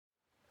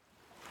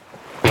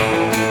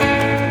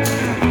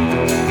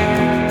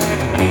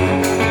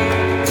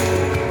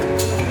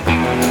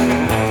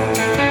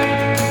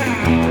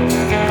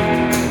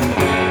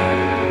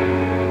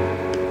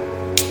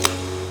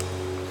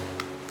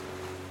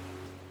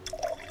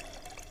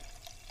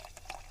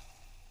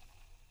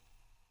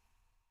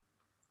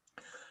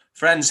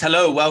Friends,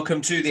 hello. Welcome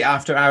to the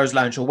After Hours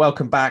Lounge, or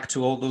welcome back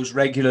to all those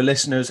regular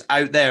listeners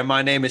out there.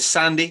 My name is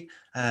Sandy.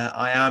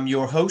 I am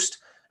your host.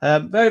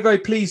 Very, very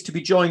pleased to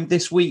be joined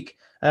this week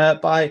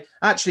by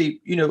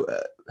actually,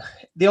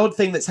 the odd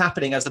thing that's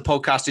happening as the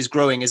podcast is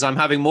growing is I'm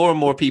having more and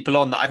more people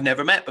on that I've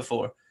never met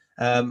before.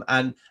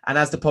 And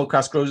as the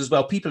podcast grows as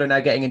well, people are now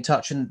getting in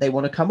touch and they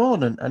want to come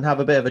on and have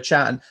a bit of a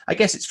chat. And I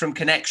guess it's from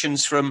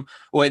connections from,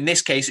 or in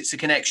this case, it's a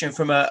connection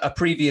from a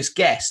previous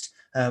guest.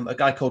 A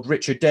guy called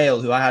Richard Dale,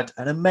 who I had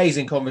an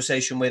amazing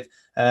conversation with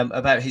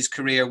about his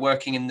career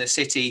working in the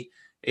city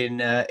in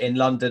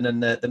London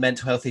and the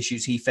mental health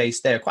issues he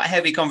faced there. Quite a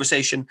heavy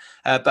conversation,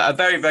 but a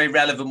very, very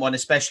relevant one,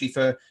 especially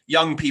for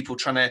young people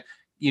trying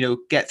to,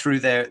 get through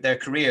their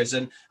careers.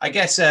 And I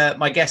guess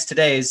my guest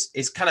today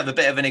is kind of a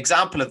bit of an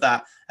example of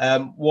that.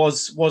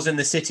 Was in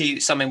the city,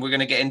 something we're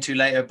going to get into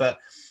later,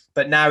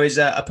 but now is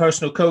a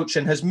personal coach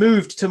and has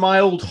moved to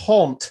my old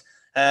haunt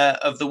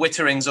of the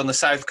Witterings on the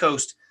south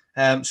coast.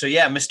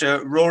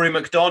 Mr. Rory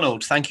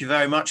Macdonald, thank you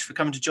very much for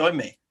coming to join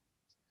me.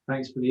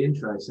 Thanks for the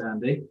intro,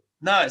 Sandy.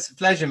 No, it's a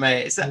pleasure,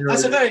 mate.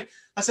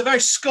 That's a very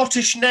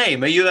Scottish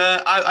name. Are you?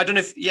 I don't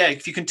know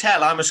if you can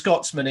tell, I'm a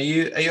Scotsman. Are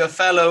you a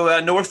fellow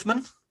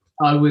Northman?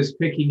 I was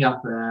picking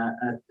up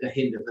a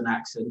hint of an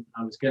accent.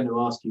 I was going to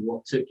ask you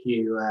what took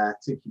you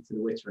to the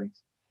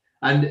Witterings,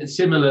 and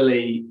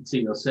similarly to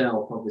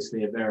yourself,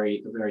 obviously a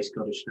very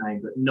Scottish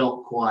name, but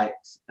not quite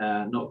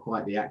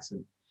the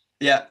accent.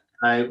 Yeah.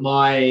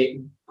 My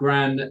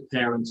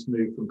grandparents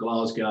moved from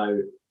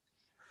Glasgow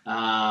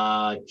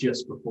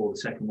just before the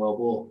Second World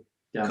War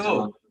down to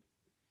London.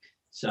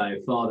 So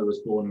father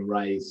was born and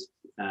raised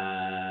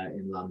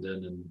in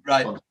London, and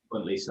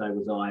consequently so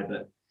was I.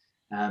 But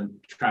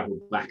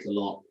travelled back a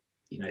lot,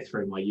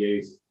 through my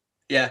youth.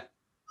 Yeah.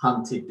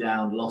 Hunted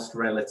down lost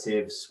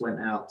relatives. Went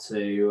out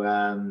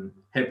to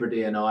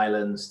Hebridean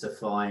Islands to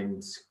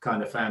find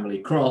kind of family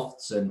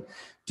crofts and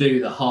do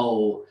the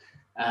whole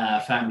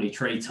family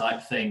tree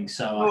type thing.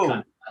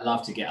 So I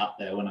love to get up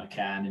there when I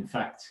can. In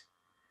fact,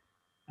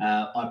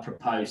 I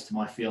proposed to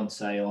my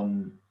fiance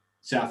on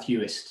South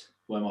Uist,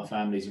 where my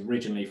family's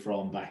originally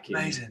from, back in.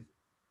 Amazing.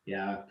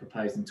 Yeah, I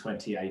proposed in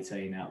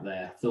 2018 out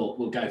there. Thought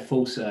we'll go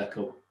full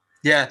circle.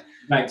 Yeah.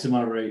 Back to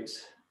my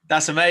roots.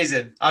 That's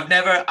amazing. I've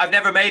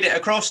never made it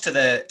across to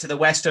the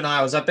Western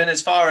Isles. I've been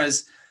as far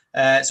as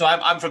so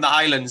I'm from the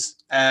Highlands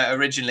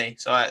originally,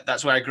 so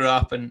that's where I grew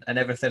up and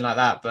everything like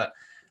that. But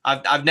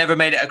I've never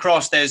made it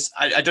across.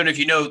 I don't know if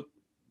you know,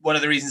 one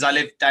of the reasons I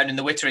live down in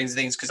the Witterings and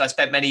things, because I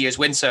spent many years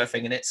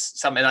windsurfing, and it's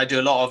something I do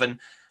a lot of. And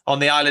on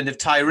the island of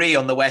Tiree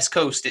on the west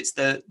coast, it's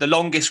the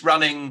longest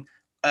running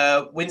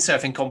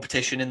windsurfing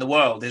competition in the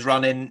world is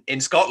run in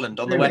Scotland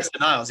on the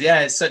Western Isles.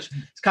 Yeah, it's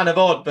kind of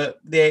odd, but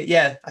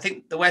I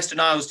think the Western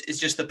Isles is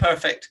just the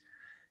perfect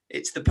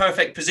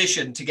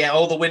position to get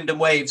all the wind and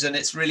waves, and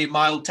it's really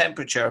mild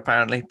temperature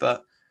apparently.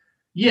 But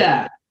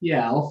yeah,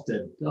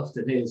 often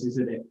is,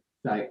 isn't it?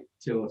 Like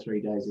 2 or 3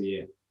 days a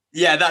year.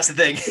 Yeah, that's the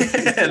thing.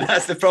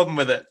 That's the problem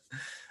with it.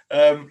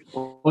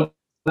 Although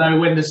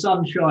when the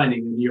sun's shining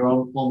and you're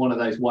on one of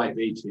those white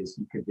beaches,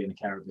 you could be in the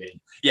Caribbean.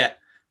 Yeah.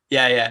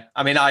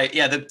 I mean,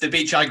 the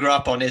beach I grew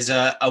up on is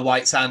a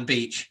white sand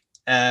beach.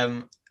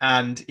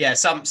 And yeah,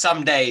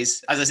 some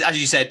days, as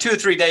you said, 2 or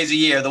 3 days a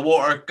year, the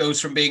water goes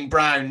from being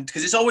brown,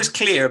 because it's always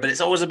clear, but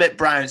it's always a bit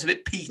brown. It's a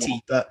bit peaty. Yeah.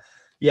 But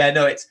yeah,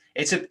 no,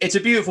 it's a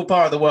beautiful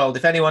part of the world.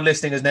 If anyone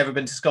listening has never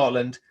been to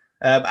Scotland,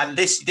 and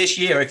this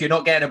year, if you're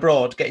not getting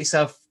abroad, get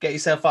yourself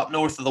up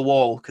north of the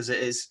wall, because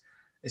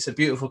it's a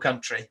beautiful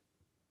country.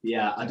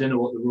 Yeah, I don't know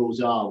what the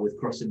rules are with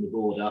crossing the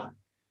border.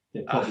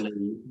 They're probably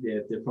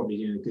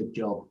doing a good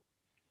job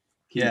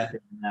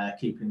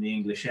keeping the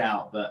English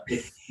out. But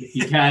if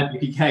you can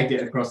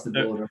get across the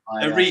border,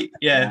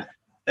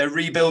 they're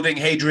rebuilding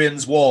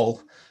Hadrian's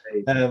Wall.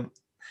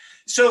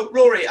 So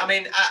Rory, I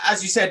mean,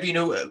 as you said,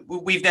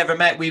 we've never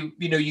met.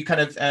 You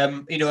kind of,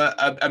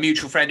 a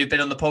mutual friend who'd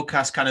been on the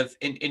podcast kind of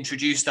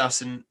introduced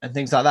us and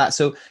things like that.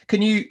 So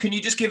can you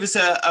just give us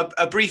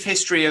a brief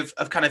history of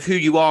kind of who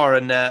you are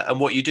and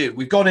what you do?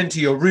 We've gone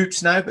into your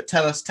roots now, but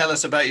tell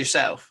us about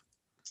yourself.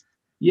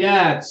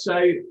 Yeah.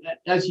 So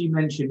as you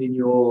mentioned in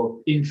your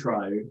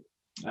intro,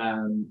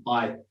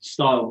 I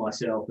style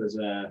myself as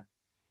a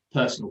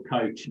personal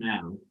coach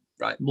now.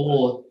 Right.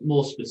 More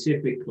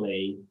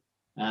specifically,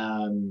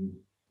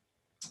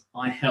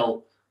 I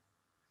help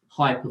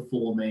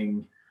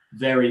high-performing,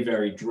 very,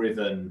 very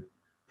driven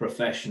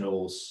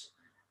professionals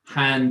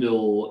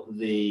handle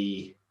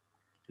the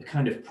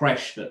kind of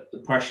pressure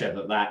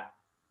that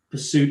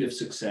pursuit of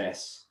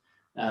success,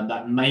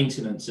 that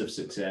maintenance of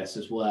success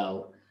as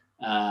well,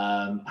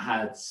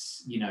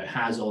 has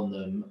on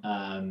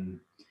them.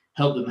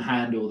 Help them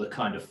handle the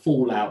kind of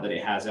fallout that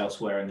it has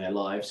elsewhere in their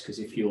lives, because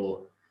if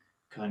you're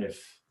kind of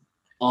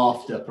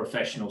after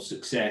professional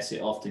success, it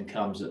often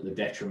comes at the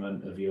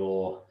detriment of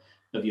your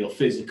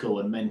physical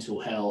and mental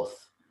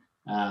health.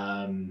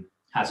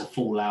 Has a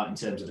fallout in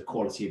terms of the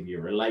quality of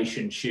your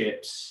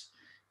relationships,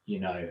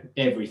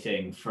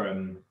 everything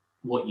from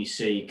what you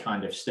see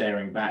kind of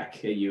staring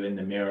back at you in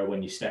the mirror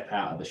when you step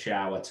out of the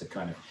shower, to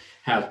kind of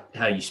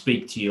how you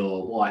speak to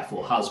your wife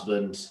or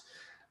husband,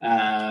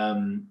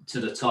 to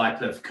the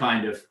type of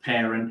kind of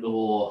parent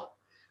or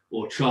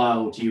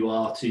child you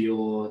are to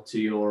your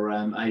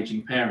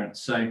aging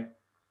parents. So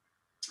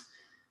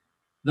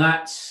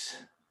that's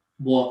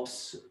what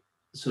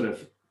sort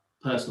of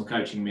personal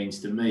coaching means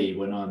to me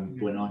when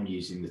I'm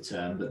using the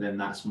term. But then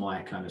that's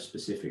my kind of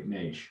specific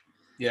niche.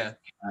 Yeah.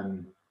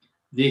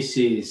 This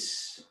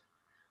is,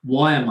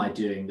 why am I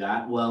doing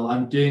that? Well,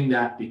 I'm doing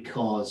that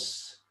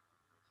because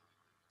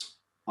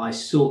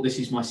this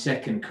is my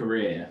second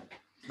career.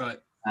 Right.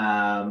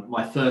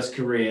 My first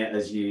career,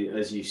 as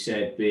you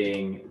said,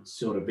 being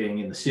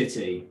in the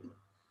city,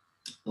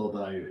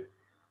 although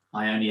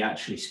I only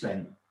actually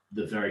spent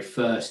the very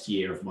first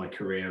year of my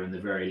career and the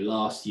very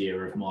last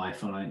year of my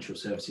financial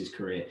services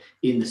career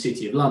in the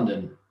City of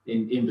London.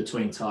 In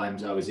between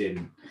times, I was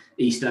in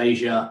East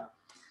Asia,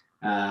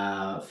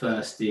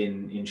 first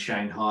in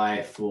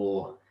Shanghai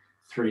for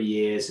 3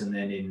 years, and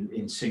then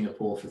in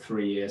Singapore for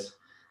 3 years.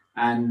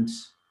 And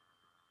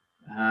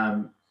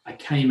I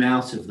came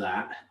out of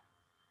that.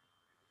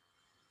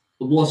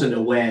 I wasn't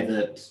aware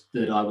that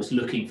I was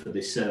looking for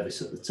this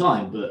service at the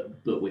time,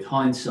 but with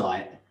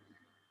hindsight,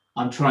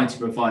 I'm trying to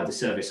provide the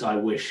service I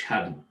wish it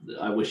had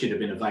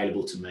been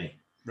available to me.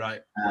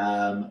 Right.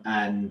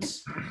 And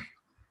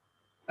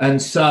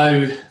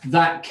so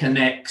that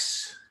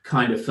connects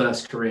kind of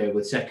first career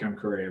with second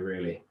career,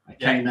 really. I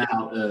came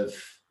out of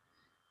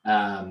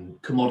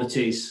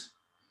commodities.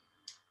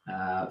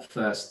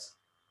 First,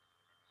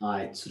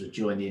 I sort of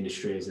joined the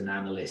industry as an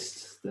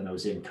analyst. Then I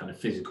was in kind of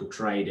physical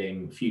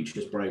trading,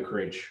 futures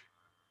brokerage.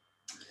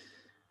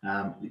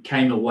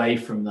 Came away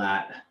from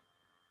that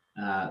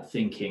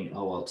thinking,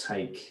 I'll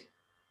take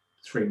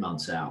 3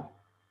 months out.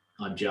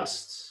 I'm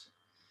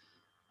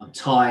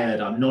tired.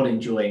 I'm not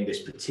enjoying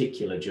this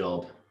particular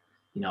job.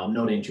 I'm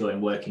not enjoying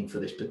working for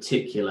this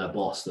particular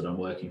boss that I'm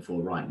working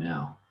for right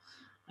now.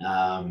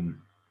 And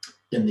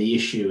the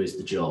issue is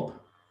the job.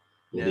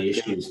 Or the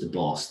issue is the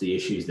boss. The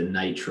issue is the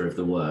nature of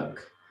the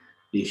work.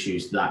 The issue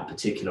is that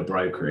particular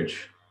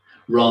brokerage,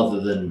 rather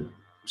than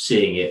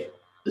seeing it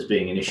as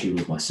being an issue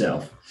with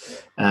myself,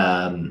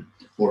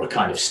 or a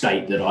kind of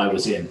state that I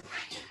was in.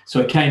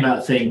 So I came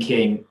out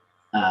thinking,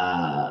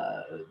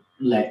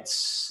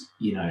 let's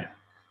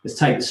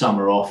take the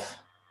summer off,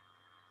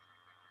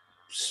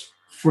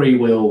 free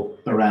will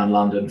around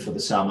London for the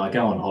summer,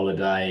 go on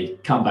holiday,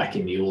 come back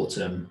in the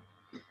autumn.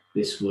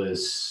 This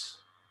was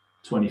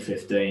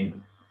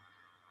 2015.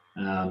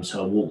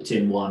 So I walked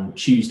in one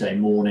Tuesday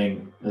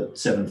morning at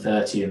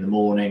 7:30 in the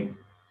morning,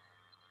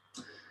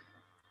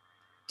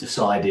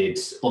 decided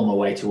on my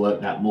way to work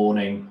that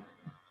morning,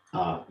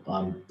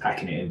 I'm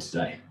packing it in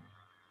today.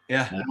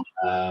 Yeah.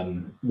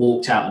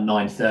 Walked out at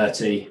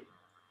 9:30.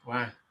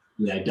 Wow.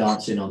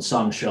 Dancing on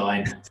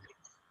sunshine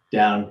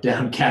down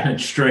Cannon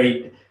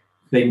Street,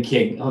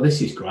 thinking, oh,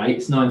 this is great.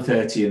 It's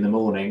 9:30 in the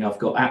morning. I've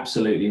got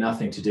absolutely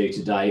nothing to do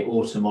today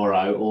or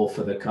tomorrow or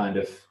for the kind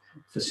of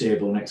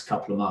foreseeable next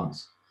couple of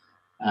months.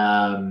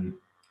 And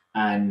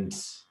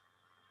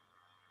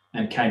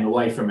came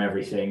away from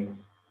everything.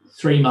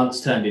 3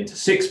 months turned into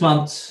 6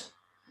 months.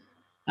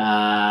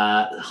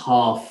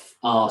 Half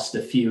asked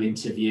a few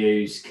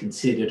interviews,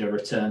 considered a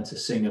return to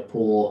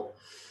Singapore.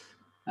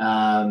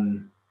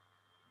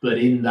 But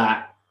in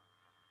that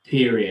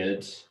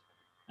period,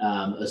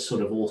 as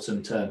sort of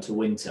autumn turned to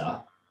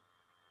winter,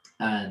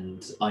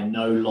 and I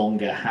no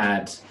longer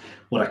had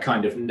what I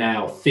kind of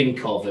now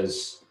think of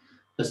as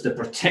the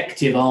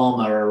protective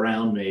armor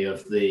around me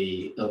of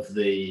the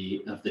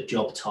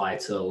job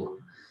title,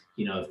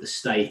 of the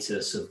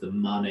status, of the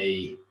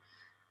money,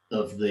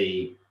 of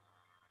the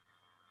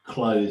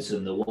clothes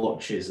and the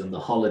watches and the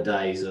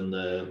holidays and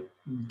the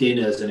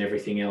dinners and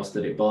everything else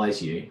that it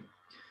buys you.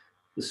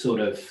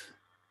 The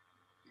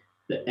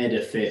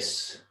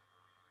edifice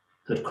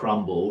had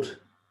crumbled,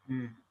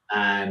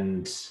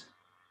 and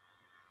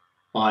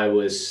I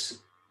was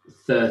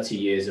 30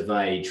 years of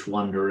age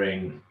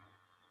wondering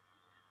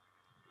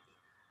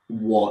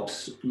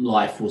what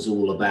life was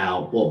all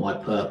about, what my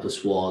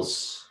purpose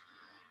was,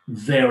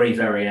 very,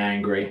 very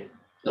angry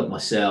at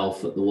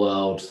myself, at the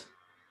world.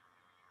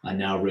 I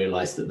now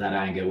realized that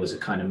anger was a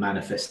kind of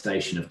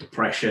manifestation of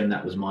depression.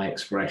 That was my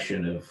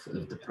expression of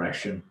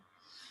depression.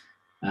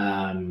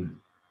 And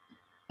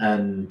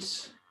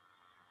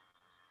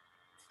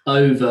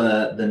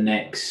over the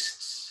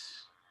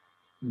next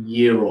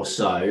year or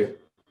so,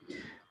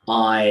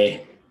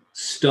 I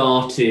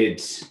started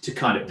to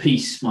kind of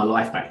piece my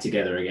life back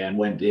together again.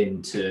 Went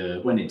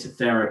into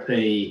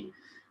therapy,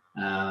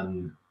 as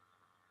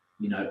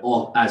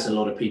a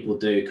lot of people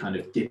do, kind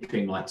of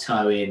dipping my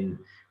toe in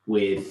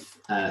with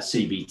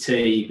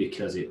CBT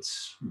because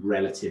it's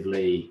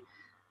relatively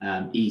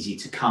easy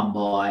to come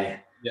by,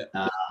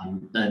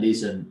 and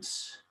isn't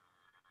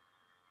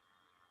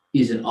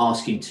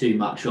asking too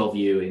much of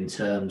you in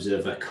terms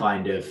of a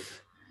kind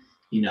of,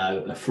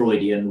 a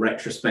Freudian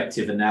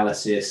retrospective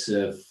analysis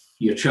of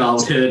your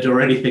childhood or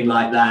anything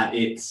like that.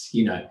 It's,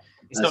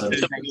 It's not too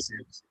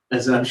negative.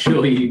 As I'm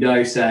sure you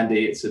know,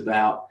 Sandy, it's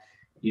about,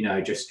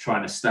 just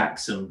trying to stack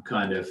some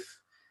kind of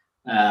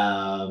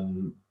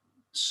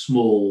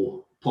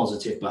small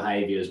positive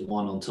behaviors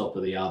one on top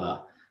of the other.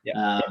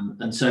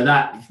 And so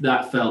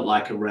that felt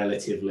like a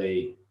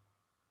relatively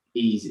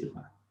easy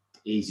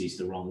is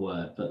the wrong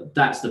word, but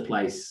that's the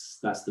place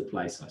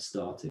I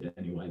started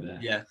anyway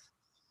there.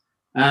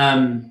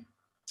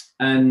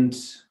 And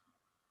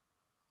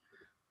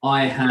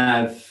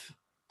I've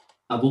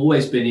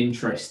always been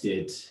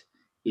interested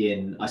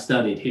I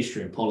studied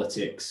history and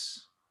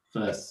politics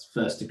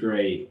first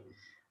degree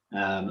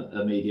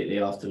immediately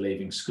after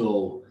leaving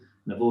school,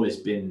 and I've always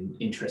been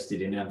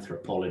interested in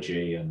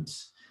anthropology and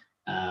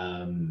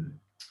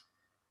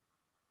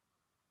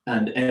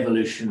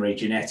evolutionary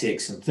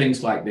genetics and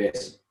things like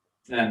this,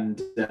 and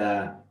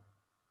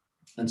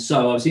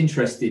so I was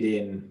interested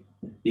in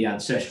the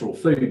ancestral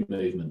food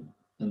movement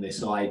and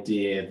this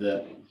idea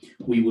that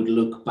we would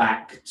look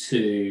back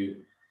to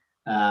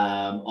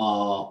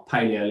our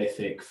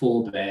Paleolithic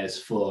forebears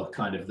for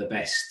kind of the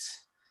best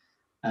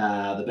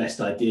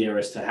idea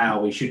as to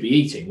how we should be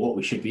eating, what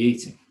we should be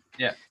eating.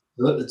 Yeah.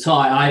 So at the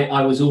time,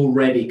 I was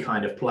already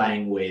kind of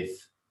playing with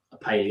a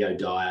paleo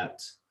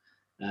diet,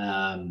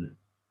 and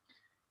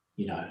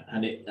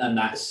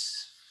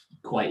that's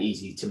quite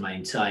easy to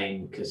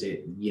maintain because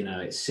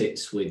it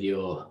sits with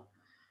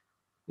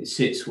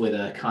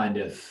a kind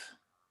of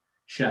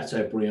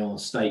Chateaubriand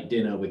steak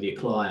dinner with your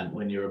client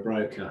when you're a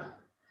broker.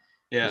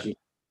 Yeah. You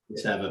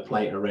just have a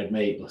plate of red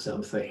meat or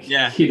something.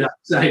 Yeah.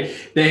 So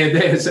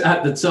there's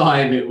at the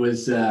time it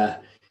was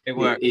it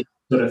worked. It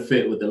sort of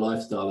fit with the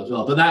lifestyle as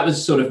well. But that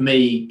was sort of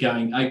me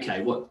going,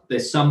 okay,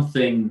 there's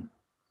something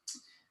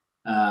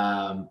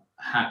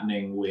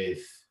happening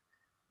with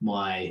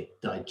my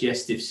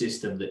digestive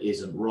system that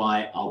isn't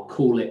right. I'll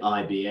call it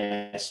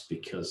IBS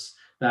because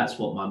that's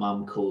what my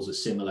mum calls a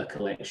similar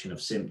collection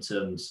of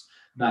symptoms.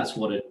 That's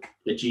what a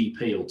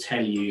GP will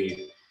tell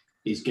you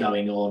is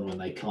going on when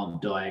they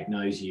can't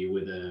diagnose you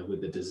with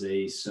a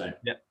disease. So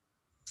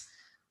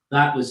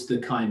that was the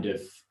kind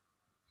of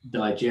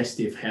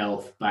digestive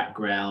health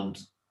background.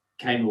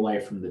 Came away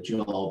from the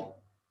job.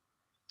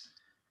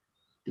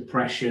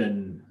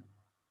 Depression,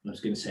 I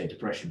was going to say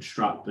depression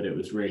struck, but it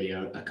was really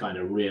a kind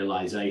of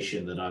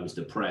realization that I was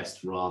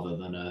depressed rather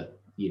than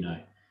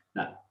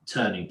that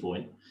turning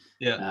point.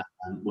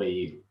 Where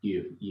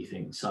you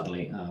think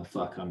suddenly, oh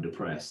fuck, I'm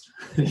depressed.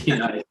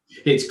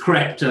 It's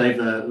crept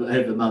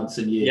over months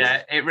and years.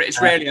 Yeah,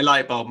 it's really a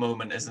light bulb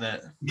moment, isn't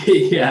it?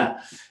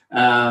 Yeah.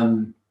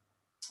 Well,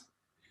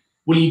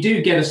 you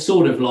do get a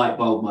sort of light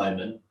bulb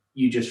moment.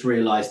 You just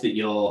realize that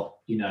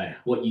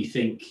what you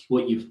think,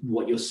 what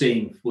you're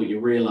seeing, what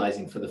you're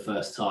realizing for the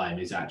first time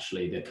is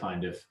actually the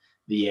kind of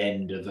the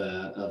end of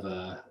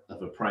a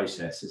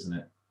process, isn't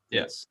it?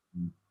 Yes.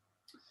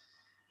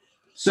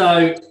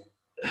 So,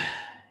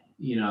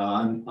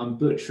 I'm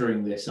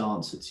butchering this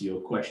answer to your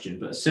question,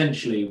 but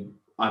essentially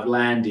I've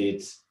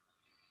landed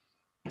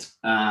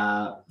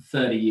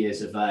 30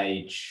 years of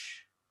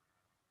age,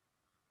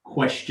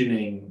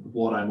 questioning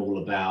what I'm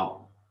all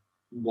about,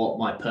 what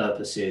my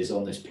purpose is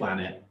on this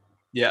planet.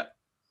 Yeah.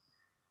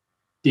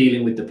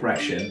 Dealing with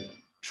depression,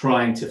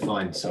 trying to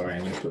find, sorry,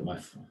 I'm going to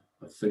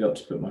I forgot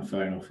to put my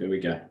phone off. Here we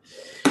go.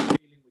 Dealing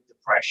with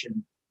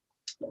depression,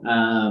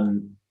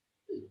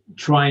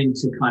 trying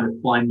to kind of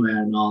find my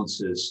own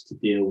answers to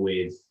deal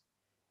with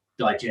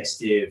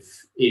digestive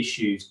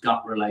issues,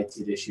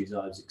 gut-related issues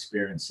I was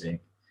experiencing.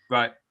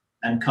 Right.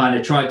 And kind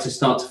of tried to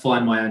start to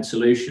find my own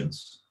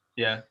solutions.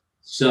 Yeah.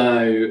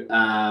 So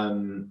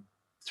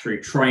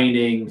through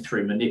training,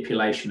 through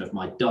manipulation of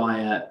my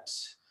diet,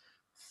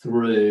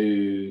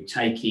 through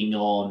taking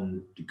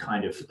on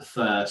kind of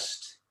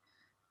first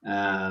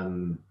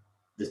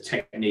the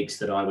techniques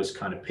that I was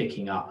kind of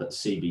picking up at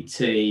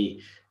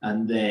CBT,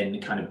 and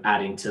then kind of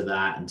adding to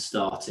that and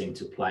starting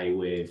to play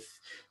with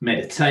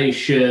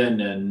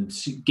meditation and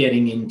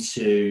getting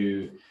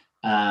into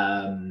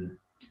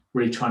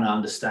really trying to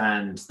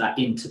understand that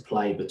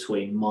interplay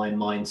between my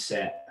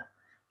mindset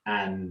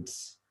and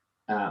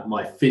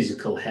my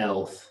physical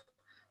health,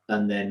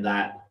 and then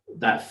that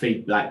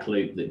feedback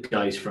loop that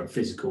goes from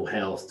physical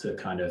health to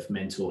kind of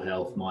mental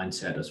health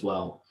mindset as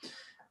well.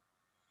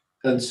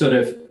 And sort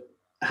of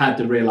had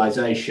the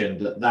realization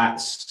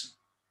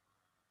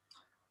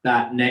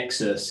that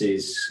nexus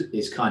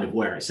is kind of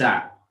where it's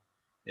at.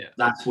 Yeah.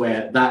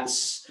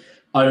 That's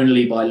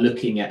only by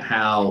looking at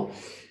how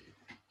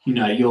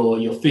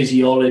your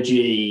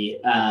physiology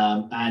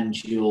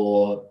and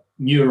your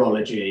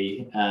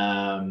neurology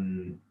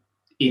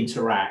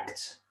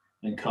interact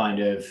and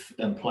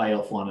and play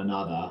off one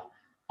another.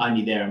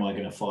 Only there am I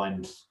going to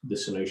find the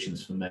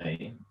solutions for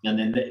me. And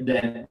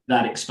then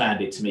that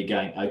expanded to me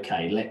going,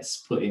 okay, let's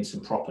put in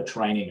some proper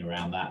training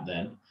around that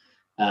then,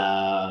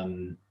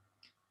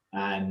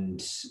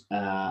 and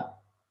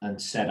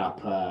set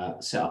up a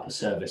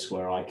service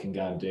where I can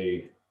go and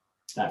do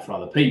that for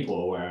other people,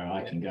 or where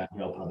I can go and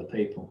help other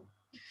people.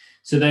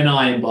 So then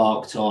I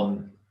embarked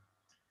on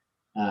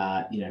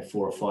 4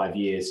 or 5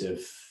 years of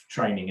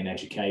training and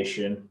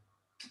education.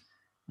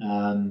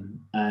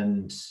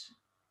 and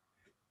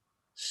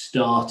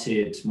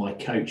started my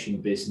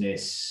coaching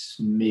business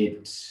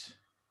mid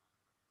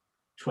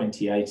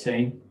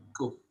 2018.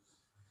 Cool.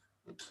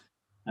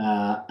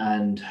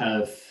 And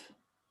have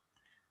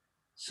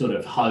sort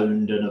of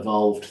honed and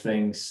evolved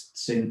things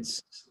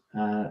since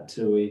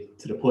to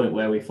the point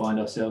where we find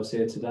ourselves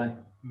here today.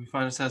 We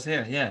find ourselves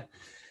here, yeah.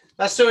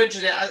 That's so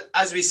interesting.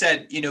 As we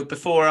said,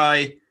 before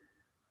I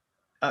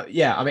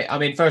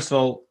mean, first of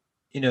all,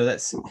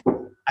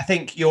 I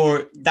think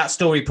that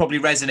story probably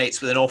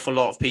resonates with an awful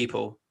lot of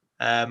people.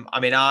 I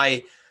mean,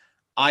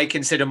 I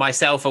consider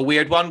myself a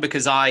weird one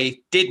because I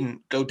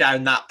didn't go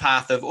down that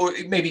path of, or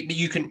maybe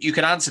you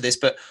can answer this,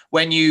 but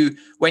when you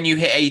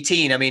hit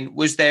 18, I mean,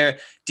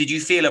 did you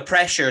feel a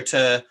pressure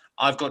to,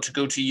 I've got to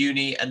go to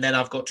uni and then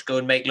I've got to go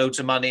and make loads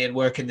of money and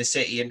work in the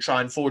city and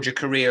try and forge a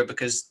career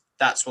because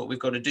that's what we've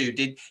got to do?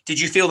 Did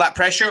you feel that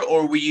pressure,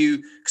 or were you,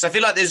 because I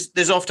feel like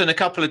there's often a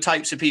couple of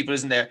types of people,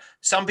 isn't there?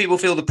 Some people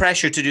feel the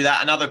pressure to do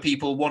that and other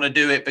people want to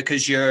do it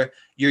because you're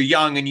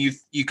young and you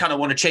kind of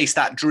want to chase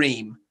that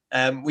dream.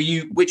 Were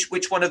you,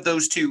 which one of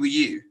those two were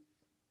you?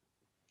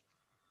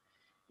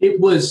 It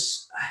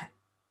was,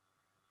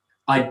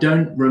 I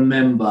don't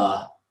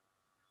remember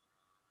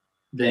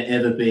there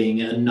ever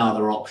being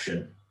another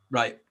option.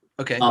 Right.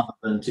 Okay. Other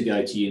than to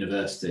go to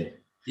university.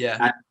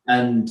 Yeah.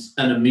 And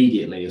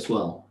immediately as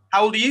well.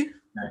 How old are you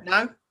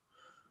now?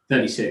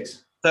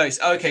 36.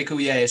 30. Okay,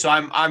 cool. Yeah. So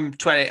I'm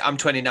 20. I'm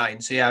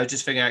 29. So yeah, I was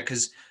just figuring out,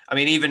 because I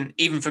mean,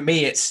 even for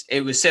me,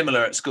 it was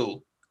similar at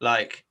school.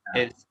 Like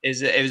it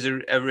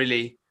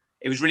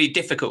was really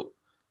difficult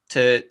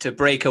to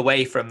break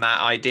away from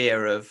that idea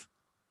of,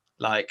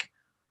 like,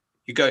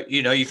 you go,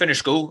 you finish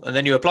school and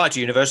then you apply to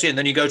university and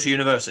then you go to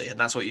university and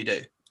that's what you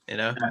do,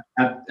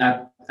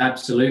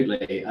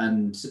 Absolutely.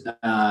 And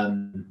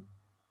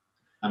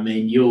I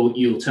mean,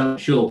 you'll tell me,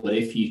 sure, but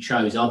if you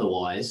chose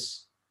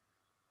otherwise,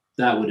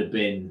 that would have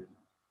been,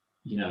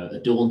 a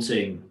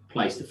daunting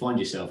place to find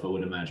yourself, I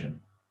would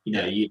imagine.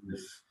 You'd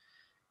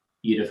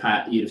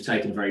have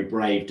taken a very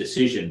brave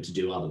decision to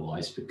do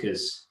otherwise,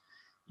 because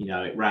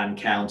it ran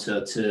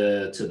counter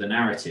to the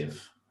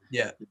narrative.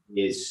 Yeah.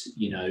 Is,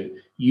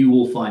 you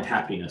will find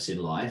happiness in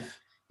life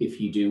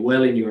if you do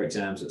well in your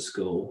exams at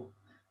school.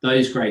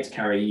 Those grades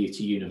carry you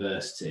to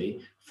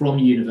university. From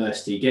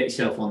university, get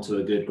yourself onto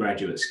a good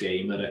graduate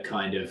scheme at a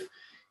kind of,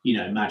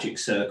 magic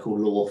circle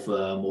law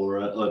firm or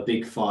a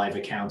big five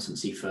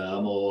accountancy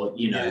firm, or,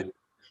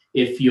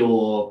 if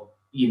you're,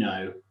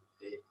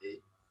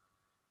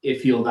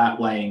 if you're that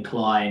way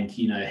inclined,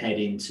 head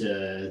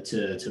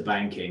into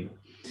banking.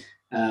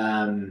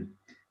 And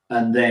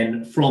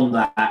then from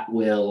that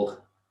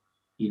will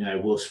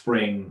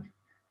spring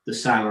the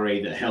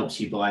salary that helps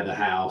you buy the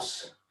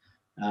house.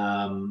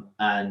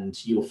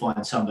 And you'll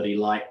find somebody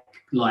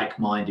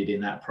like-minded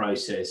in that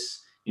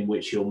process in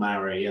which you'll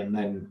marry, and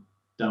then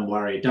don't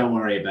worry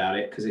about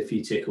it, because if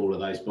you tick all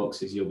of those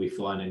boxes, you'll be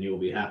fine and you'll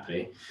be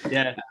happy.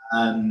 Yeah.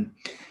 And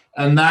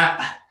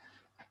that,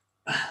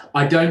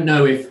 I don't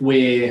know if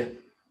we're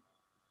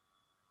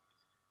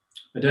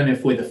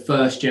the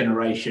first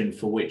generation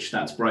for which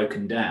that's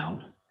broken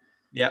down.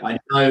 Yeah. I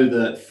know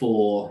that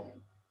for,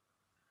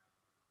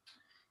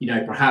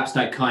 perhaps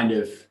that kind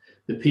of,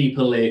 the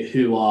people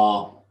who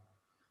are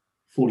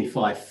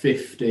 45,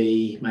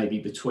 50, maybe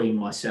between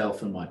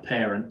myself and my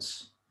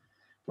parents,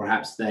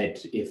 perhaps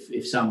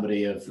if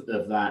somebody of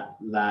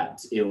that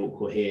ilk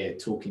were here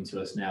talking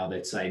to us now,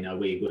 they'd say, no,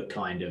 we were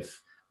kind of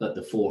at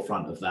the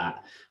forefront of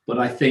that. But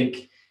I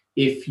think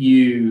if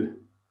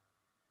you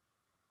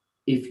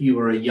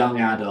were a young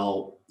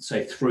adult,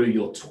 so through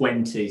your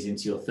 20s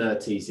into your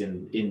 30s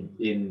in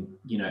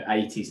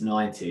 80s,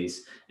 90s,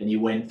 and you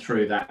went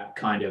through that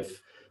kind of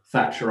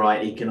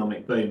Thatcherite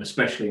economic boom,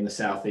 especially in the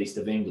southeast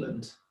of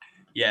England.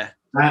 Yeah.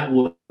 That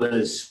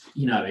was,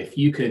 if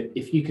you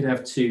could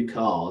have two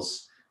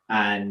cars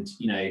and,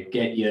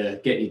 get your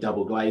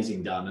double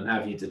glazing done and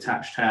have your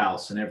detached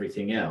house and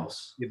everything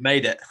else, you've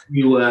made it.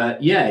 You were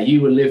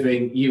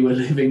living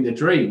the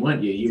dream,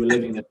 weren't you? You were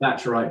living the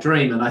Thatcherite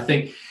dream. And I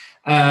think,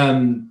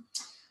 that's,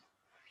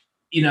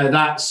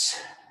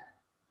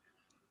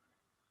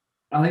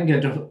 I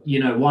think,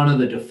 one of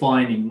the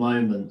defining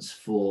moments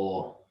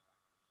for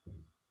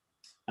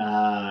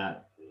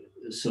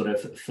sort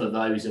of for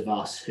those of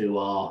us who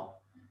are,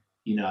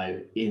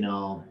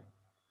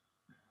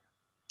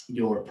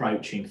 you're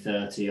approaching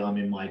 30, I'm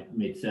in my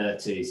mid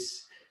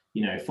 30s,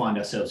 find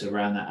ourselves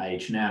around that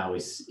age now,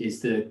 is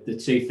the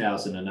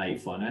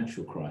 2008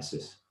 financial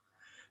crisis.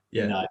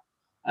 Yeah.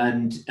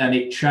 And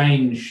it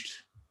changed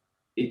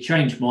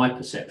my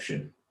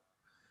perception.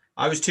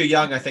 I was too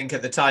young, I think,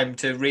 at the time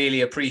to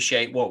really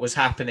appreciate what was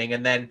happening.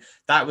 And then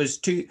that was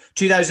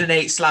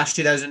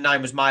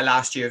 2008/2009 was my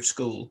last year of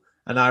school.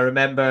 And I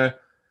remember,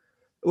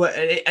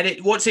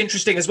 what's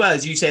interesting as well,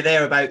 as you say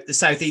there about the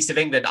southeast of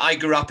England, I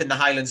grew up in the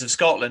Highlands of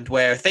Scotland,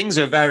 where things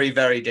are very,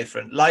 very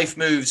different. Life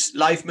moves,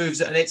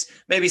 and it's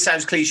maybe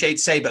sounds cliche to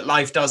say, but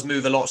life does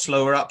move a lot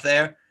slower up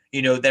there.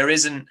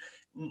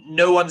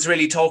 No one's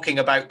really talking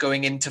about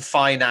going into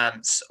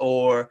finance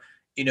or,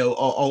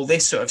 all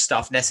this sort of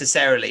stuff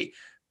necessarily,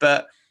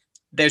 but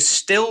there's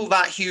still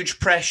that huge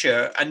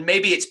pressure. And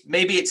maybe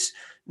it's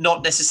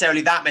not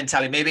necessarily that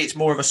mentality. Maybe it's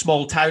more of a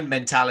small town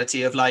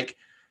mentality of like,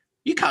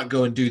 you can't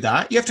go and do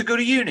that. You have to go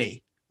to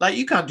uni. Like,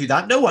 you can't do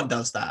that. No one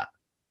does that.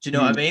 Do you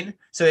know what I mean?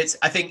 So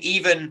I think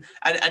even,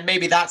 and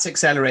maybe that's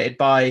accelerated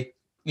by,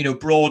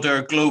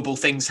 broader global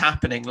things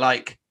happening,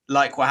 like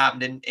what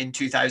happened in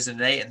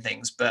 2008 and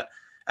things.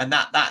 And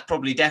that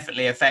probably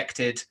definitely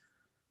affected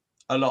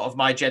a lot of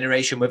my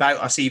generation without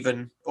us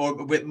even, or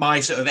with my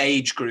sort of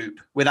age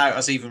group, without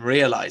us even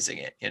realizing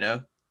it,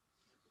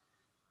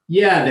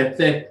 Yeah,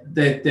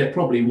 there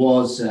probably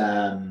was,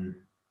 an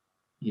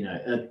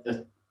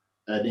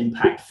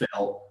impact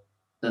felt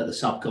at the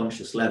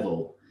subconscious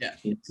level. Yeah.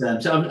 In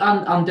terms,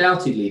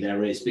 undoubtedly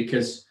there is,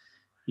 because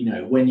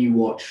when you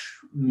watch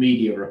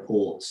media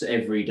reports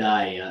every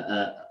day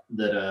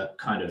that are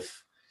kind of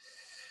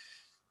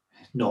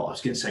not, I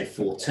was going to say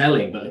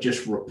foretelling, but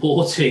just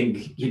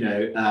reporting,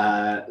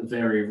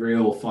 very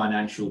real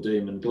financial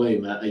doom and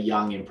gloom at a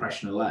young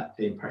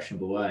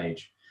impressionable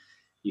age,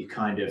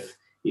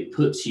 it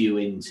puts you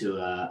into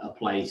a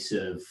place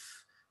of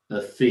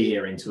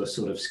fear, into a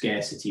sort of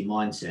scarcity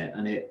mindset,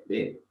 and it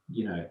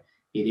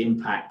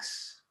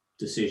impacts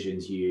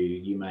decisions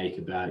you make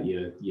about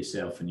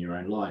yourself and your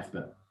own life.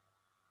 But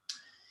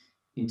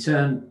in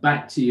turn,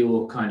 back to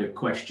your kind of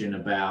question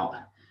about,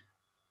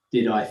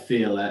 did I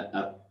feel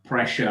a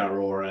pressure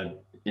or an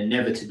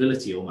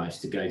inevitability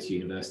almost to go to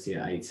university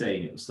at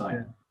 18? It was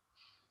like,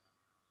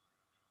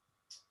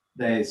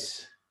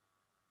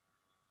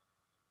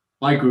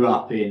 I grew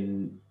up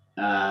in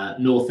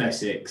North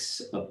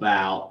Essex,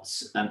 about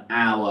an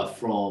hour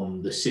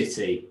from the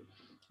city,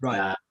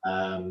 right?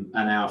 An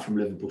hour from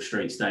Liverpool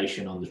Street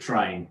Station on the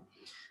train.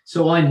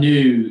 So I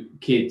knew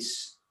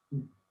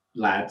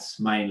lads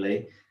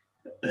mainly,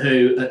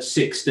 who at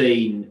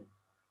 16,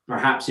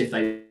 perhaps if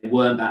they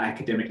weren't that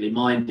academically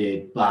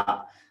minded,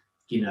 but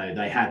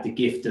they had the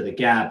gift of the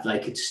gab, they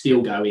could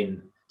still go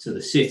in to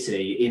the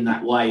city in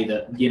that way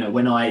that,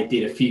 when I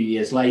did a few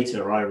years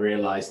later, I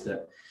realized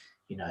that,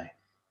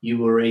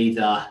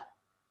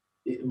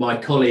 my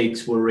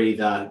colleagues were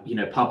either,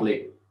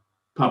 public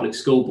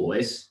school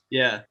boys,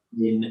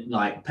 in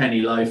like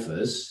penny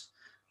loafers,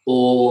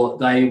 or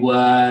they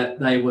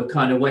were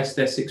kind of West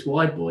Essex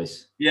wide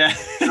boys. Yeah.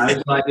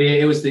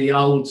 It was the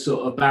old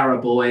sort of Barra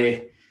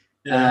boy,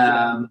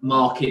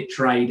 market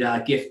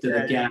trader, gift of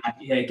the gab.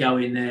 Yeah, go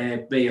in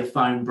there, be a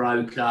phone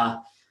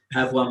broker,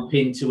 have one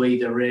pinned to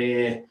either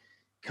ear,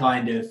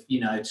 kind of,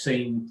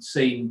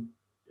 seen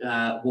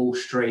Wall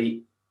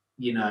Street,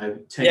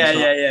 10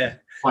 times,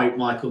 quote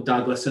Michael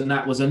Douglas, and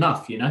that was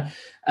enough,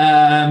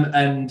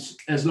 and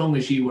as long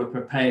as you were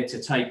prepared to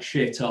take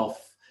shit off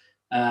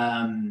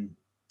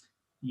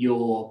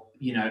your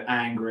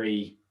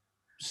angry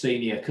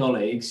senior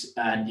colleagues,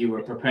 and you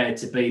were prepared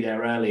to be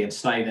there early and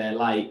stay there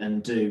late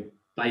and do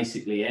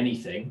basically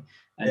anything,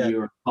 and you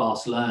were a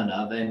fast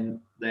learner,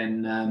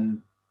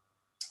 then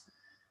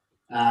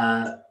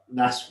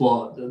that's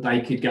what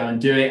they could go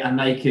and do it, and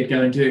they could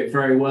go and do it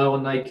very well,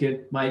 and they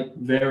could make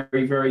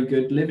very, very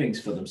good livings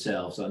for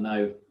themselves. I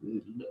know,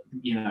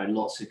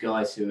 lots of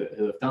guys who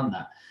have done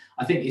that.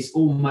 I think it's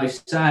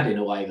almost sad in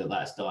a way that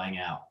that's dying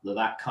out,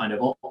 that kind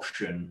of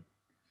option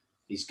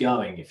is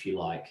going, if you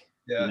like.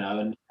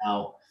 And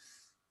now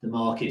the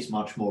market's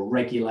much more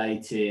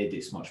regulated,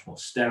 it's much more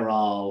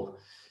sterile,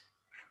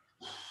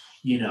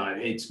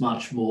 it's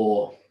much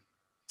more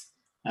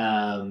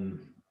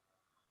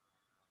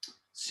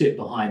sit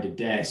behind a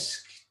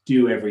desk,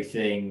 do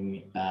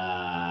everything.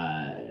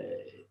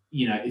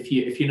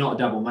 If you're not a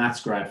double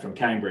maths grad from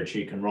Cambridge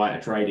who can write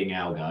a trading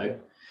algo,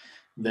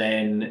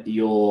 then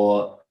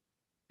you're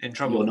in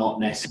trouble. You're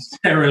not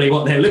necessarily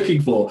what they're looking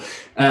for,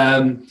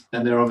 and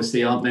there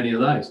obviously aren't many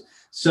of those.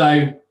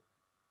 So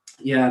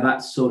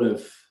that's sort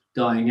of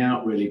dying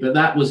out, really. But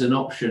that was an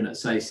option at,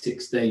 say,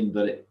 16,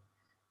 but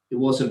it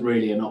wasn't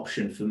really an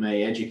option for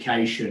me.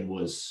 Education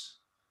was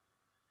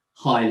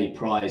highly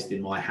prized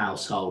in my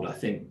household, I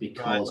think,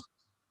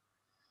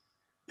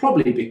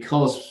 probably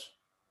because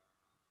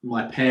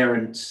my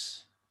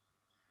parents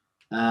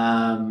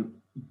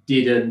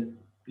didn't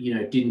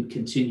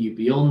continue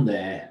beyond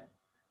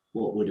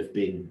what would have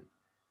been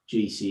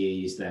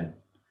GCEs then.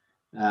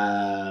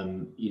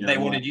 They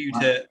wanted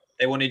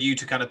you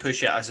to kind of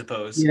push it, I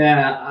suppose.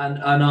 Yeah,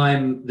 and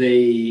I'm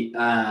the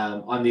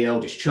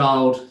eldest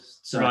child,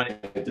 so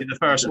the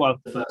first one.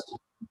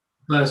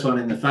 The first one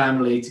in the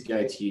family to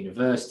go to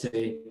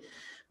university.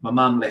 My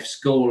mum left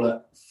school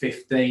at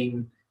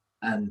 15,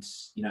 and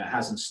it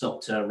hasn't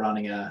stopped her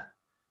running a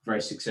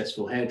very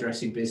successful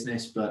hairdressing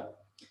business, but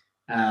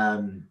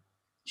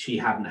she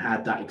hadn't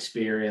had that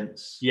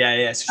experience.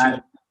 So she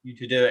wanted you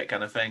to do it,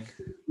 kind of thing.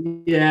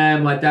 Yeah,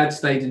 my dad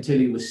stayed until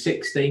he was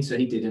 16, so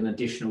he did an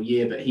additional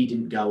year, but he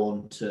didn't go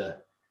on to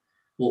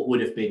what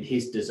would have been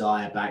his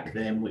desire back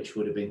then, which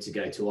would have been to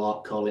go to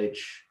art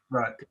college.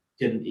 Right.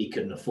 He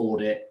couldn't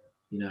afford it.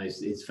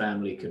 His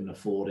family couldn't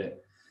afford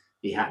it.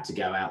 He had to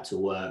go out to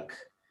work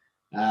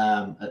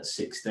at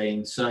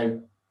 16.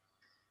 So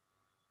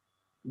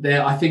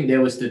I think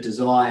there was the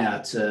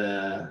desire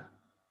to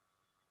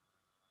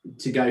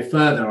go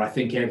further. I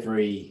think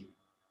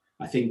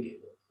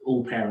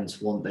all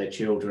parents want their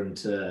children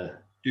to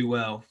do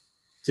well,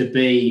 to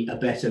be a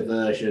better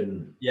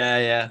version.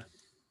 Yeah.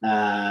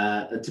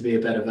 To be a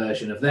better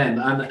version of them,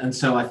 and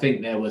so I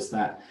think there was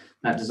that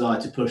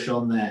desire to push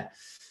on there.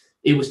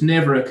 It was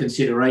never a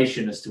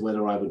consideration as to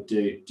whether I would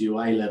do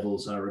A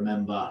levels. I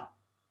remember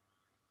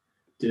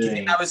doing. Do you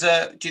think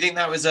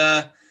that was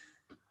a?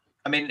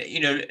 I mean,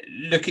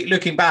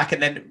 looking back,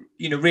 and then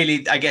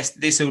really, I guess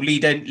this will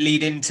lead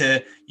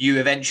into you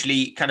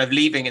eventually kind of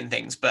leaving and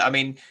things. But I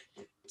mean,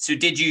 so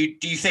do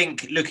you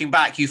think, looking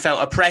back, you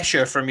felt a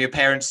pressure from your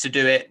parents to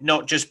do it,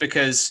 not just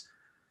because,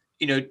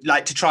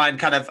 like to try and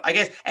kind of, I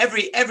guess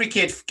every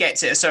kid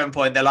gets it at a certain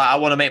point. They're like, I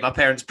want to make my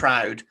parents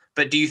proud.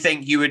 But do you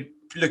think you would,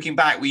 looking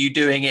back, were you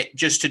doing it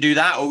just to do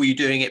that, or were you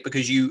doing it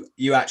because you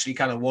actually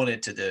kind of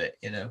wanted to do it?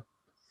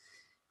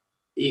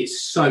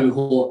 It's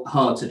so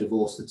hard to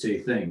divorce the two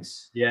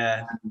things.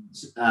 Yeah.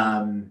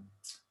 And,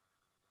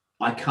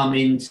 I come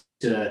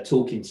into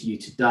talking to you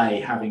today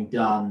having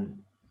I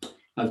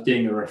was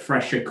doing a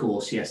refresher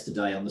course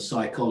yesterday on the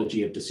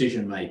psychology of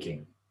decision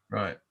making.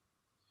 Right.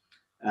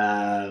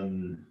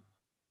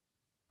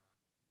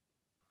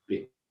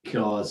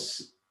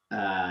 Because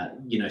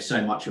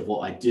so much of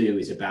what I do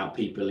is about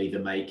people either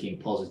making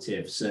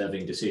positive,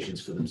 serving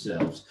decisions for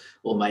themselves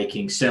or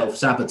making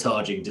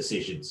self-sabotaging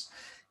decisions.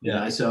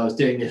 Yeah. So I was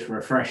doing this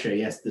refresher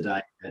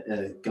yesterday at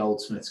a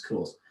Goldsmith's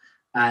course,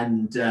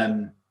 and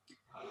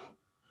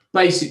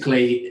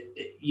basically,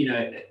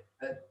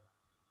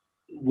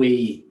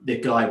 the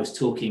guy was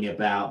talking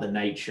about the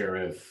nature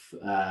of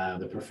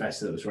the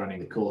professor that was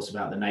running the course,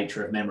 about the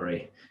nature of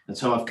memory. And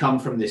so I've come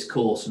from this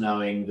course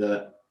knowing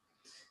that,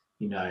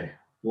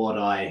 what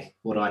I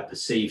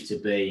perceive to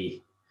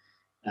be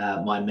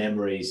my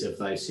memories of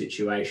those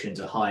situations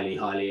are highly,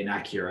 highly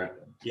inaccurate.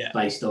 Yeah.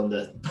 Based on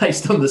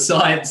the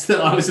science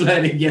that I was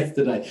learning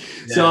yesterday.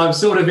 Yeah. So I'm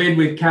sort of in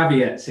with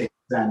caveats here,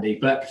 Sandy.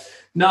 But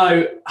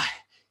no,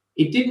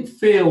 it didn't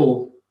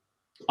feel.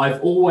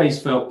 I've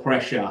always felt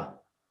pressure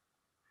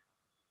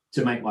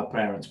to make my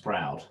parents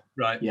proud.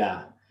 Right.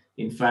 Yeah.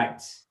 In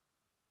fact,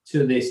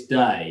 to this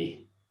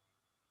day,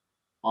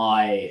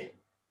 I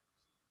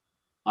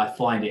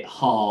find it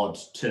hard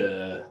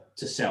to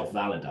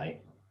self-validate.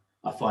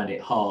 I find it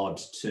hard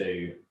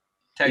to.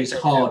 It's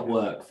hard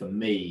work for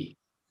me.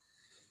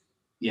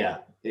 Yeah,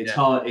 it's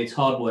hard. It's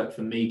hard work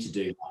for me to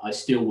do that. I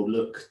still will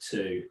look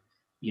to,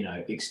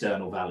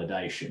 external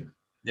validation.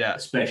 Yeah.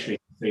 Especially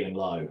feeling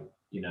low.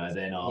 Then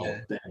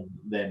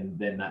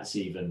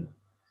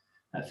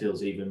that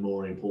feels even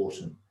more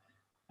important.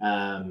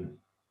 So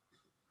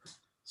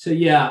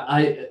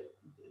yeah,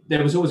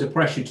 there was always a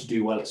pressure to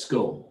do well at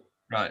school.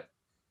 Right.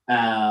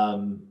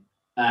 And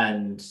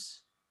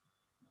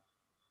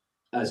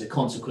as a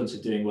consequence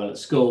of doing well at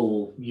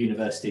school,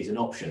 university is an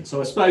option. So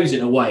I suppose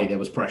in a way there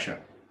was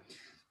pressure.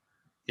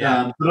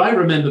 Yeah. But I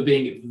remember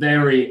being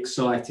very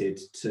excited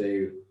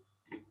to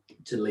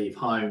leave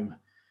home.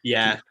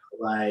 Yeah.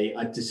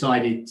 I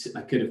decided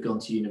I could have gone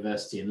to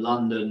university in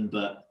London,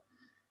 but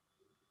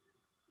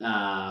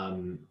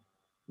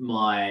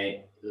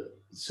my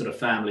sort of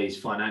family's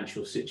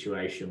financial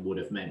situation would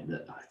have meant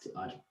that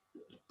I'd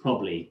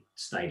probably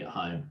stayed at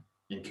home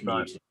and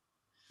commuted. Right.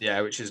 Yeah,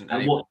 which isn't.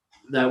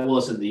 That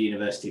wasn't the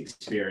university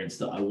experience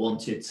that I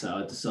wanted, so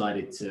I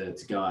decided to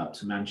go out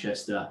to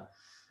Manchester.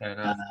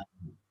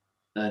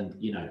 And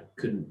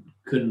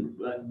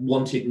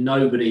wanted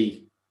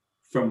nobody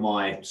from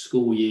my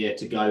school year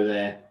to go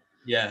there.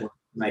 Yeah.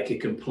 Make a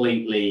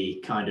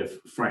completely kind of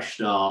fresh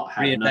start.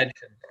 Reinvention.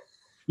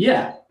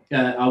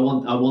 I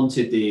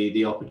wanted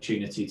the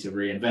opportunity to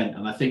reinvent,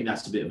 and I think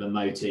that's a bit of a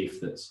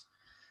motif that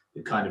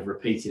kind of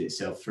repeated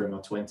itself through my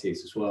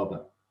 20s as well.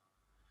 But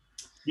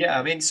yeah,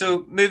 I mean, so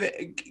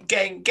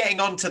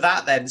getting on to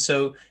that then.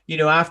 So,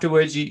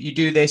 afterwards you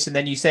do this, and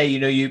then you say,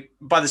 you,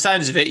 by the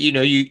sounds of it,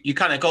 you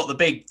kind of got the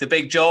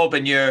big job,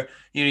 and you're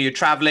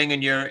traveling,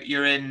 and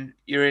you're in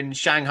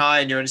Shanghai,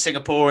 and you're in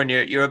Singapore, and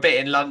you're a bit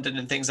in London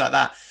and things like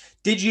that.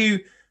 Did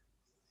you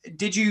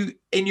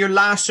in your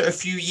last sort of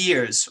few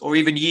years, or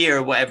even year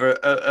or whatever,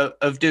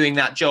 of doing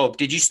that job,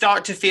 did you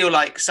start to feel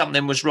like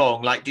something was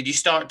wrong? Like, did you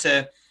start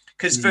to,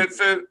 because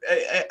for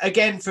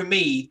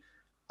me,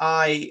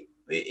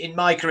 in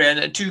my career,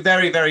 and two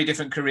very, very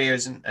different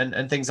careers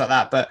and things like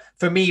that. But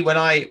for me, when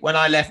I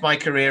left my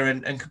career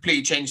and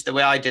completely changed the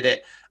way I did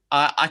it,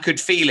 I could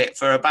feel it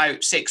for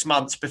about 6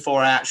 months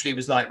before I actually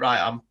was like,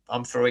 right,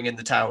 I'm throwing in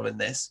the towel in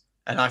this.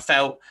 And I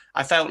felt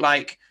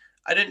like,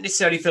 I didn't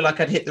necessarily feel like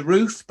I'd hit the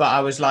roof, but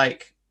I was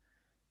like,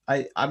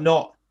 I'm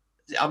not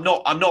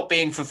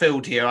being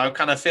fulfilled here. I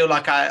kind of feel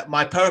like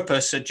my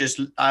purpose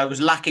I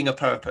was lacking a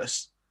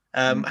purpose.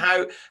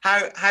 How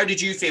did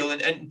you feel?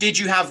 And did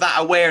you have that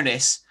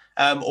awareness?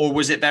 Or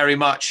was it very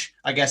much,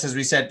 I guess, as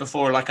we said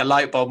before, like a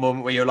light bulb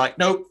moment where you're like,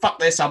 no, fuck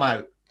this, I'm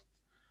out?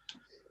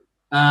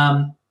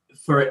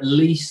 For at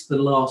least the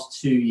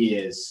last 2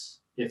 years,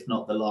 if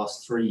not the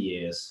last 3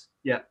 years.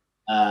 Yeah.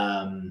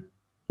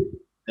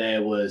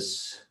 There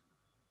was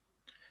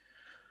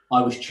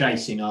I was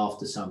chasing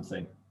after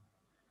something.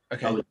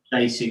 Okay. I was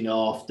chasing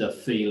after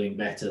feeling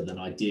better than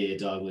I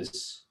did. I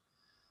was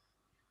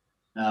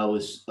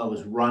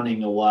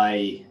running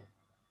away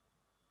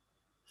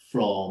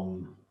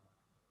from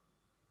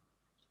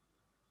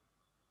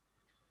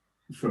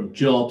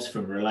jobs,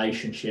 from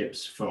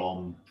relationships,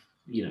 from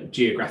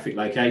geographic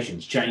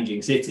locations,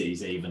 changing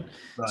cities, even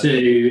Right.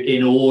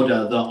 in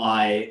order that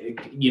I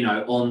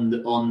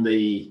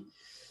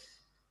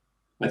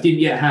didn't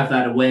yet have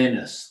that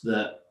awareness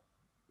that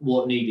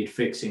what needed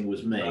fixing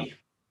was me.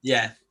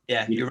 Yeah.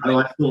 You're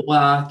right. I thought,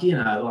 well,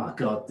 oh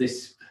God,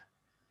 this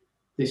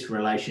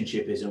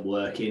relationship isn't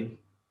working.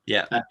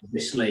 Yeah.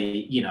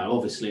 Obviously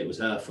it was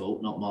her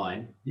fault, not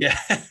mine. Yeah.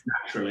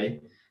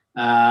 Naturally.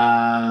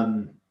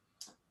 How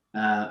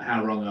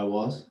wrong I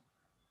was.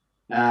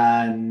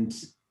 And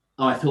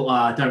I thought,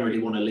 I don't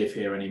really want to live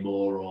here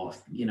anymore, or,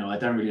 I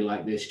don't really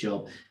like this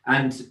job.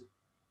 And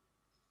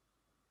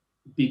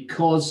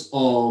because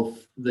of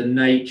the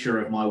nature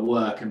of my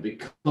work and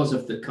because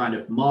of the kind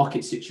of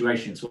market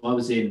situation, so I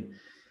was in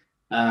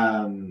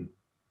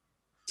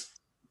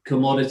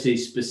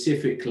commodities,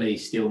 specifically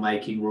steel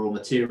making, raw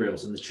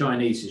materials, and the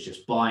Chinese is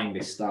just buying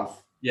this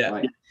stuff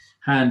like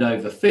hand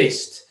over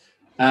fist,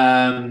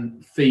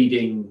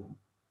 feeding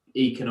the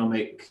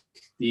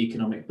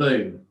economic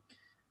boom.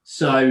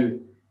 So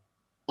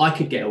I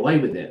could get away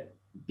with it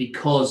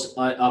because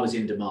I was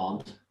in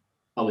demand.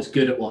 I was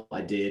good at what I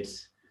did.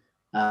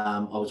 I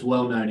was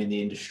well known in the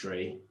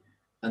industry.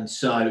 And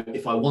so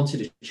if I wanted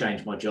to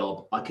change my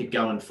job, I could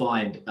go and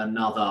find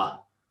another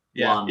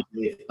one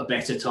with a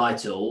better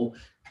title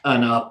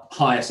and a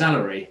higher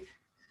salary.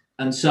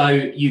 And so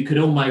you could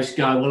almost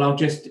go, well, I'll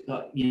just,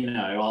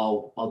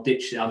 I'll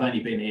ditch it. I've only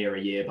been here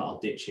a year, but I'll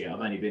ditch it. I've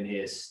only been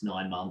here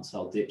 9 months.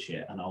 I'll ditch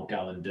it and I'll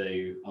go and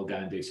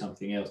do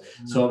something else.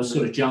 Mm-hmm. So I was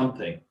sort of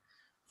jumping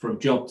from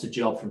job to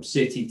job, from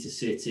city to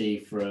city,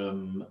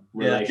 from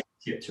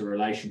relationship to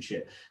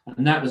relationship.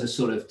 And that was a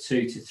sort of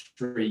 2 to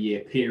 3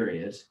 year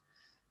period.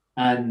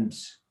 And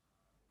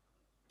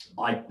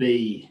I'd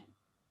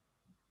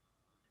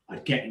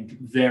get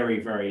very,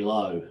 very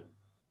low.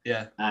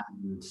 Yeah.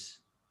 And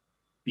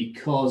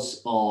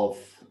because of,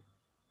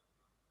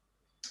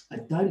 I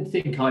don't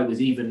think I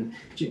was even,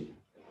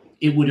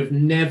 it would have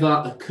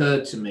never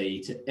occurred to me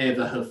to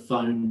ever have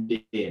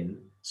phoned in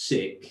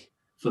sick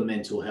for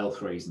mental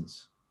health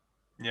reasons.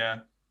 Yeah.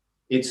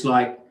 It's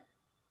like,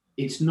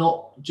 it's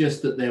not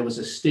just that there was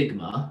a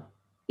stigma,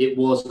 it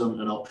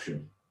wasn't an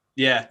option.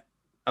 Yeah.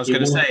 I was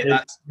going to say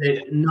that.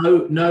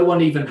 No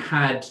one even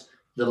had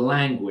the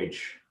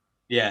language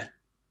to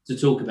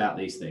talk about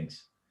these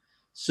things.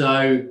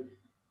 So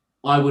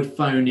I would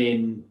phone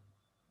in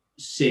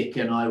sick,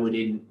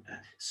 and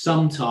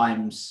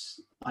sometimes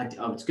I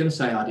was going to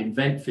say I'd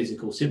invent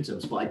physical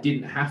symptoms, but I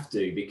didn't have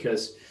to,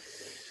 because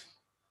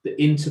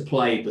the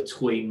interplay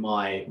between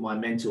my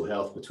mental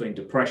health, between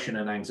depression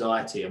and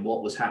anxiety, and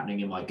what was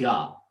happening in my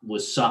gut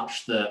was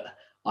such that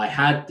I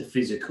had the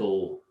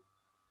physical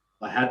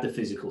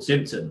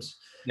symptoms.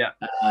 Yeah.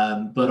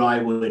 But I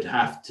would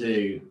have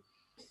to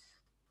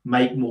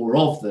make more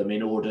of them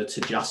in order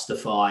to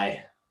justify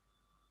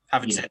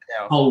having a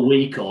whole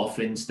week off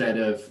instead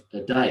of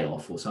a day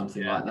off or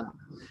something like that.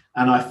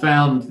 And I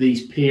found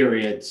these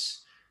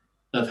periods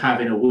of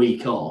having a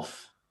week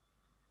off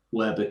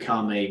were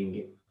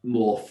becoming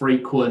more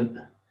frequent.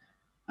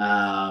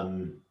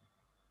 The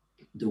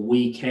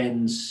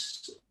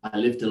weekends, I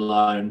lived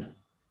alone.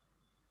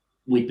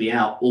 We'd be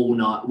out all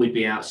night. We'd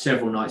be out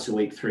several nights a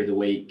week through the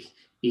week,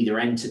 either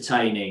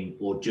entertaining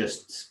or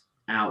just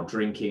out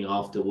drinking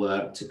after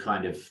work to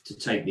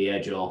take the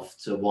edge off,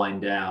 to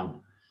wind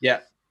down. Yeah.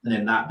 And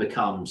then that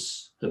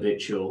becomes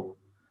habitual.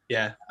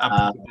 Yeah.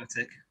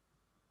 Problematic.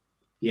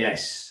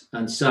 Yes.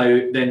 And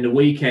so then the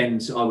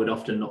weekends, I would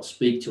often not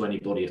speak to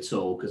anybody at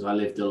all because I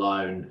lived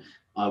alone.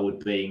 I would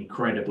be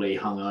incredibly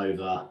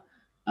hungover.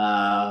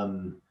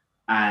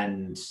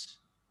 And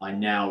I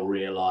now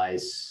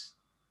realize,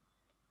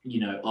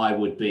 I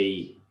would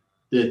be,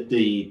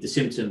 the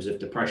symptoms of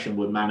depression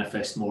would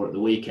manifest more at the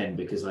weekend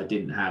because I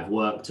didn't have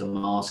work to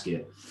mask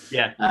it.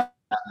 Yeah.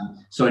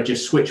 So I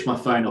just switched my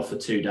phone off for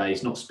 2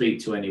 days, not speak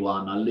to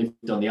anyone. I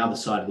lived on the other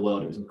side of the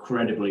world. It was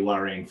incredibly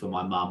worrying for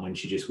my mum when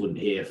she just wouldn't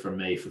hear from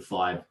me for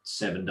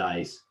 5-7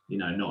 days,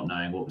 not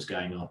knowing what was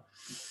going on.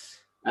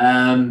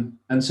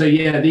 And so,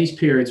 these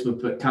periods were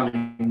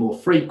becoming more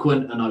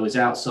frequent, and I was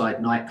outside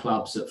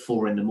nightclubs at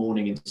 4 a.m.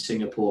 in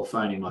Singapore,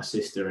 phoning my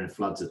sister in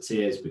floods of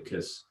tears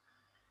because,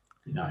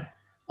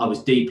 I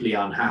was deeply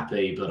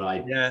unhappy, but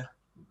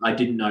I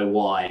didn't know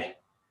why.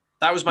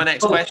 That was my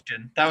next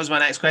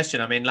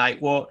question. I mean, like,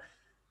 what,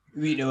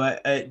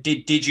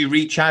 did you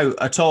reach out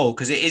at all?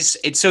 Because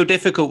it's so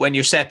difficult when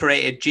you're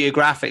separated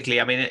geographically.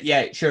 I mean,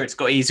 sure, it's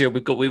got easier.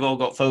 We've all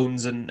got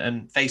phones and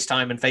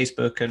FaceTime and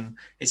Facebook, and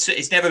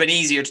it's never been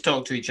easier to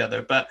talk to each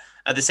other. But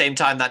at the same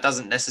time, that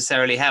doesn't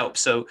necessarily help.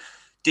 So,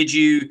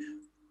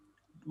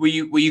 were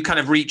you kind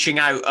of reaching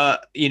out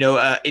at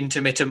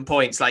intermittent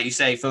points, like you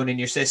say, phoning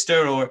your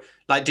sister, or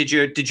like did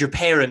your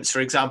parents,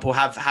 for example,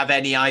 have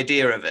any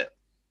idea of it?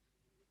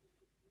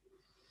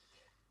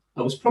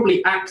 I was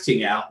probably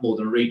acting out more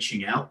than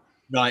reaching out.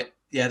 Right.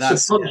 Yeah.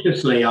 That's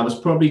subconsciously, I was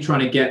probably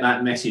trying to get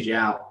that message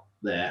out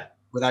there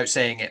without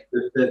saying it.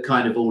 That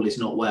kind of all is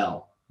not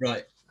well.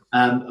 Right.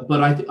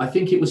 But I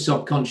think it was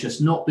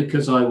subconscious, not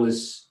because I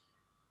was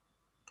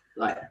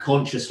like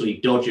consciously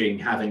dodging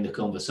having the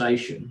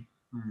conversation.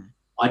 Mm.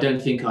 I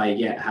don't think I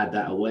yet had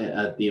that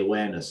the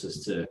awareness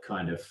as to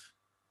kind of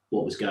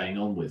what was going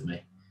on with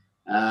me.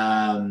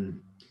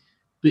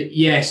 But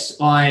yes,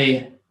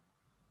 my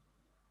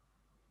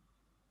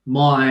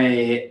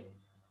mum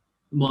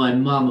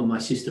and my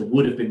sister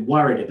would have been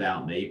worried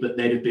about me, but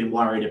they'd have been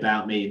worried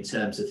about me in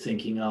terms of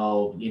thinking,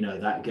 oh, you know,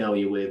 that girl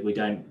you're with, we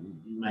don't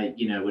make,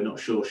 you know, we're not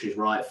sure she's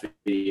right for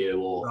you,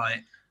 or,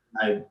 right.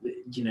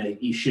 You know,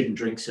 you shouldn't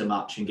drink so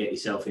much and get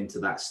yourself into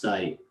that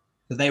state.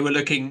 So they were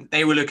looking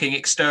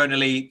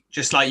externally,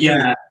 just like you.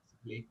 Yeah.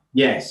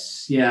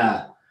 Yes.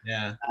 Yeah.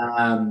 Yeah.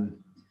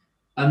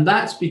 And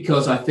that's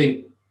because I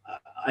think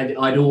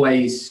I'd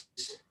always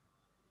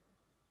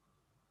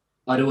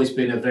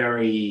been a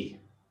very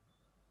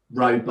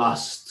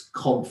robust,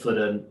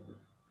 confident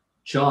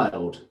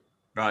child.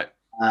 Right.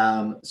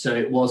 So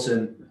it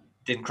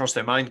didn't cross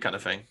their mind kind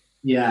of thing.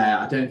 Yeah,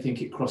 I don't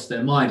think it crossed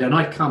their mind. And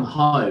I'd come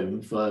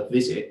home for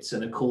visits,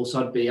 and of course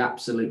I'd be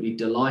absolutely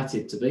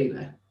delighted to be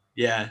there.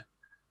 Yeah.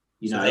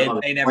 You so know,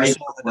 they never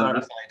saw the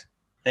dark side.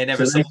 They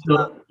never saw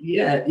that.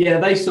 Yeah,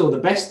 they saw the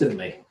best of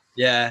me.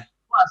 Yeah.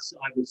 Plus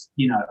I was,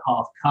 you know,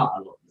 half cut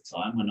a lot of the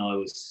time when I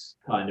was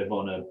kind of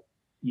on a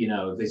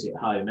visit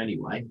home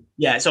anyway.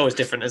 Yeah, it's always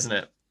different, isn't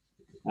it?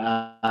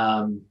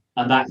 And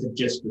that had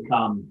just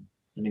become,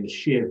 I mean, the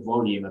sheer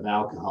volume of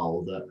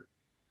alcohol that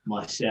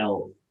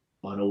myself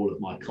and all of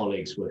my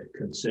colleagues were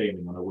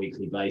consuming on a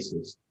weekly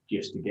basis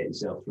just to get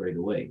yourself through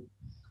the week.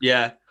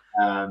 Yeah.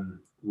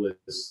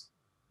 Was,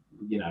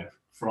 you know,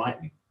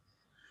 frightening.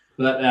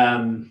 But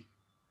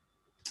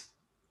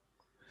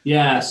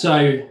yeah,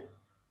 so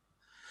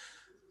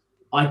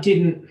I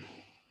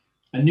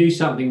knew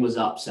something was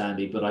up,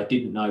 Sandy, but I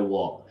didn't know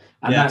what.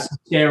 And that's a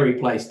scary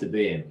place to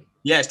be in.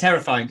 Yeah, it's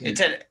terrifying.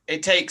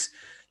 It takes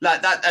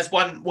like that. That's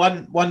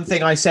one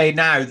thing I say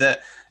now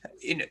that,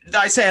 you know,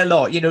 that I say a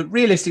lot. You know,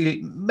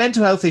 realistically,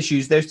 mental health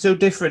issues, they're so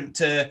different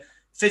to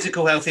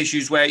physical health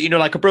issues where, you know,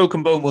 like a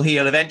broken bone will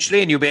heal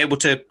eventually and you'll be able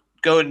to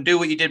go and do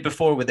what you did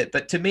before with it.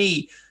 But to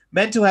me,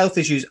 mental health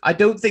issues, I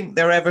don't think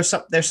there's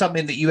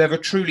something that you ever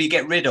truly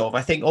get rid of.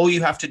 I think all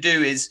you have to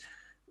do is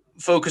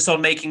focus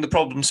on making the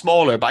problem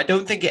smaller, but I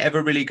don't think it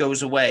ever really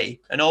goes away.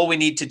 And all we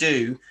need to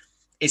do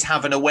is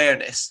have an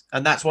awareness.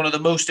 And that's one of the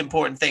most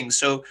important things.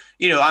 So,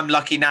 you know, I'm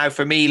lucky now.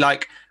 For me,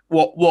 like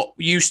what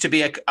used to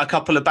be a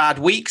couple of bad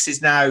weeks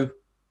is now,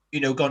 you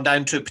know, gone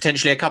down to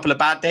potentially a couple of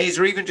bad days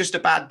or even just a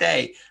bad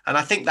day. And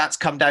I think that's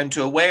come down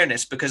to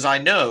awareness, because I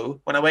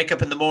know when I wake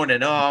up in the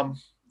morning,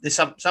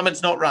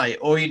 something's not right,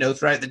 or, you know,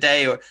 throughout the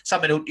day, or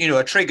something, you know,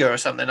 a trigger or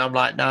something, I'm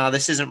like, nah,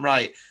 this isn't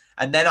right.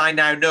 And then I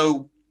now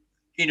know,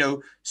 you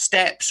know,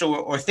 steps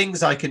or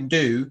things I can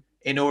do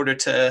in order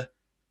to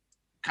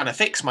kind of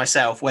fix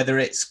myself, whether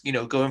it's, you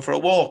know, going for a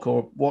walk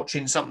or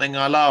watching something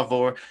I love,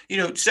 or, you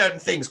know, certain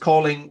things,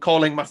 calling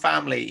my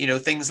family, you know,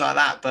 things like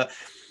that. But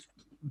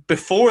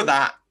before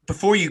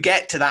you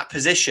get to that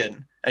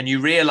position and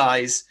you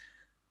realize,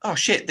 oh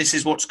shit, this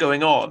is what's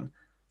going on,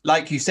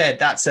 like you said,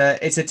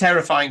 it's a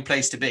terrifying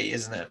place to be,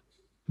 isn't it?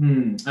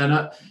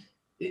 And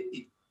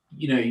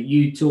you know,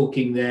 you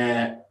talking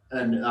there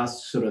and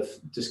us sort of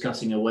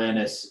discussing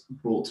awareness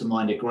brought to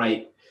mind a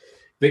great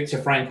Viktor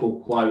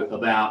Frankl quote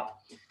about,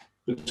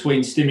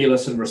 between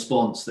stimulus and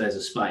response, there's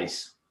a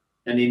space,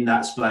 and in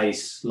that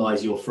space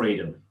lies your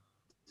freedom.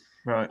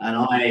 Right. And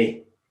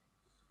I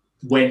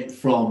went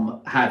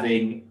from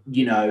having,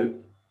 you know,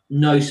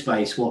 no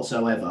space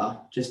whatsoever,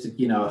 just,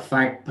 you know, a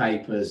fag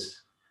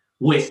paper's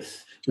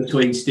width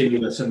between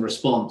stimulus and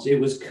response. It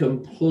was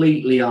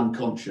completely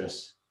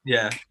unconscious.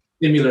 Yeah.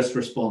 Stimulus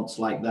response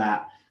like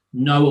that,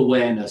 no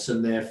awareness,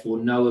 and therefore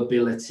no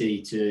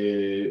ability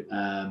to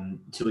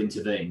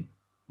intervene.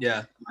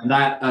 Yeah. And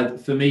that,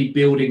 for me,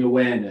 building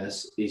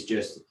awareness is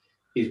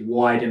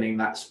widening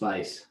that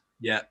space.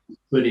 Yeah.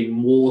 Putting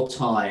more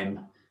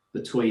time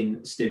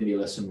between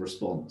stimulus and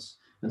response.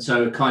 And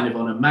so kind of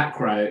on a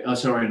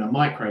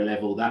micro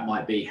level, that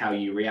might be how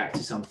you react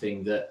to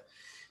something that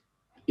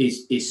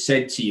is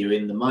said to you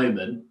in the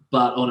moment.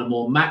 But on a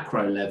more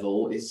macro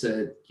level, it's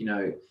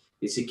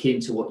akin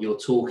to what you're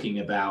talking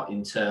about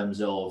in terms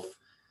of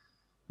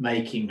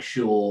making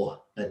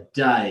sure a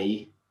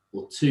day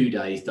or 2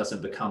 days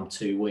doesn't become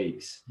 2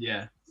 weeks.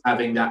 Yeah.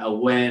 Having that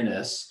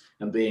awareness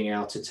and being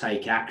able to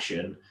take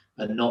action,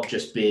 and not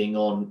just being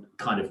on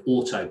kind of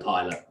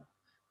autopilot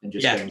and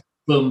just going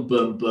boom,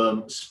 boom,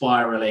 boom,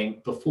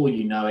 spiraling. Before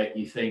you know it,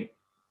 you think,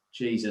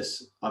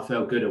 Jesus, I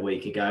felt good a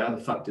week ago. How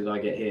the fuck did I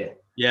get here?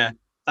 Yeah.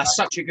 That's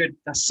such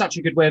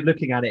a good way of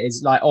looking at it,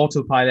 is like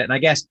autopilot. And I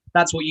guess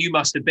that's what you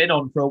must have been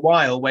on for a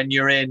while when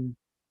you're in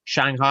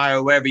Shanghai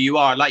or wherever you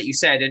are, like you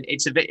said, and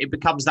it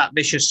becomes that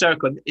vicious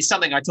circle. It's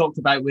something I talked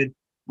about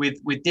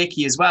with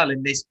Dickie as well,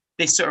 in this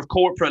sort of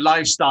corporate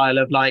lifestyle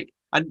of like,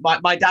 And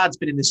my dad's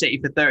been in the city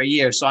for 30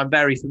 years, so I'm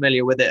very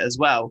familiar with it as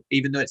well,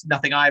 even though it's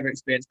nothing I ever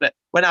experienced. But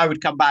when I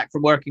would come back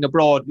from working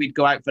abroad, we'd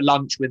go out for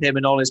lunch with him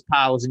and all his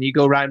pals, and you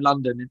go around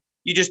London, and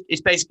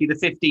it's basically the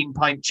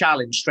 15-pint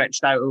challenge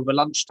stretched out over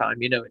lunchtime.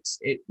 It's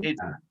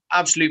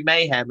absolute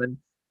mayhem. And,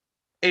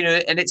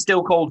 and it's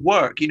still called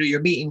work. You're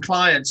meeting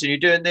clients and you're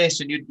doing this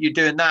and you're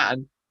doing that.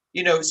 And,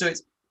 so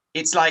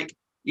it's like,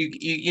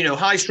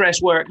 high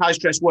stress work,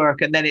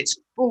 and then it's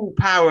full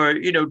power,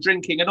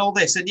 drinking and all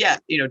this. And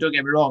don't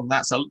get me wrong,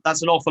 that's an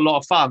awful lot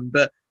of fun,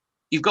 but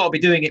you've got to be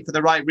doing it for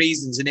the right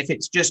reasons. And if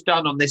it's just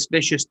done on this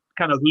vicious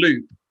kind of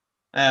loop,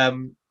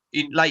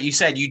 like you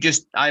said,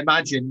 I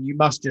imagine you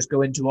must just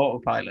go into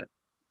autopilot,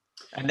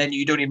 and then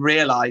you don't even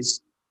realize,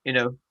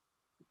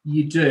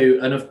 You do.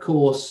 And of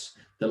course,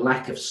 the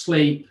lack of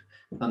sleep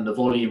and the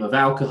volume of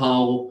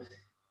alcohol,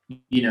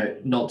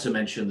 not to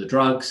mention the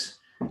drugs.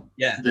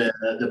 Yeah.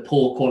 The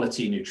poor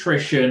quality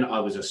nutrition. I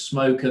was a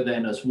smoker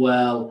then as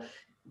well.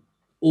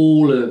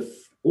 All of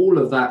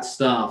that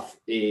stuff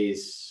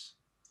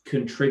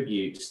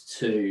contributes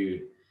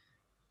to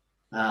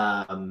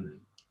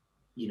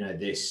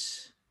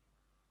this.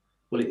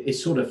 Well,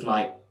 it's sort of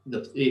like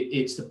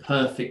it's the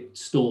perfect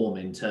storm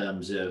in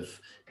terms of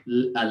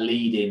a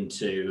lead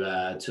into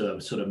to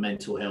a sort of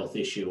mental health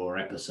issue or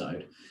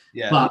episode.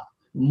 Yeah. But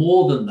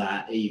more than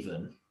that,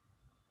 even,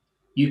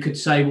 you could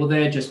say, well,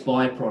 they're just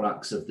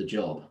byproducts of the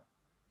job,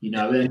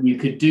 and you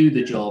could do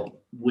the job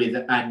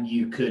and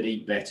you could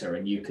eat better,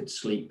 and you could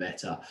sleep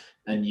better,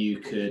 and you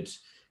could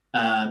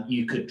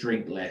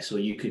drink less, or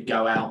you could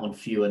go out on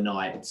fewer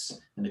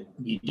nights, and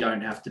you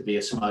don't have to be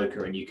a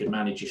smoker, and you could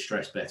manage your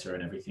stress better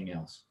and everything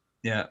else.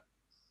 Yeah.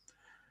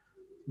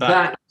 But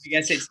I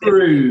guess it's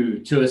true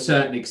to a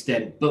certain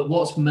extent. But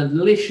what's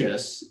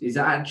malicious is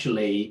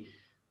actually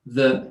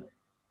that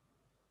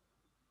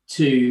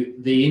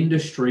the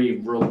industry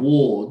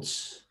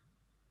rewards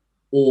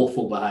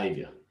awful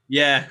behavior.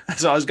 Yeah,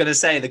 that's what I was going to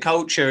say. The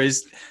culture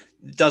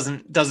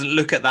doesn't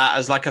look at that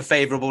as like a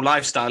favorable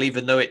lifestyle,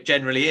 even though it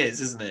generally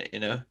is, isn't it?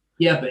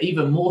 Yeah, but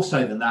even more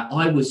so than that,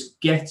 I was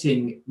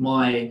getting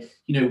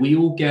we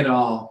all get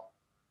our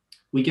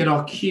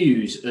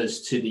cues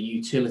as to the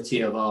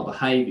utility of our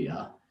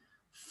behavior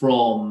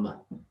from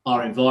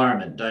our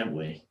environment, don't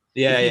we?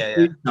 Yeah.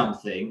 Do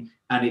something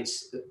and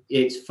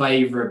it's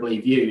favorably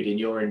viewed in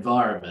your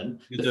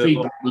environment, the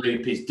feedback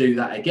loop is do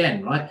that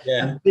again, right?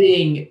 Yeah. And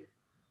being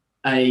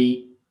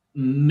a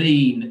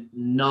mean,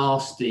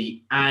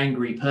 nasty,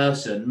 angry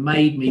person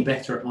made me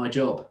better at my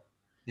job.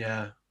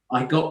 Yeah.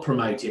 I got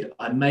promoted.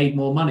 I made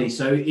more money.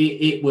 So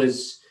it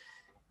was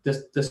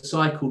the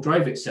cycle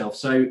drove itself.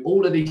 So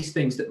all of these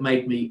things that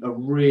made me a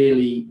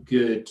really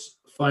good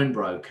phone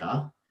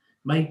broker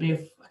made me a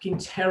fucking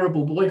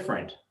terrible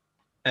boyfriend.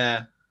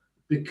 Yeah.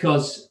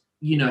 Because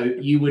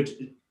you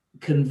would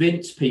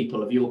convince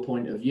people of your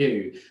point of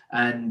view,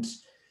 and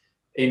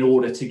in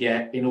order to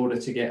get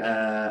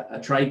a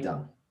trade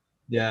done.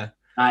 Yeah.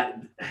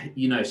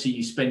 So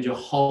you spend your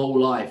whole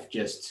life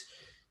just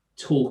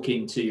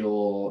talking to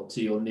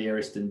your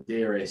nearest and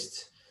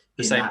dearest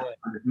in that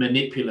kind of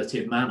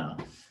manipulative manner.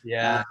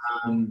 Yeah.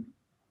 And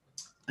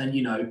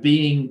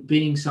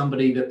being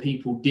somebody that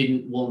people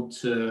didn't want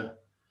to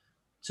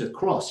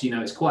cross,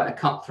 it's quite a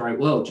cutthroat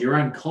world. Your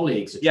own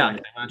colleagues are trying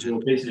to take your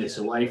business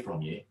away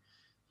from you,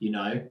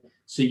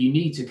 so you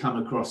need to come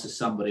across as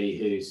somebody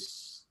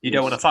who's you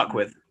don't want to fuck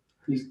with.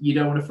 You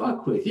don't want to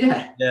fuck with,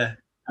 yeah.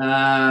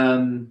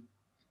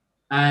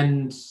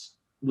 And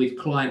with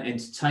client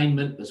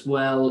entertainment as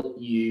well,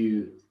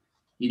 to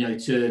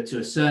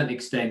a certain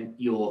extent,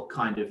 you're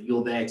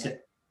there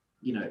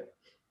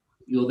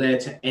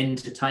to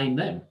entertain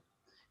them,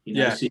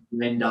 so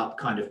you end up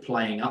kind of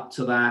playing up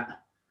to that.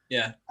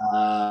 Yeah.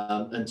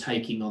 And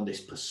taking on this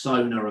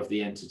persona of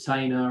the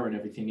entertainer and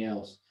everything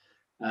else,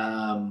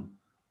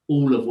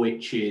 all of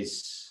which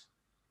is,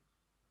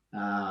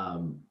 a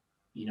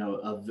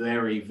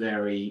very,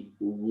 very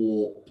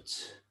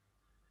warped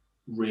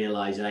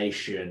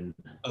realization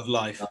of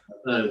life.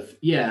 Of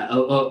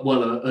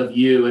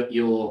you at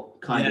your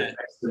kind of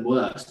best and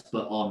worst,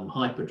 but on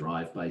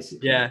hyperdrive,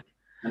 basically. Yeah.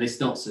 And it's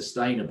not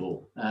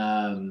sustainable.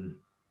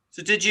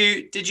 So did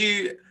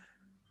you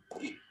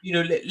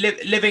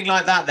living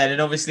like that then, and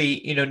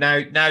obviously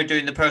now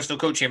doing the personal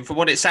coaching, from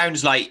what it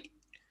sounds like,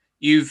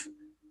 you've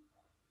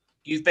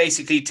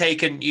basically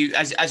taken,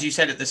 as you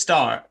said at the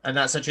start, and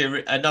that's such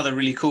another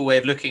really cool way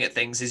of looking at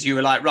things, is you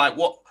were like, right,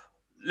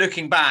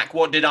 looking back,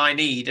 what did I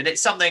need? And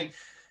it's something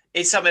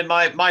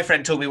my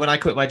friend told me when I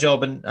quit my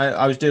job and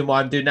I was doing what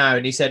I'm doing now,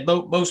 and he said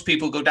most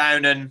people go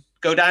down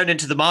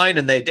into the mine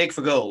and they dig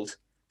for gold,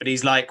 but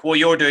he's like, what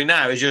you're doing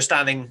now is you're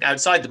standing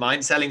outside the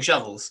mine selling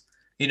shovels.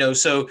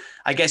 So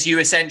I guess you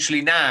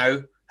essentially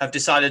now have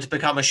decided to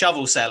become a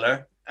shovel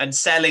seller and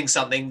selling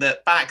something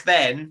that back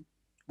then,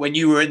 when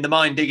you were in the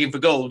mine digging for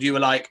gold, you were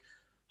like,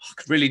 I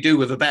could really do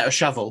with a better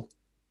shovel.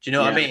 Do you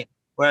know what I mean?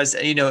 Whereas,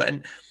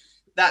 and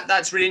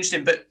that's really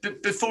interesting. But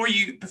before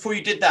you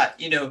did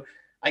that,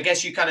 I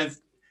guess you kind of,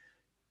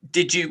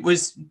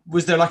 was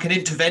there like an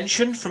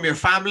intervention from your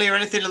family or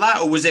anything like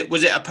that, or was it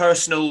a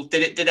personal?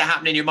 Did it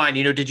happen in your mind?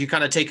 Did you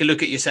kind of take a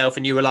look at yourself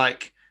and you were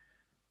like,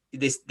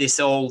 this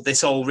all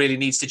really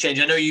needs to change?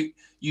 I know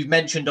you've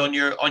mentioned on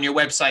your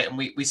website, and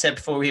we said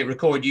before we hit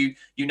record, you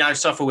now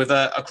suffer with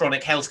a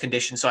chronic health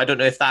condition. So I don't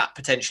know if that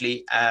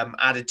potentially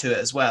added to it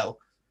as well.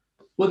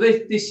 Well,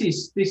 this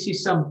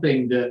is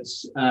something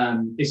that's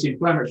it's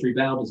inflammatory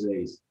bowel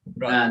disease,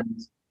 right. And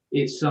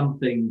it's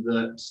something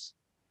that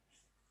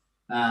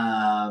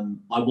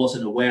I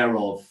wasn't aware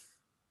of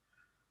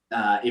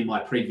in my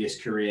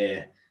previous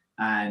career,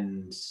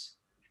 and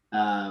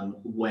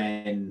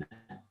when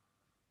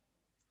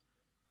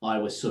I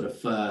was sort of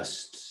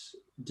first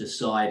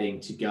deciding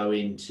to go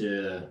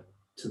into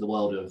the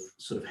world of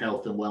sort of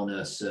health and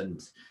wellness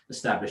and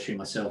establishing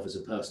myself as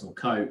a personal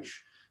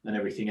coach and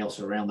everything else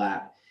around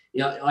that.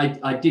 Yeah,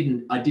 I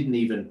didn't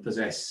even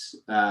possess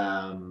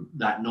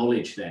that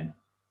knowledge then.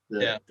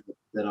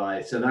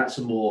 So that's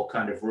a more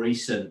kind of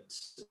recent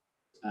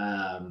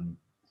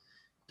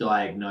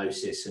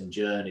diagnosis and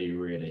journey,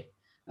 really.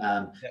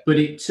 But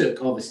it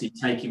took obviously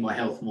taking my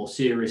health more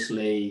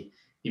seriously,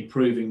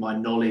 improving my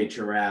knowledge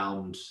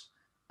around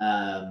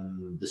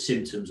the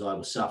symptoms I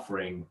was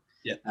suffering,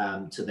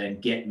 to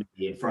then get me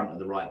in front of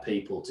the right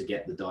people to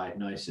get the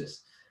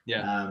diagnosis.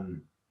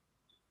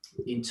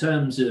 In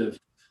terms of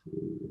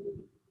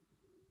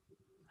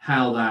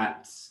how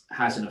that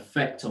has an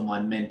effect on my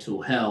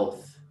mental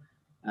health,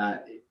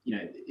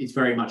 it's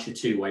very much a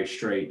two-way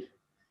street,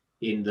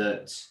 in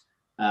that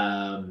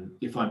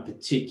if I'm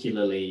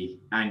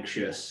particularly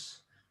anxious,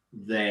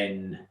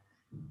 then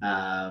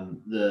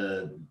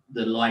the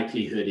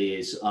likelihood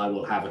is I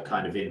will have a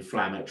kind of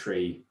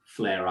inflammatory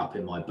flare up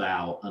in my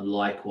bowel. And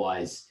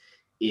likewise,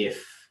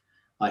 if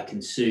I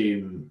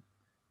consume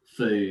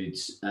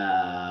foods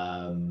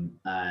and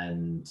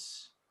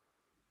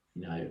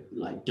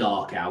like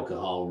dark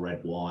alcohol,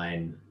 red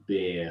wine,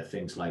 beer,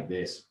 things like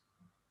this,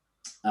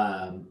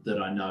 that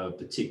I know are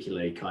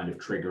particularly kind of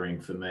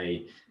triggering for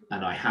me,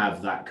 and I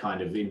have that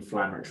kind of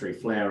inflammatory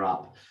flare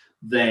up,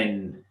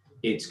 then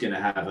it's going to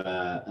have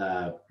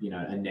a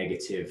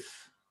negative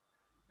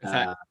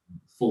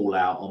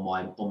fallout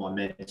on my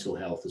mental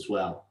health as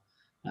well.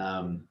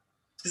 I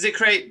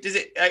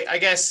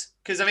guess,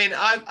 because I mean,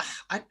 I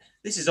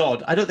this is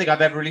odd. I don't think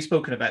I've ever really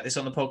spoken about this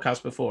on the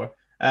podcast before.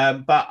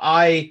 But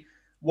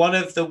one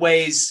of the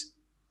ways,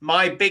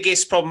 my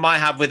biggest problem I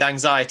have with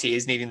anxiety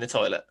is needing the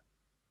toilet.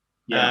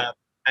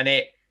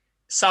 And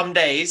some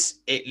days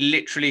it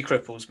literally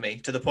cripples me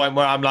to the point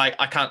where I'm like,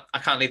 I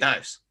can't leave the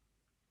house.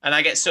 And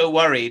I get so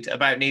worried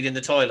about needing the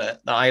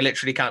toilet that I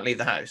literally can't leave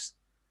the house.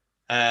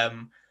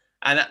 And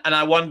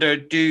I wonder,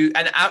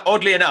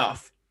 oddly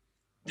enough,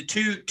 the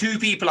two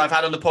people I've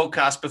had on the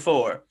podcast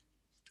before,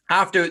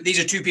 these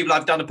are two people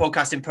I've done a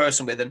podcast in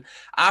person with, and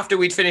after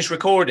we'd finished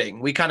recording,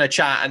 we kind of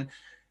chat, and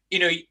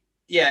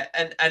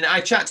and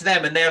I chat to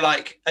them, and they're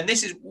like, and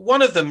this is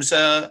one of them's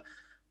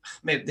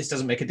maybe this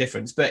doesn't make a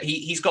difference, but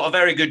he's got a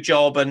very good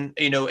job and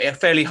a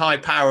fairly high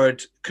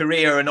powered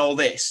career and all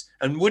this,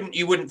 and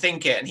you wouldn't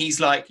think it, and he's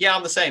like, yeah,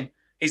 I'm the same.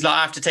 He's like,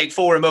 I have to take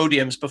 4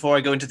 Imodiums before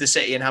I go into the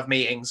city and have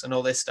meetings and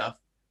all this stuff.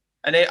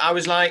 And I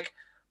was like,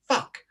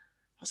 fuck.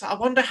 I was like, I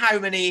wonder how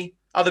many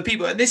other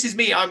people, and this is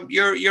me,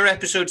 you're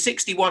episode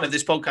 61 of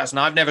this podcast, and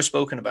I've never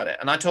spoken about it,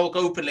 and I talk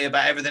openly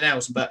about everything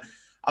else, but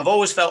I've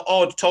always felt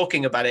odd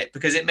talking about it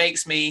because it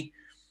makes me,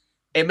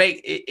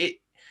 I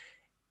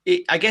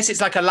guess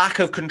it's like a lack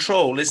of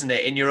control, isn't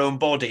it, in your own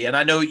body? And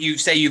I know you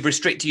say you've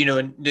restricted,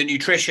 the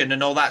nutrition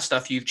and all that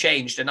stuff you've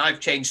changed, and I've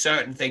changed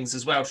certain things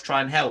as well to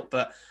try and help,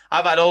 but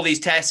I've had all these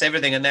tests,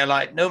 everything, and they're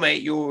like, no,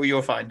 mate,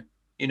 you're fine.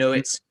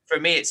 It's, for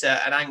me, it's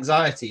an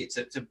anxiety.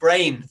 It's a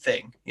brain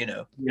thing,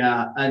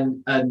 Yeah.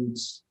 And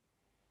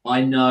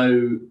I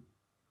know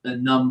a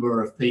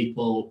number of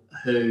people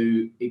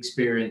who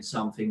experience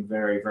something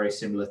very, very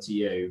similar to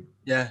you.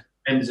 Yeah.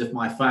 Members of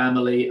my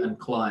family and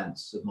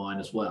clients of mine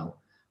as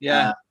well.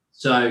 Yeah.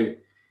 So,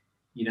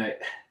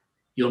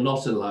 you're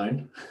not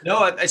alone.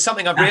 No, it's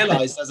something I've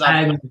realized as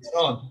I've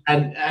gone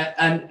on.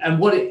 And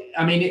what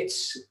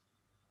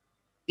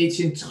it's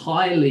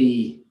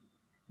entirely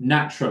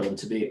natural and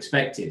to be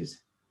expected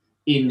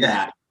in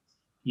that,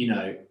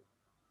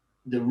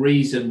 the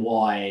reason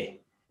why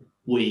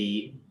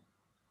we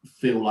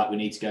feel like we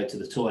need to go to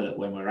the toilet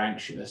when we're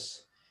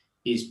anxious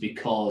is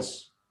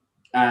because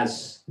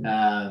as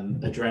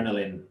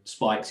adrenaline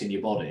spikes in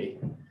your body,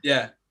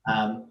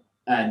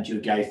 and you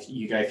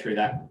go through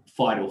that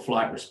fight or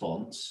flight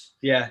response,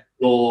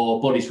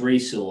 your body's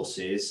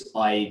resources,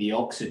 i.e. the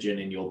oxygen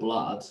in your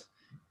blood,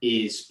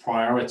 is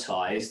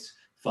prioritized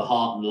for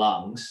heart and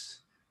lungs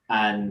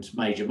and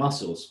major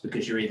muscles,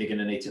 because you're either going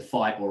to need to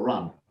fight or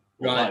run,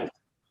 or both.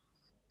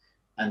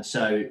 And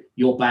so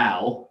your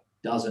bowel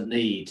doesn't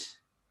need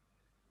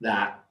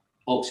that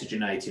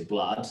oxygenated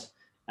blood,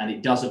 and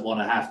it doesn't want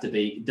to have to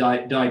be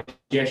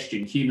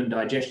digestion. Human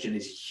digestion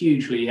is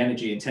hugely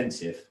energy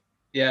intensive.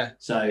 Yeah.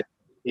 So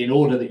in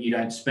order that you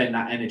don't spend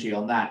that energy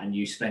on that and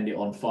you spend it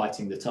on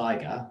fighting the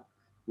tiger,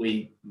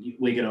 we're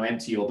going to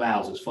empty your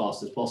bowels as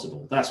fast as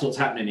possible. That's what's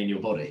happening in your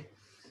body.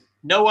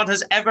 No one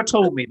has ever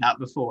told me that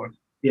before.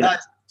 Yeah.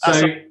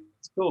 That's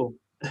cool.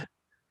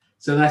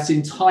 So that's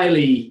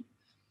entirely,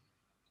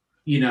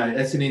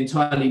 that's an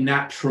entirely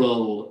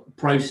natural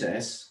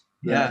process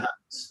that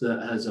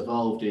has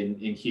evolved in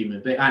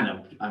human beings,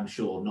 and I'm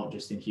sure not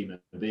just in human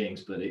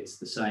beings, but it's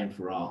the same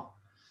for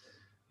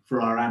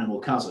our animal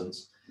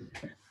cousins.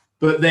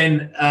 But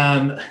then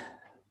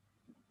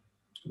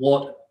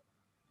what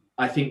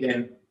I think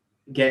then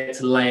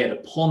gets layered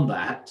upon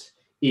that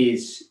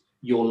is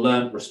your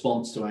learned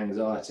response to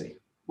anxiety.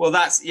 Well,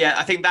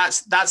 I think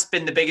that's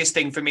been the biggest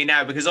thing for me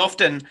now, because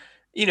often,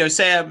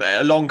 say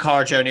a long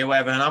car journey or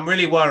whatever, and I'm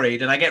really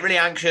worried and I get really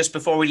anxious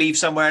before we leave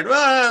somewhere, and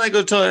I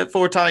go to the toilet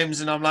 4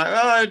 times and I'm like,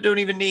 I don't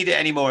even need it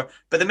anymore.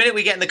 But the minute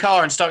we get in the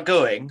car and start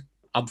going,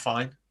 I'm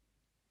fine.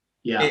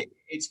 Yeah.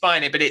 It's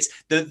fine. But it's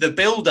the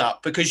build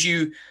up, because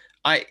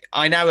I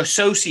now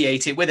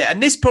associate it with it.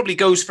 And this probably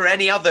goes for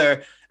any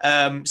other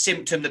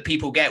symptom that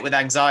people get with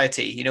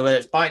anxiety, whether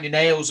it's biting your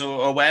nails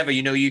or whatever,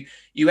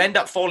 you end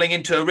up falling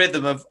into a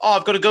rhythm of,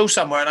 I've got to go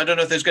somewhere and I don't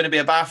know if there's going to be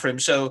a bathroom.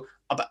 So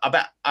I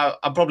bet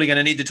I'm probably going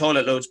to need the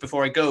toilet loads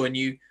before I go. And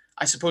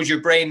I suppose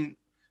your brain,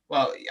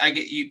 well, I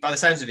get you by the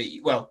sounds of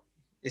it. Well,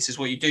 this is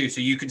what you do.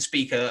 So you can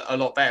speak a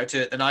lot better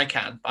to it than I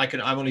can.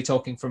 I'm only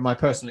talking from my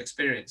personal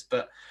experience,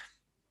 but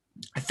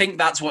I think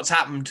that's what's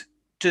happened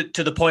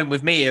to the point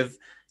with me of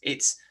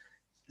it's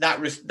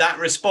that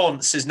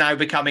response is now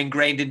become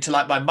ingrained into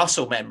like my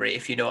muscle memory,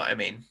 if you know what I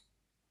mean.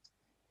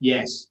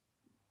 Yes.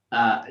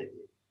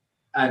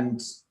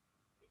 And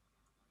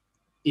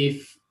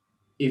if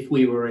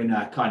we were in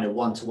a kind of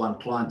one-to-one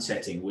client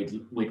setting,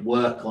 we'd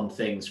work on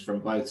things from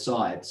both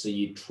sides. So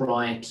you'd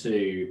try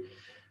to,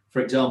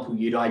 for example,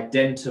 you'd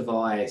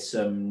identify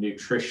some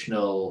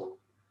nutritional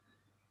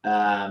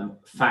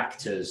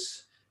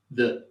factors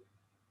that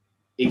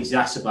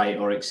exacerbate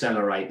or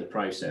accelerate the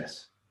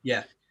process.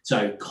 Yeah.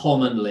 So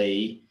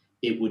commonly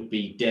it would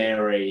be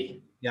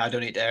dairy. Yeah, I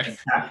don't eat dairy. And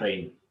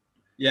caffeine.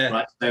 Yeah.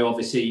 Right. So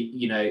obviously,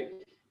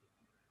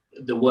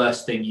 the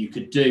worst thing you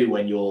could do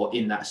when you're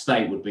in that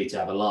state would be to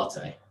have a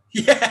latte.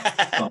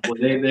 Yeah.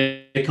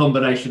 The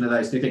combination of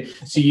those two things.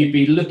 So you'd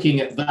be looking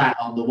at that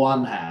on the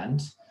one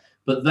hand,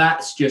 but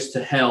that's just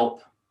to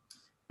help.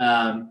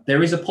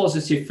 There is a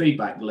positive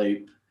feedback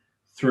loop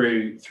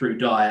through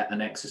diet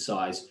and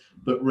exercise,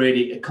 but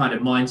really it kind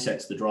of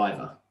mindset's the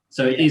driver.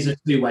 So it is a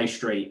two-way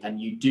street,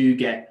 and you do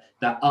get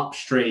that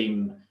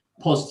upstream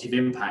positive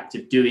impact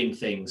of doing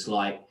things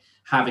like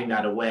having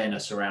that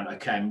awareness around,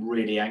 okay, I'm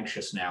really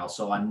anxious now,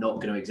 so I'm not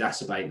going to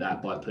exacerbate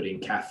that by putting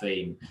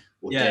caffeine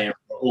or dairy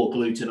or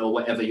gluten or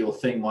whatever your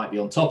thing might be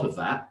on top of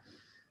that.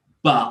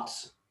 But,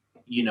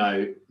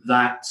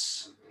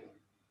 that's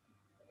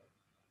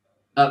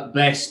at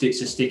best,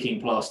 it's a sticking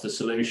plaster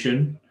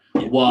solution,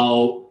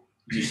 while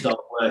you start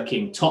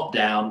working top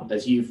down,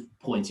 as you've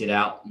pointed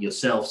out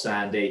yourself,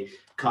 Sandy,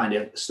 kind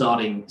of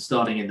starting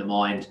in the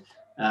mind,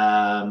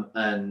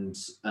 and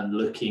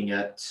looking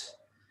at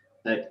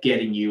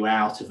getting you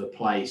out of a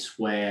place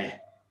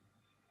where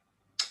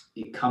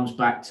it comes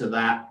back to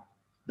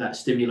that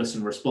stimulus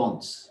and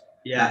response.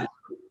 Yeah.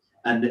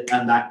 And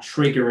that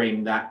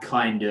triggering that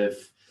kind of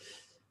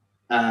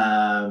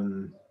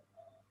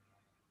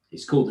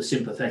it's called the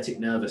sympathetic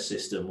nervous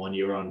system when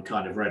you're on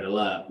kind of red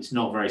alert. It's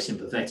not very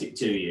sympathetic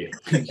to you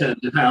in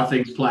terms of how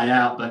things play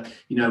out, but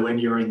when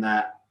you're in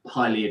that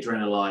highly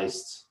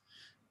adrenalized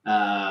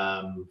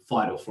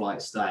fight or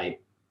flight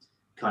state,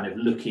 kind of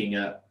looking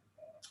at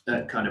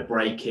kind of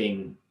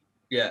breaking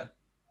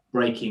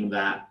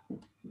that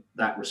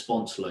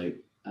response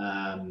loop.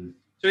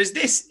 So is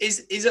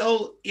it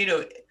all,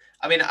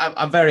 I mean,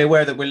 I'm very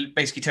aware that we're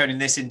basically turning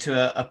this into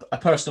a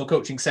personal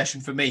coaching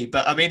session for me,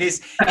 but I mean, is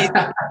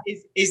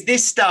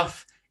this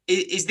stuff,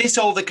 is this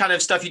all the kind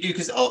of stuff you do?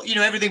 Because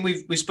everything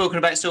we've spoken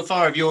about so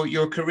far of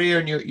your career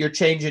and your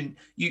change, and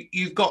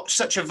you've got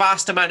such a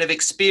vast amount of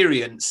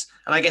experience,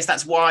 and I guess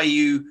that's why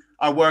you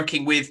are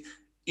working with,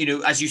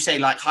 as you say,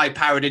 like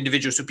high-powered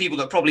individuals, so people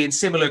that are probably in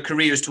similar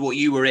careers to what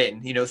you were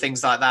in,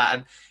 things like that.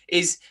 And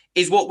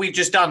is what we've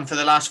just done for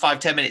the last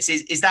 5-10 minutes,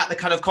 is that the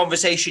kind of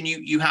conversation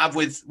you have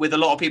with a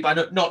lot of people? I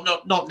know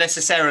not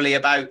necessarily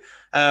about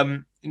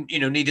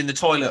needing the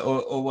toilet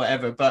or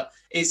whatever, but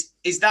is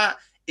that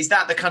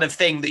the kind of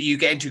thing that you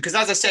get into? Because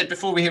as I said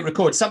before we hit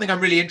record, something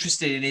I'm really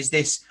interested in is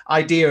this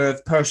idea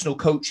of personal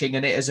coaching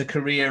and it as a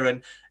career,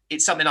 and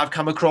it's something I've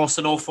come across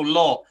an awful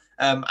lot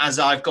as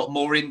I've got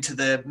more into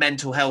the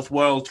mental health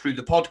world through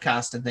the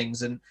podcast and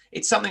things, and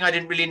it's something I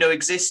didn't really know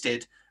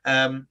existed.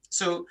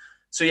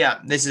 So yeah,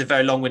 this is a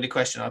very long-winded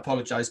question. I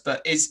apologize,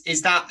 but is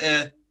that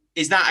a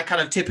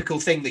kind of typical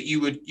thing that you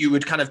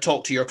would kind of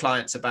talk to your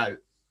clients about?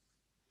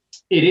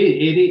 It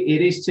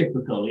is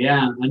typical,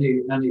 yeah,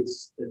 and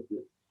it's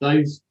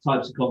those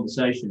types of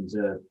conversations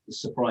are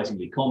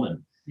surprisingly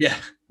common. Yeah,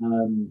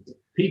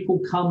 people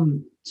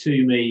come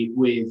to me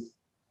with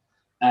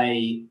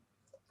a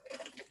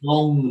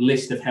long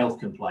list of health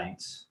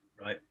complaints,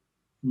 right,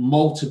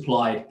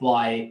 multiplied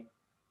by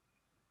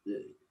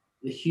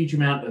the huge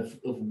amount of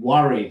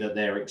worry that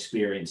they're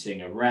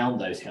experiencing around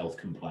those health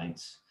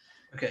complaints.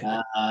 Okay.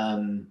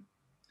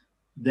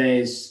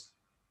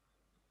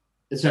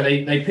 So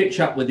they pitch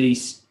up with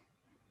these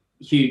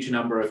huge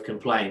number of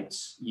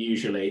complaints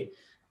usually,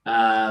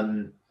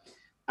 and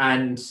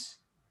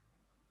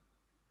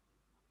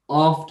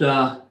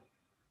after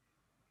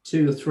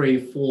 2 or 3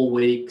 or 4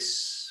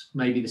 weeks,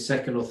 maybe the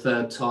second or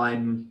third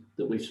time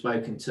that we've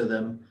spoken to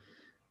them,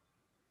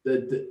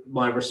 the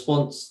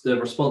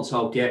response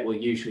I'll get will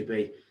usually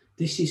be,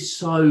 "This is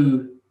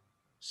so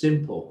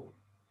simple.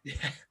 Yeah.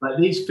 Like,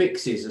 these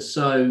fixes are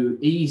so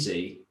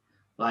easy.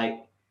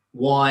 Like,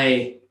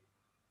 why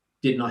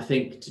didn't I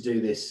think to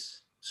do this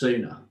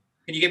sooner?"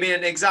 Can you give me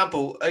an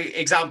example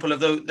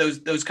of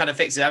those kind of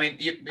fixes? I mean,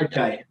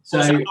 Okay, so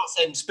I'm not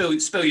saying spill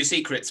your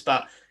secrets,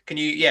 but can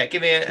you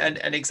give me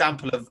an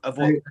example of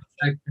what?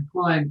 A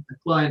client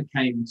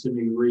came to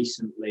me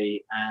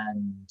recently,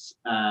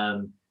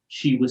 and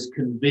she was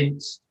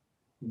convinced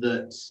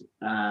that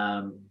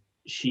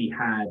she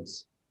had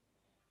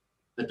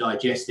a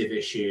digestive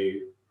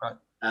issue, right,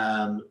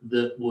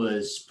 that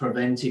was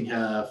preventing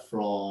her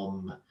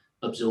from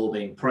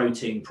absorbing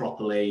protein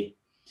properly,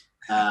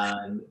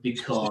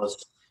 because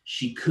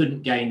she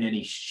couldn't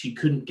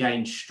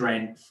gain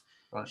strength.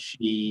 Right.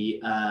 She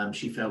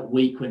felt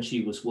weak when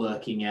she was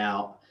working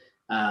out.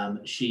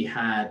 She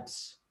had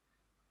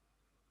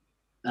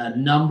a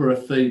number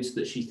of foods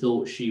that she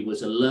thought she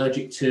was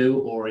allergic to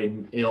or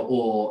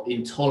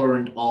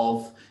intolerant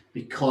of,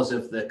 because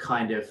of the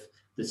kind of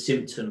the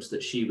symptoms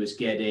that she was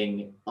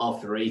getting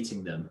after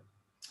eating them.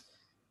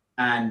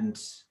 And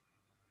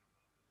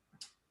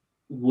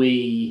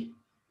we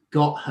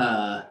got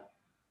her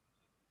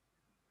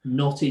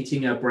not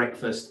eating her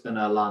breakfast and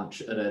her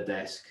lunch at her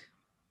desk,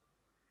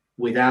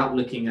 without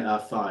looking at her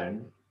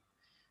phone,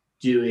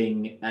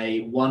 doing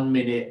a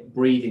 1-minute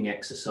breathing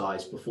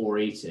exercise before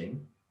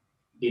eating,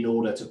 in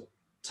order to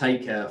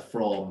take her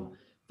from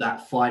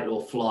that fight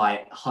or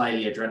flight,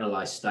 highly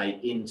adrenalized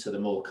state into the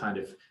more kind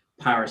of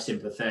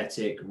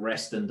parasympathetic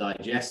rest and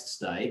digest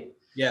state.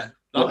 Yeah.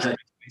 A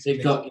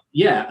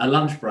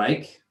lunch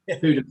break.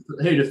 Who'd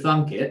have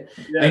thunk it?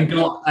 Yeah. And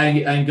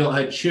got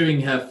her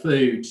chewing her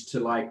food to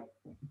like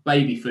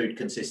baby food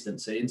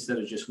consistency instead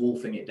of just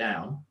wolfing it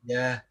down.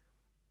 Yeah.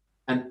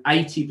 And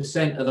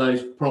 80% of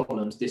those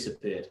problems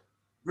disappeared.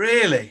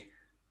 Really?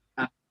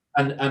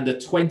 And the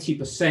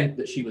 20%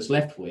 that she was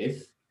left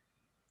with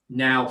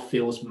now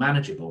feels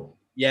manageable.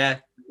 Yeah.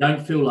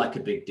 Don't feel like a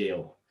big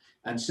deal.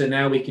 And so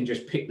now we can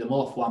just pick them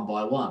off one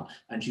by one.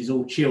 And she's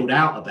all chilled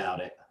out about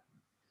it,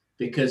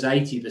 because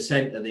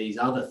 80% of these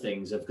other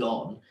things have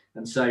gone.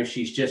 And so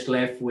she's just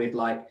left with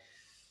like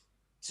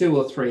 2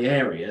 or 3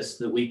 areas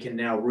that we can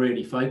now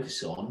really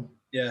focus on,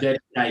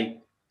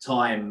 dedicate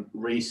time,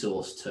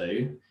 resource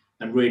to,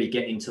 and really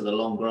get into the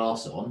long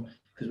grass on,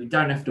 because we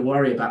don't have to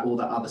worry about all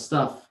that other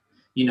stuff.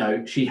 You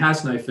know, she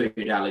has no food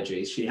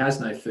allergies. She has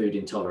no food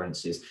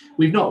intolerances.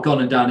 We've not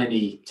gone and done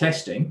any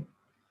testing.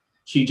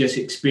 She just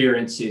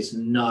experiences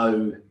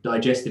no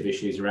digestive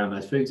issues around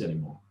those foods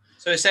anymore.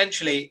 So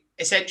essentially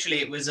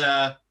it was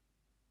a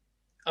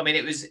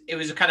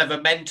kind of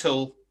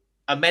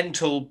a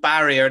mental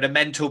barrier and a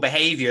mental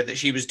behavior that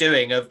she was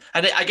doing and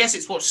I guess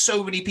it's what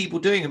so many people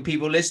doing, and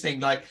people listening,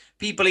 like,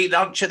 people eat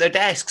lunch at their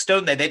desks,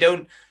 don't they?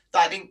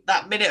 I think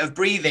that minute of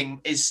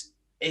breathing is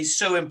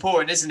so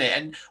important, isn't it?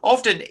 And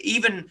often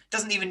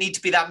doesn't even need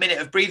to be that minute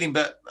of breathing.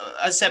 But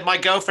as I said, my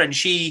girlfriend,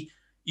 she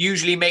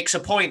usually makes a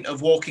point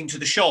of walking to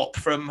the shop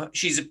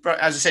she's a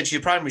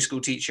primary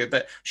school teacher,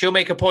 but she'll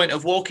make a point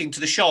of walking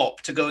to the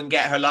shop to go and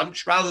get her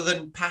lunch rather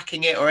than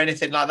packing it or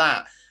anything like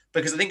that,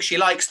 because I think she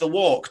likes the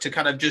walk to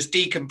kind of just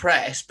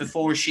decompress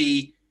before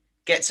she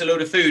gets a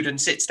load of food and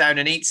sits down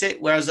and eats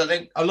it. Whereas I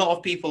think a lot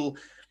of people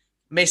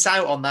miss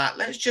out on that.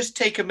 Let's just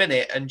take a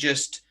minute and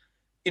just,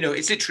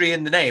 it's literally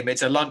in the name.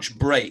 It's a lunch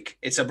break.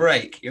 It's a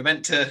break. You're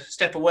meant to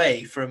step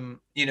away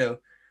from,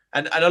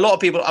 and a lot of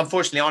people,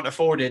 unfortunately, aren't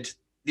afforded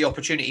the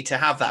opportunity to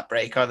have that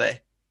break, are they?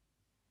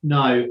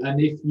 No. And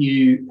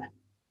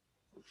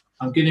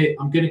I'm going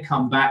to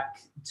come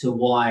back to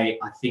why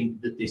I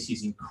think that this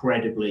is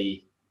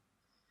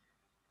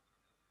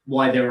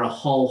why there are a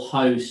whole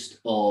host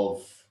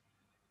of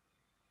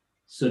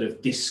sort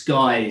of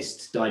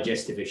disguised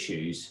digestive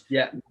issues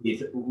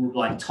with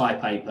like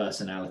type A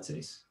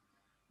personalities,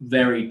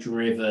 very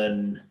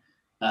driven,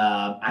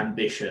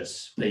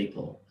 ambitious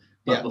people.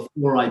 But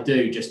before I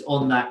do, just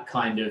on that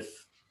kind of,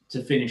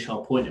 to finish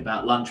our point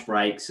about lunch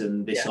breaks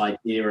and this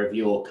idea of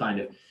your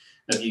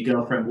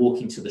girlfriend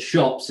walking to the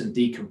shops and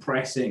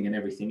decompressing and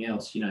everything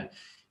else,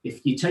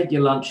 if you take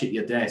your lunch at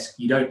your desk,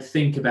 you don't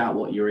think about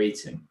what you're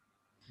eating.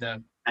 No.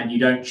 And you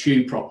don't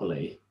chew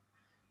properly,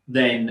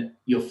 then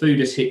your food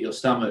has hit your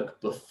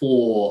stomach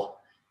before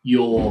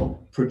you're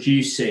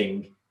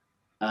producing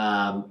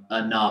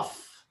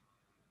enough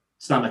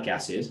stomach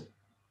acid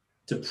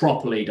to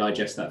properly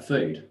digest that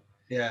food.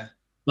 Yeah.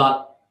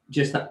 But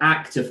just the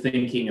act of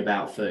thinking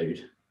about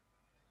food,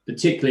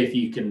 particularly if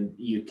you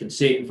can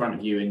see it in front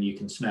of you and you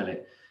can smell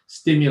it,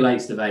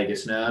 stimulates the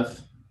vagus nerve.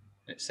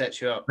 It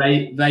sets you up.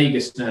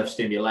 Vagus nerve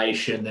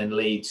stimulation then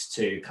leads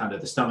to kind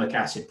of the stomach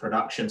acid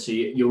production. So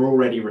you're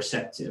already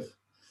receptive.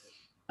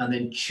 And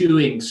then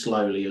chewing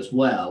slowly as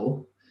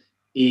well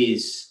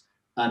is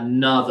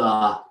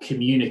another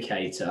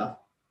communicator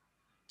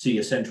to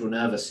your central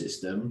nervous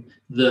system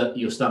that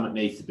your stomach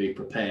needs to be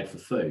prepared for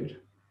food.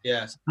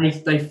 Yes.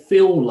 They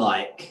feel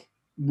like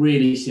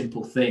really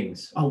simple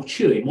things. Oh,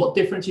 chewing. What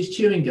difference is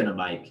chewing going to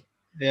make?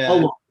 Yeah.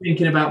 Oh, I'm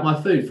thinking about my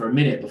food for a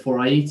minute before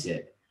I eat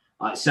it.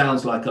 It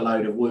sounds like a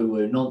load of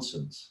woo-woo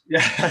nonsense.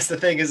 Yeah, that's the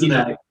thing, isn't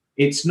it?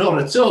 It's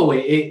not at all.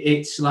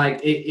 It's like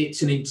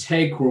it's an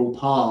integral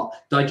part.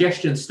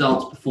 Digestion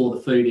starts before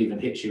the food even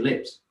hits your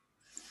lips.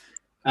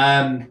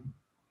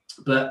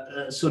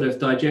 But sort of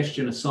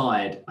digestion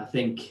aside, I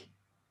think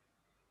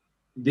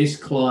this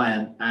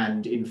client,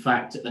 and in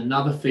fact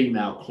another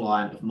female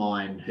client of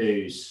mine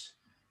who's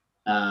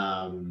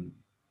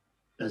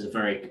has a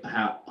very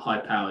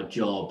high-powered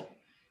job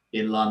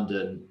in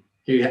London,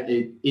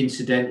 who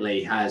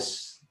incidentally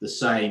has the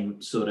same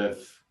sort of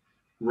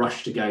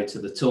rush to go to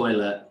the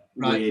toilet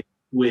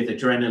with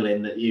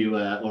adrenaline that you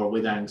or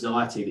with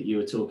anxiety that you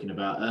were talking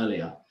about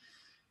earlier.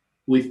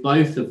 With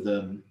both of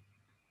them,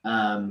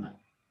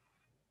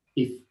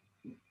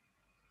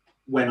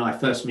 when I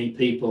first meet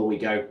people, we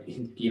go,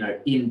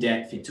 in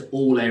depth into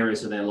all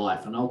areas of their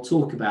life, and I'll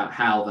talk about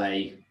how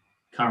they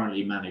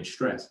currently manage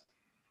stress.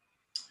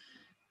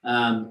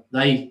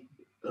 They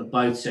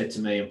both said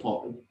to me,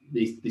 and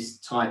this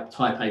type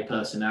A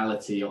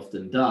personality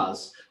often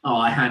does,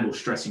 I handle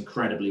stress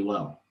incredibly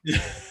well.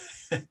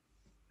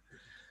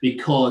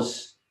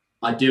 Because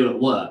I do at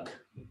work.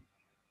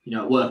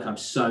 At work, I'm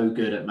so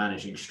good at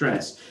managing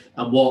stress.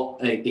 And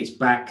what it's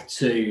back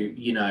to,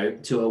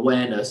 to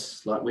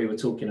awareness, like we were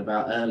talking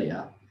about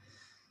earlier.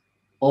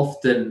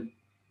 Often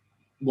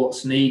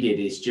what's needed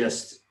is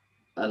just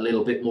a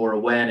little bit more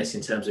awareness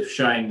in terms of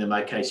showing them,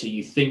 okay, so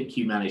you think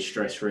you manage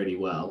stress really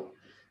well.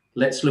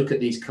 Let's look at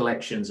these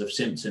collections of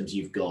symptoms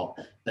you've got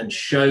and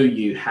show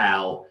you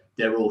how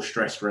they're all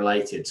stress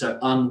related. So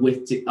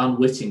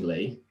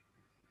unwittingly,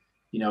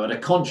 at a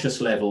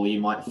conscious level, you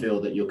might feel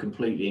that you're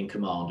completely in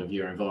command of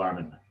your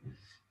environment,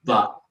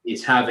 but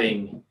it's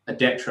having a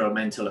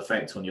detrimental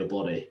effect on your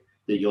body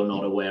that you're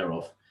not aware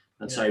of.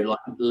 And so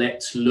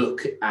let's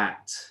look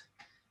at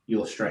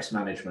your stress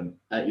management,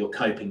 at your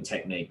coping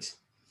techniques.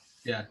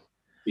 Yeah.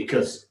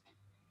 Because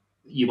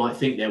you might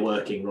think they're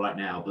working right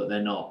now, but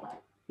they're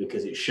not,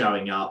 because it's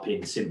showing up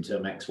in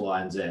symptom X,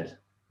 Y, and Z.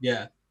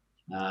 Yeah.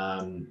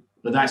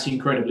 But that's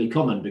incredibly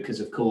common because,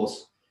 of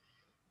course,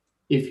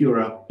 if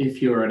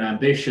you're an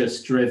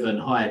ambitious, driven,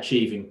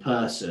 high-achieving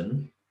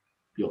person,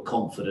 you're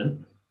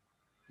confident.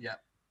 Yeah.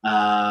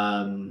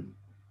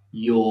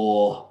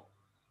 You're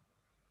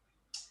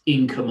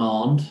in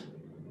command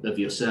of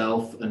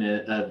yourself and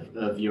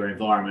of your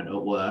environment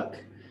at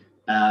work.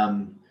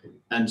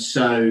 And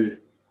so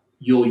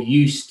you're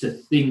used to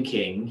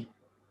thinking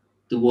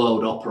the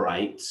world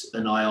operates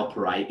and I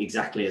operate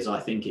exactly as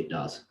I think it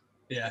does.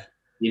 Yeah.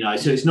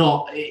 So it's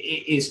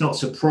not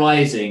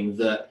surprising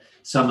that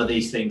some of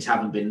these things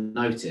haven't been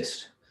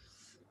noticed,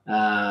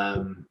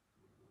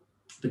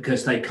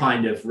 because they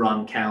kind of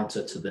run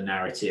counter to the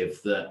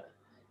narrative that,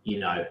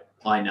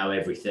 I know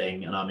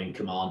everything and I'm in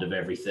command of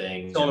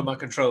everything. It's all in my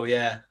control.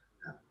 Yeah.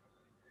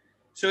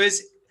 So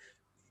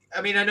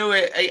I know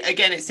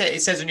again, it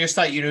says on your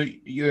site,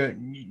 you're a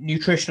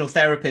nutritional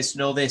therapist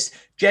and all this.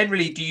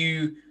 Generally, do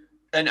you,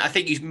 and I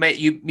think you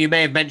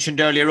may have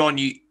mentioned earlier on,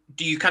 do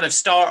you kind of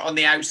start on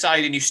the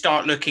outside and you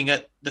start looking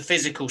at the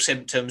physical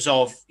symptoms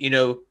of,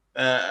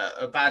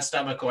 a bad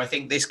stomach, or I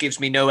think this gives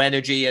me no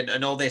energy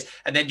and all this,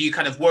 and then do you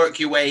kind of work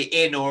your way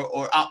in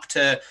or up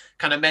to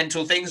kind of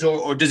mental things,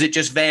 or does it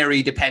just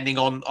vary depending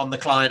on the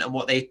client and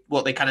what they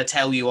kind of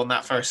tell you on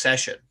that first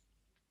session?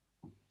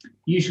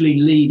 Usually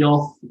lead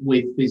off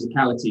with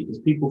physicality, because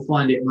people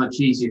find it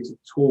much easier to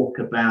talk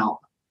about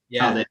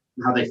how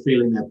they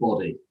feel in their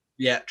body.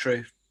 Yeah,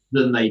 true.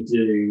 Than they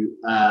do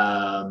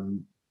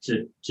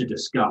to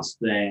discuss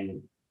their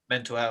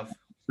mental health,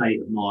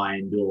 state of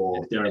mind,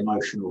 or their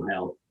emotional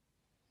health.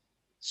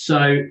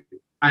 So,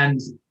 and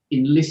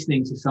in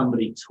listening to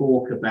somebody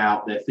talk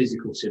about their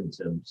physical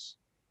symptoms,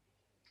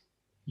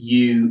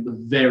 you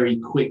very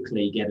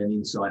quickly get an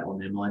insight on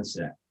their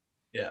mindset.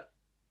 Yeah.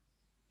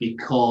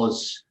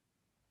 Because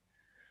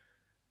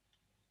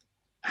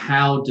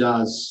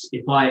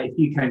if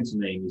you came to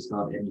me and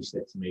you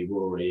said to me,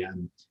 Rory,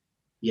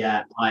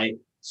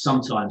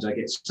 sometimes I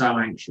get so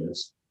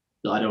anxious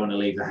that I don't want to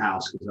leave the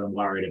house because I'm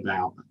worried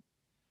about,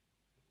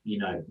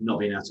 not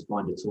being able to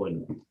find a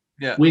toilet.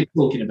 Yeah. We're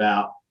talking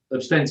about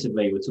your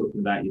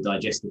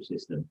digestive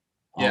system,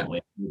 aren't we?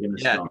 We're going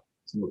to start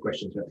some more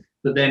questions.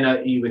 But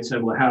then you would say,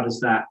 well, how does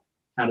that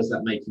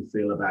make you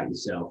feel about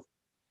yourself?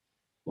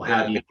 Or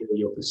how do you feel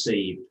you're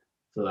perceived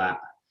for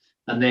that?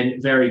 And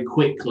then very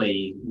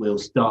quickly we'll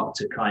start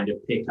to kind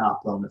of pick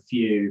up on a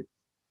few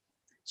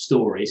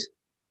stories.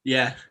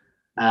 Yeah.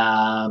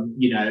 A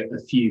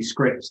few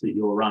scripts that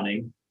you're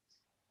running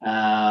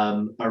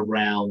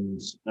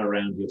around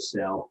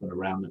yourself and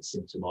around that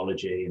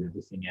symptomology and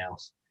everything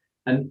else.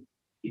 And,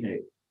 you know,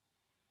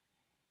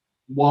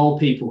 while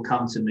people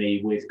come to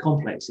me with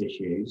complex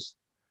issues,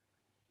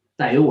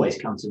 they always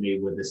come to me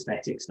with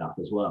aesthetic stuff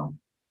as well.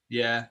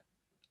 Yeah.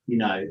 You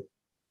know,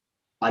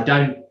 I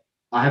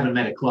haven't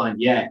met a client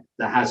yet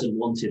that hasn't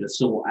wanted to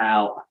sort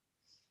out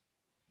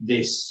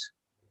this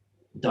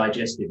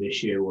digestive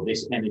issue or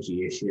this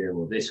energy issue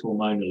or this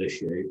hormonal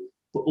issue,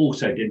 but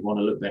also didn't want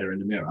to look better in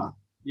the mirror.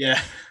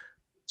 Yeah.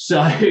 So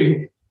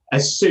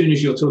as soon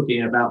as you're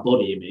talking about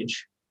body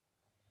image,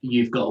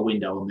 you've got a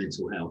window on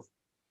mental health.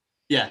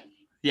 Yeah.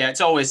 Yeah.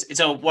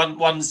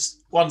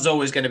 One's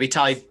always going to be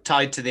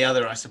tied to the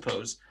other, I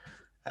suppose.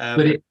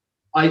 But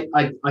I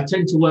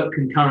tend to work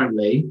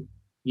concurrently,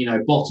 you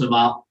know, bottom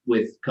up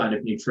with kind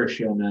of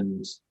nutrition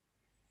and,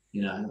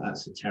 you know,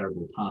 that's a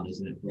terrible pun,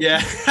 isn't it?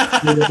 Yeah.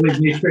 with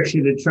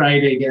nutrition and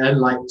training and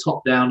like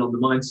top down on the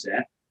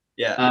mindset.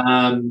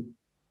 Yeah.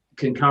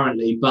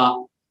 Concurrently,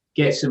 but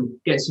get some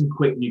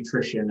quick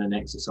nutrition and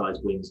exercise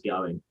wins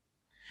going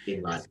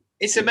in like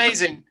it's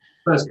amazing.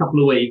 First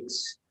couple of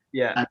weeks.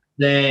 Yeah.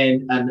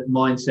 And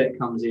mindset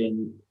comes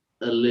in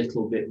a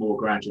little bit more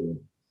gradually.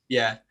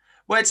 Yeah.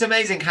 Well, it's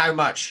amazing how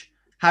much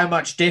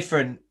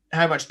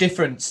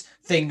difference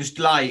things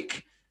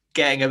like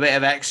getting a bit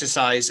of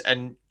exercise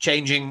and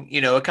changing,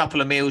 you know, a couple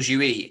of meals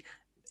you eat.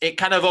 It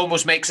kind of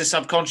almost makes a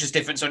subconscious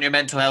difference on your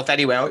mental health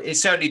anyway. It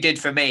certainly did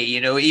for me,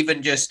 you know,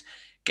 even just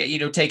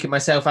taking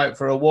myself out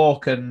for a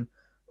walk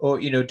or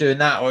doing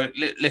that, or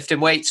lifting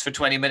weights for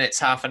 20 minutes,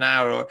 half an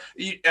hour, or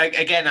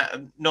again,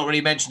 I'm not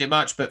really mentioned it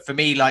much, but for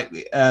me, like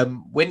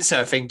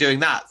windsurfing, doing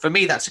that, for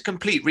me, that's a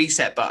complete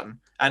reset button.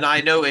 And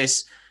I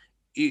notice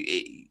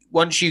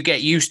once you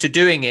get used to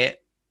doing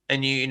it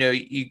and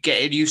you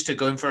get used to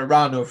going for a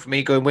run, or for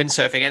me going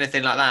windsurfing,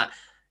 anything like that,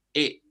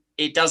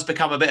 it does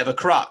become a bit of a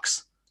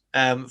crux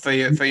for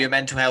your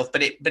mental health,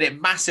 but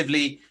it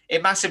massively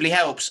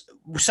helps.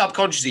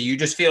 Subconsciously, you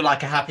just feel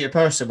like a happier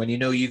person when you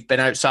know you've been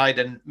outside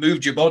and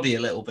moved your body a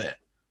little bit.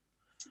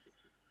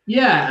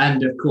 Yeah,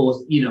 and of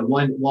course, you know,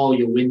 while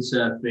you're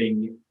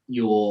windsurfing,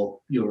 you're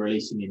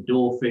releasing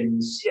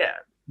endorphins. Yeah,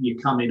 you're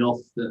coming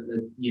off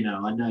the, you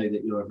know, I know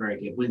that you're a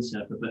very good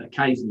windsurfer, but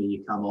occasionally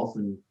you come off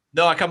and.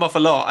 No, I come off a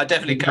lot. I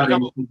definitely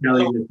come off.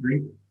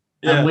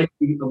 Yeah. And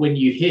when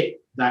you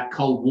hit that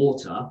cold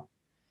water,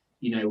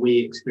 you know, we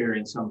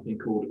experience something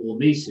called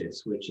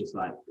hormesis, which is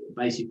like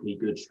basically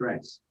good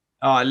stress.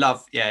 Oh, I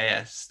love.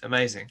 Yeah, it's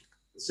amazing.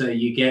 So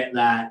you get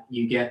that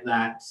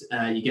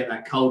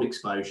cold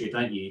exposure,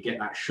 don't you? You get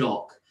that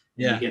shock.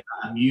 Yeah. You get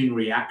that immune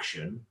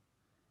reaction,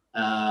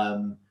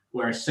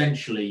 where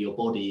essentially your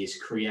body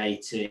is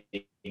creating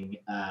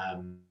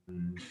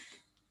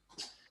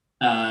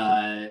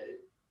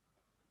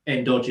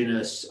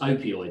endogenous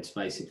opioids,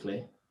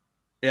 basically.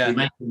 Yeah.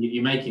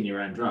 You're making your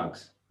own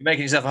drugs. You're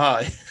making yourself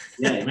high.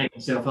 Yeah, you're making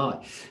yourself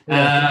high.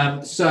 Yeah.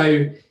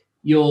 So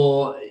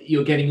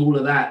you're getting all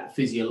of that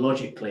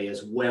physiologically,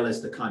 as well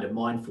as the kind of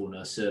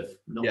mindfulness of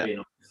not being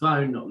on your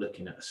phone, not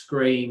looking at a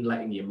screen,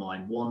 letting your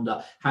mind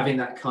wander, having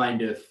that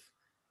kind of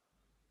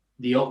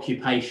the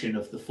occupation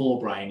of the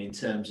forebrain in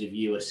terms of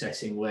you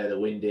assessing where the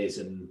wind is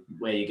and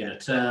where you're going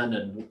to turn,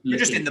 and you're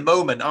just in the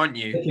moment, aren't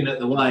you? Looking at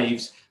the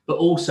waves, but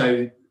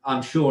also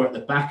I'm sure at the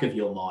back of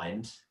your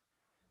mind,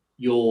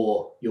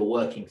 you're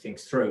working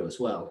things through as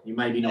well. You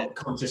may be not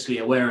consciously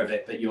aware of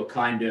it, but you're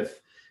kind of,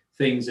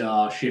 things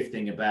are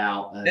shifting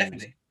about. And,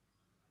 definitely.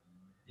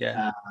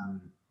 Yeah.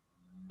 And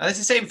it's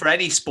the same for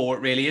any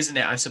sport, really, isn't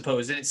it? I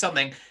suppose. And it's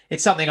something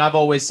I've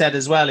always said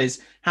as well,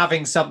 is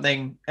having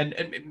something, and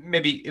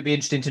maybe it'd be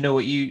interesting to know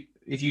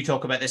if you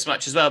talk about this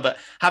much as well, but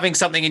having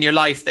something in your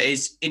life that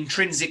is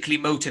intrinsically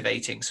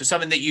motivating. So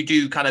something that you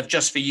do kind of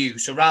just for you.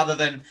 So rather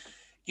than,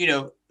 you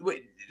know,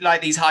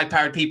 like these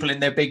high-powered people in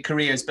their big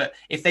careers, but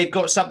if they've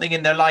got something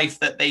in their life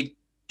that they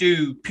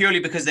do purely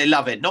because they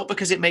love it, not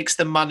because it makes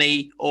them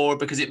money or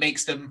because it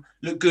makes them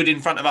look good in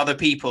front of other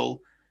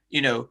people,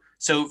 you know.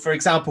 So for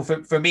example,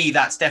 for me,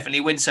 that's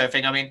definitely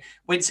windsurfing. I mean,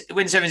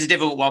 windsurfing is a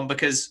difficult one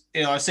because,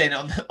 you know, I was saying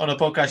on a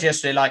podcast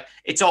yesterday, like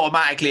it's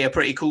automatically a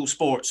pretty cool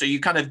sport. So you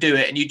kind of do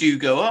it and you do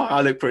go, oh, I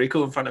look pretty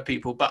cool in front of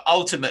people. But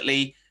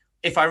ultimately,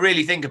 if I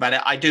really think about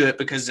it, I do it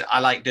because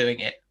I like doing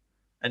it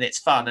and it's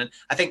fun. And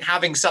I think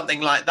having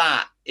something like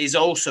that is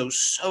also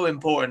so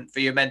important for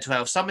your mental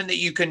health, something that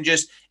you can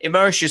just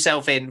immerse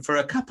yourself in for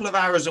a couple of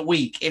hours a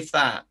week, if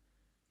that,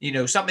 you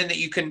know, something that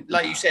you can,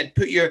 like you said,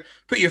 put your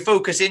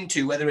focus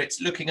into, whether it's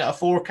looking at a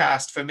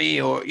forecast for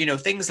me or, you know,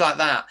 things like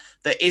that,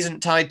 that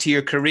isn't tied to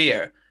your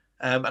career.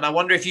 And I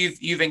wonder if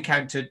you've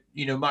encountered,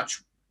 you know,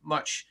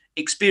 much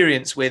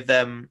experience with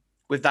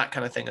that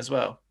kind of thing as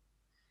well.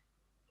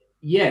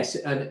 Yes,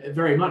 and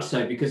very much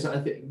so, because I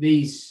think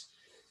these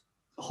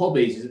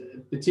hobbies,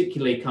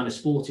 particularly kind of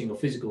sporting or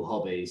physical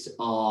hobbies,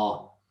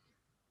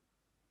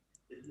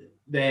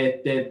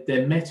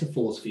 they're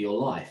metaphors for your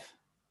life.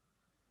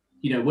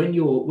 You know, when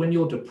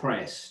you're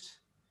depressed,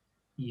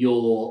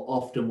 you're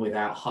often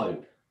without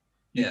hope.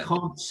 You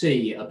can't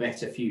see a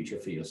better future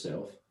for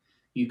yourself.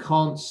 You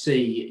can't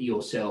see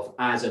yourself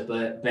as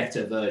a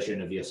better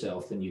version of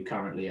yourself than you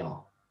currently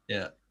are.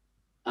 Yeah.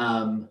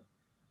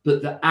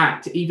 but the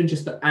act, even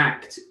just the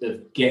act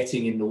of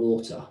getting in the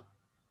water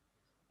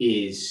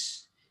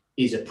is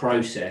a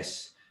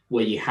process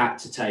where you had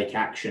to take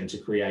action to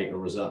create a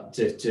result,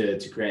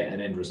 to create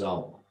an end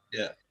result.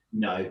 Yeah.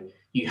 No,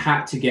 you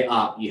had to get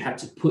up, you had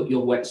to put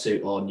your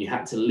wetsuit on, you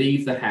had to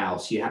leave the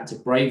house, you had to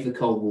brave the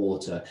cold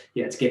water,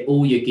 you had to get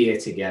all your gear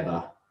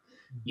together,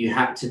 you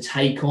had to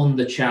take on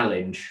the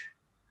challenge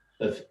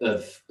of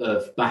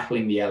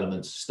battling the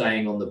elements,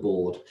 staying on the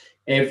board.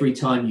 Every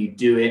time you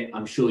do it,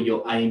 I'm sure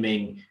you're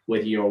aiming,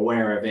 whether you're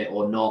aware of it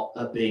or not,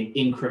 at being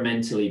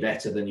incrementally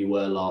better than you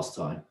were last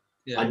time.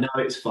 Yeah. I know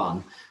it's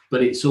fun,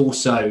 but it's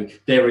also,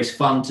 there is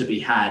fun to be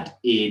had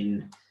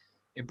in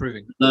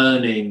improving,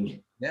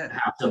 learning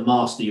how to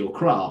master your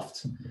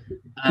craft.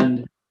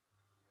 And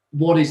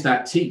what is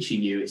that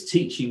teaching you? It's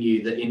teaching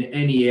you that in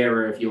any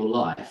area of your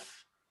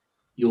life,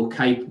 you're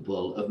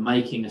capable of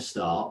making a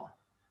start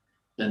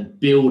and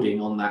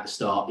building on that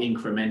start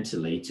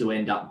incrementally to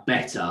end up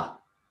better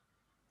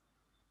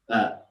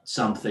at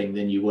something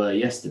than you were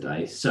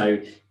yesterday. So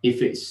if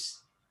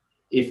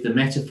the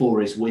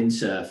metaphor is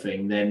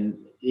windsurfing,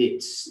 then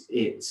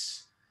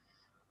it's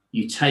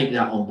you take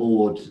that on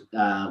board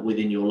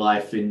within your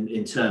life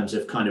in terms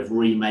of kind of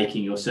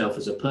remaking yourself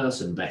as a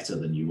person better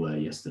than you were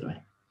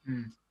yesterday.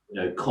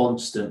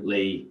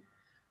 Constantly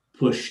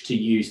push to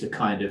use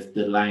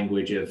the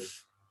language of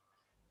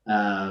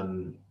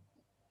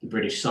the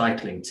British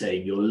cycling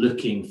team. You're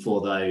looking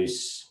for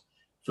those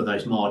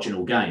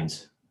marginal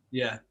gains.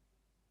 Yeah.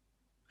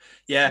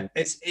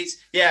 It's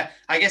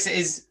I guess it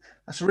is.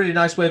 That's a really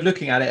nice way of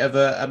looking at it, of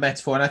a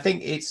metaphor. And I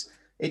think it's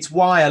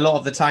why a lot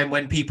of the time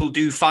when people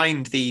do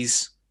find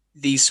these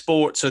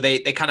sports, or they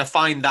kind of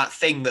find that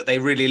thing that they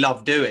really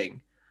love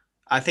doing,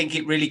 I think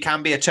it really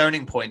can be a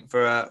turning point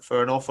for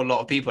an awful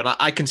lot of people. And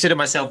I consider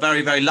myself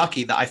very, very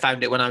lucky that I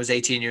found it when I was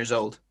 18 years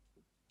old.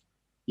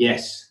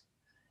 Yes.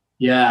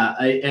 Yeah.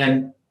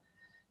 And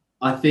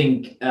I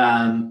think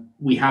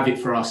we have it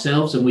for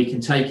ourselves, and we can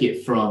take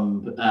it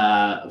from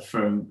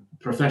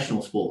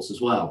professional sports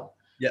as well.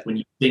 Yeah. When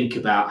you think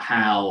about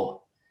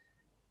how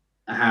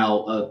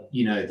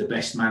the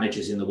best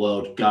managers in the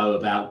world go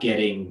about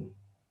getting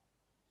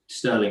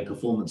sterling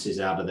performances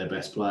out of their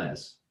best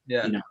players.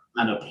 Yeah.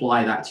 And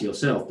apply that to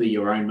yourself. Be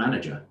your own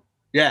manager.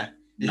 Yeah.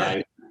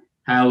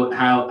 How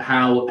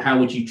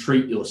would you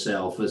treat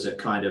yourself as a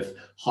kind of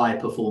high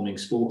performing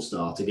sports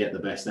star to get the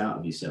best out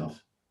of yourself?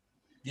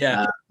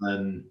 Yeah.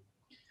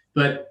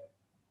 But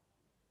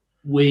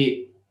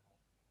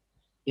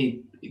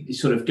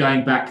sort of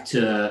going back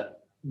to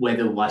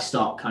whether I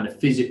start kind of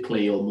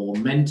physically or more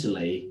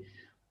mentally,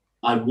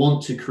 I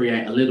want to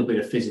create a little bit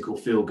of physical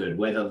feel good,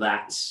 whether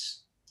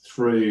that's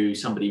through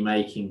somebody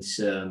making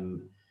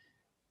some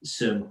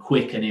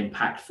quick and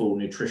impactful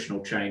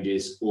nutritional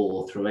changes,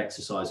 or through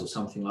exercise or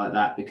something like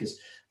that. Because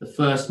the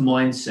first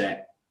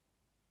mindset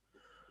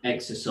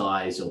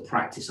exercise or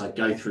practice I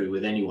go through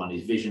with anyone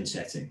is vision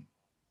setting.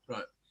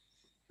 Right.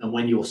 And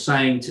when you're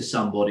saying to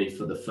somebody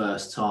for the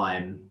first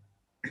time,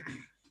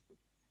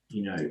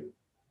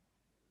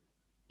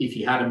 if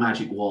you had a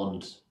magic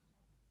wand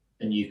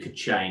and you could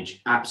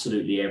change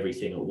absolutely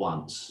everything at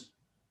once,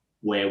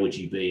 where would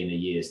you be in a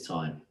year's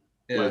time?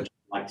 Yeah. Where would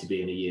you like to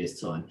be in a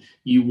year's time?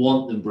 You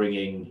want them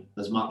bringing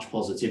as much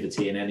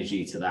positivity and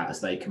energy to that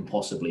as they can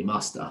possibly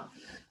muster.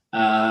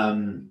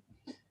 And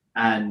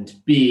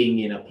being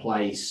in a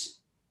place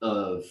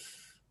of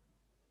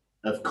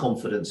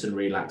confidence and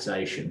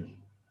relaxation.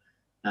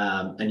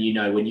 And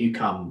when you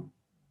come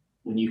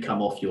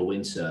off your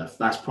windsurf,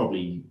 that's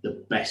probably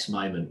the best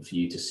moment for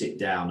you to sit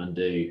down and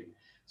do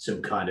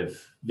some kind of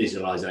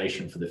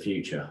visualization for the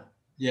future.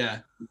 Yeah.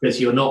 Because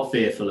you're not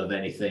fearful of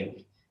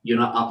anything. You're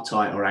not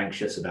uptight or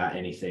anxious about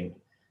anything.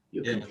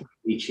 You're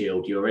completely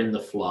chilled. You're in the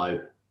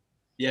flow.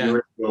 Yeah.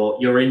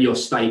 You're in your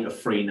state of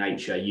free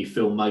nature. You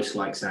feel most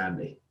like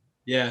Sandy.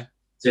 Yeah.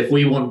 So if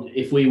we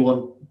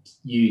want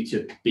you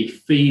to be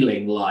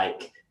feeling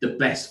like the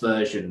best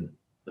version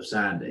of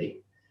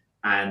Sandy,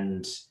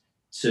 and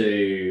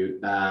to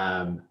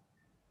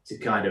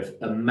kind of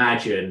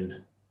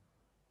imagine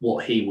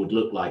what he would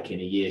look like in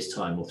a year's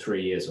time, or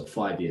 3 years or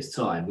 5 years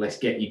time, let's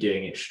get you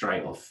doing it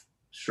straight off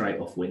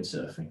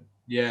windsurfing.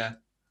 Yeah,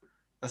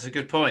 that's a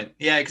good point.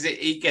 Yeah, because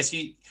it gets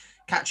you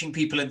catching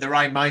people in the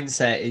right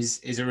mindset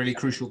is a really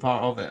crucial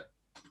part of it.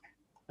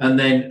 And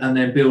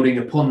then building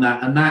upon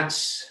that, and that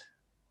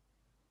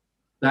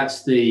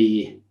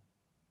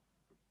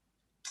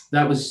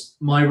was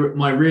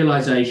my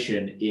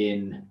realization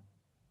in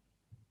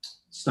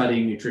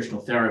studying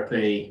nutritional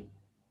therapy,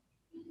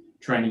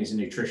 training as a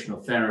nutritional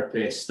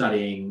therapist,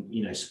 studying,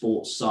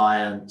 sports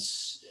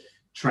science,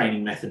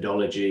 training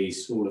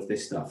methodologies, all of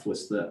this stuff,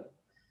 was that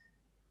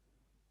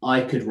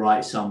I could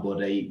write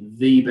somebody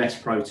the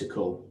best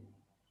protocol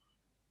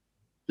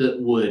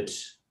that would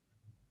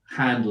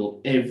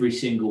handle every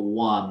single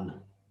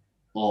one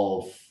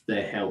of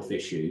their health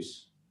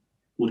issues,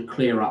 would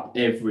clear up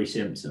every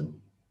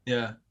symptom.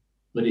 Yeah.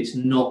 But it's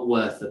not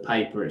worth the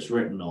paper it's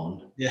written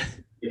on. Yeah.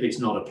 If it's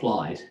not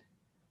applied.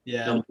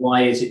 Yeah. And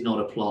why is it not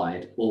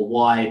applied? Or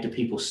why do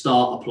people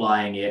start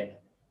applying it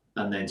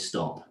and then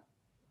stop.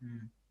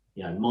 Mm.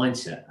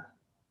 Mindset.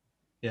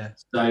 Yeah.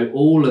 So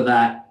all of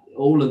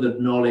the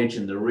knowledge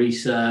and the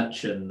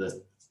research and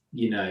the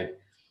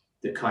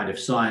kind of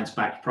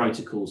science-backed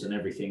protocols and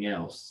everything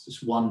else,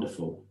 it's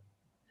wonderful.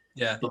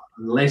 Yeah. But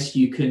unless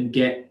you can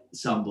get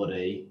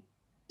somebody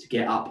to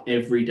get up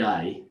every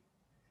day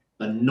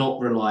and not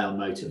rely on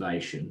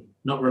motivation,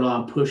 not rely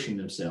on pushing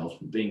themselves,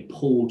 but being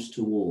pulled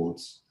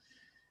towards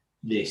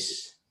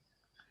this,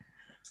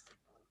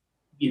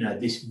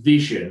 this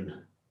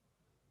vision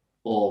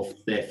of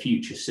their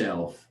future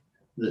self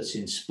that's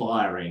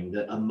inspiring,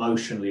 that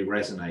emotionally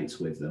resonates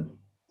with them,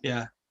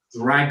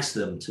 drags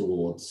them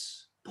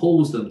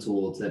pulls them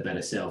towards their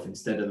better self,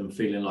 instead of them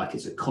feeling like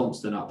it's a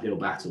constant uphill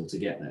battle to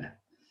get there.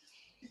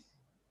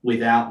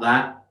 Without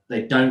that,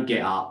 they don't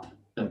get up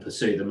and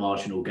pursue the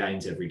marginal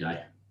gains every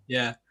day.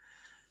 Yeah.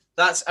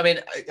 I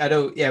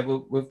know,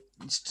 we'll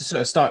to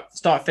sort of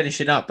start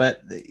finishing up,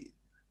 but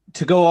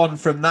to go on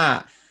from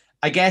that,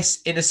 I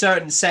guess in a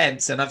certain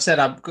sense, and I've said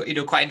I'm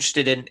quite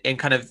interested in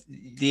kind of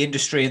the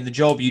industry and the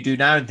job you do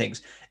now and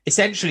things.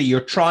 Essentially,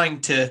 you're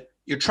trying to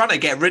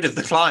get rid of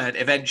the client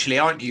eventually,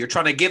 aren't you? You're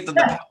trying to give them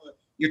the power.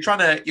 You're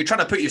trying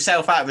to put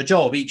yourself out of a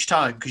job each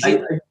time because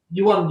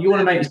you want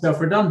to make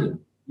yourself redundant.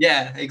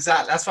 Yeah,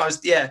 exactly. That's what I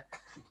was. Yeah,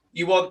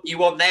 you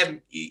want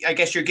them. I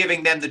guess you're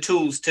giving them the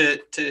tools to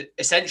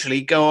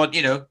essentially go on.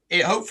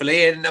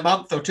 Hopefully in a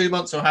month or 2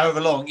 months or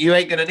however long, you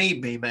ain't gonna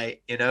need me,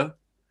 mate.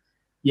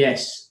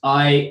 Yes,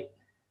 ideally,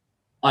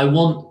 I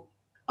want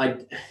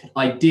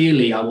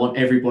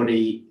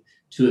everybody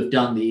to have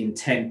done the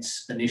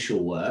intense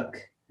initial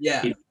work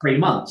in 3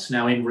 months.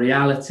 Now, in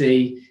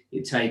reality,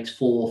 it takes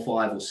 4,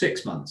 5, or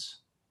 6 months.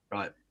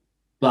 Right.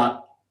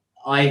 But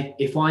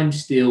if I'm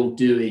still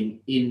doing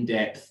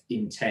in-depth,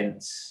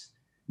 intense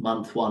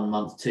month 1,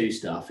 month 2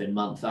 stuff in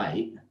month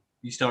 8,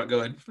 you start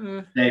going,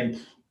 then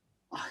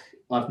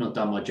I've not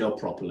done my job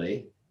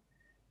properly,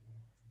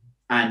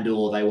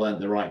 or they weren't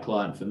the right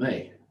client for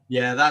me.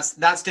 Yeah,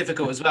 that's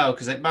difficult as well,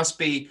 because there must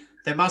be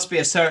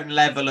a certain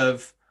level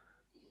of,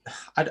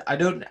 I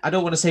don't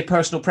want to say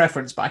personal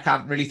preference, but I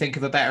can't really think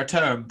of a better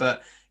term.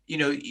 But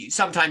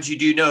sometimes you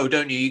do know,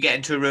 don't you? You get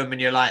into a room and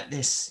you're like,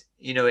 this,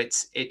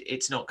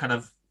 it's not kind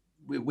of,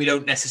 we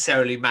don't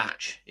necessarily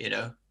match.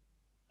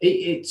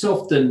 It's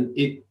often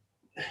it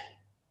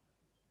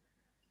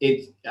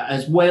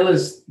as well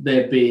as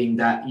there being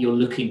that you're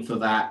looking for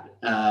that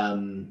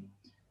kind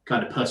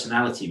of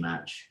personality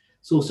match.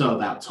 It's also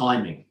about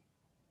timing.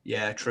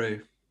 Yeah,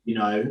 true.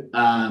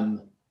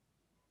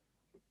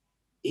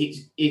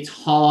 It's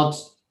hard.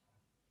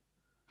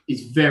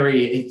 It's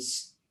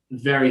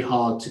very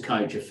hard to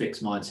coach a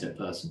fixed mindset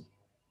person.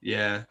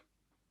 Yeah.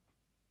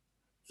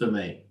 For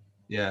me.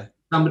 Yeah.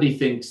 Somebody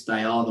thinks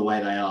they are the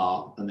way they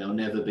are and they'll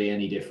never be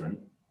any different.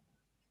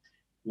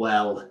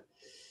 Well,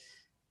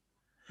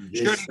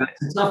 that's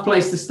a tough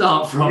place to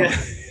start from. Yeah.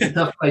 A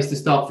tough place to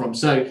start from.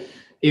 So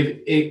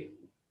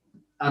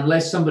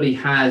unless somebody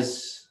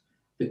has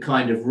the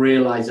kind of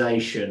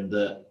realization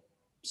that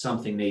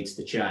something needs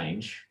to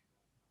change,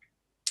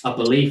 a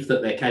belief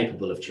that they're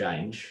capable of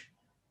change,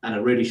 and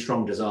a really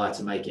strong desire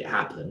to make it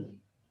happen,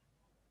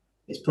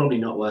 it's probably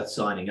not worth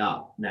signing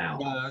up now.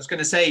 Well, I was going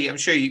to say, I'm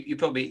sure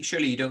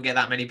surely you don't get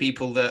that many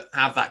people that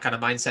have that kind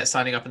of mindset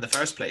signing up in the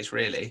first place,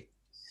 really.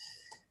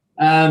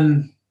 I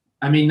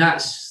mean,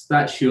 that's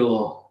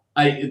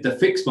the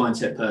fixed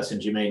mindset person,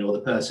 do you mean, or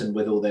the person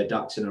with all their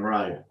ducks in a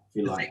row, if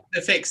you like?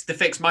 The fixed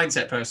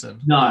mindset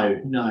person.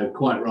 No,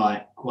 quite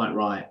right.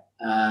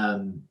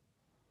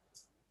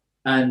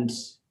 And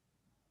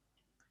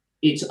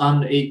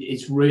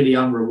it's really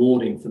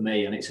unrewarding for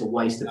me, and it's a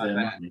waste of their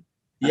money.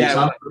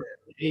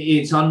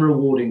 It's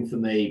unrewarding for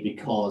me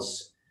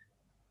because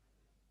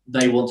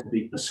they want to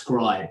be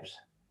prescribed.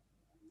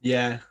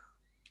 Yeah.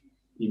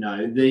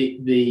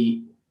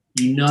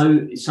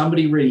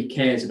 Somebody really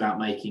cares about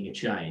making a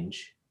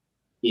change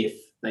if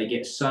they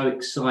get so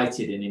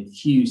excited and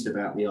enthused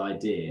about the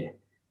idea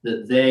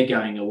that they're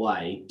going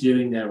away,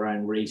 doing their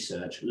own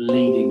research,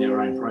 leading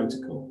their own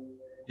protocol.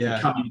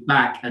 Yeah. Coming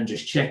back and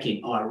just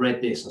checking, I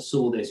read this, I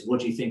saw this, what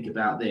do you think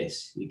about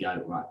this? You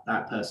go, right,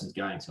 that person's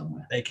going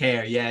somewhere. They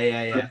care, yeah.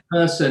 The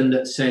person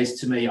that says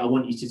to me, I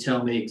want you to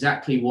tell me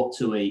exactly what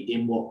to eat,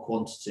 in what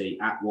quantity,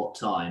 at what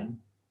time.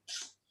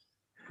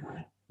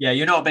 Yeah,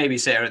 you're not a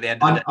babysitter at the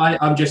end of the day.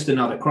 I'm just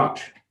another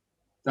crutch.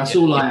 That's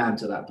all I am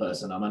to that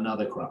person. I'm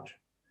another crutch.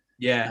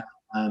 Yeah.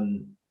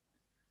 And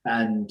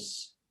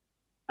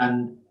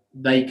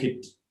they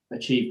could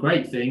achieve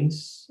great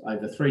things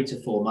over 3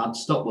 to 4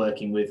 months, stop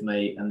working with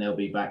me, and they'll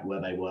be back where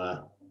they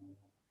were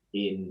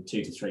in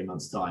 2 to 3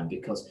 months' time.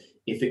 Because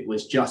if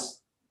it's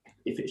just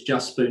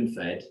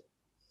spoon-fed,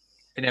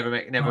 it never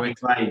makes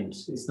ingrained.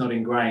 It's not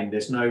ingrained.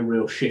 There's no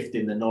real shift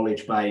in the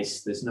knowledge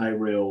base. There's no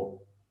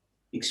real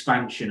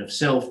expansion of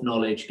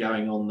self-knowledge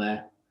going on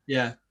there.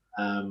 Yeah.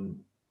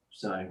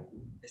 So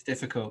it's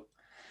difficult.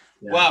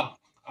 Yeah. Well,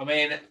 I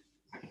mean,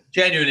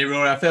 genuinely,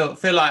 Rory, I feel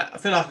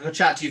like I could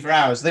chat to you for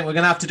hours. I think we're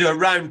going to have to do a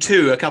round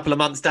 2 a couple of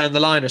months down the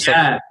line or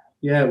something.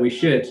 Yeah, we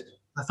should.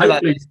 I feel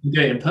like Hopefully you can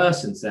do it in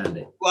person,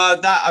 Sandy. well,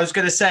 that I was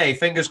going to say,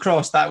 fingers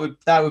crossed, that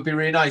would be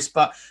really nice.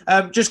 But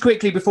just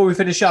quickly before we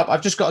finish up,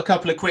 I've just got a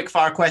couple of quick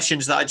fire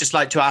questions that I'd just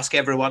like to ask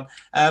everyone.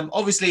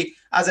 Obviously,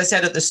 as I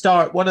said at the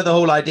start, one of the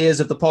whole ideas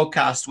of the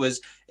podcast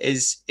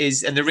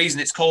is and the reason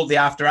it's called the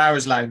After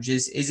Hours Lounge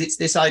is it's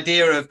this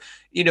idea of,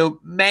 you know,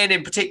 men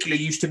in particular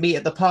used to meet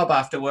at the pub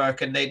after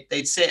work, and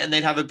they'd sit and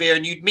they'd have a beer,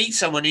 and you'd meet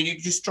someone and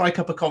you'd just strike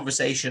up a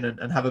conversation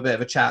and have a bit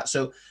of a chat.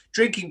 So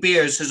drinking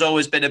beers has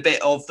always been a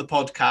bit of the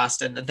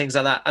podcast and things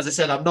like that. As I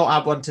said, I've not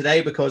had one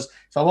today because,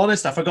 if I'm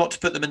honest, I forgot to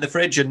put them in the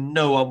fridge and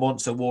no one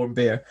wants a warm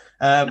beer.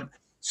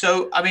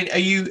 So, I mean, are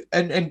you,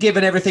 and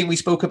given everything we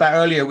spoke about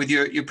earlier with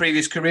your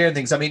previous career and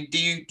things, I mean, do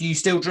you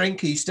still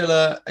drink? Are you still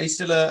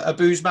a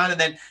booze man? And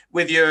then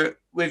with your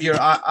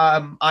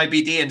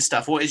IBD and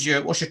stuff, what's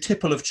your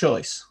tipple of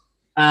choice?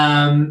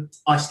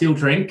 I still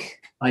drink.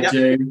 I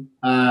do.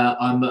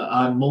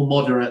 I'm more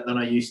moderate than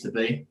I used to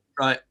be.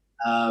 Right.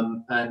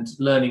 And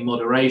learning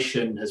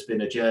moderation has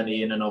been a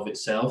journey in and of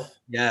itself.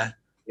 Yeah.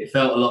 It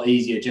felt a lot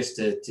easier just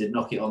to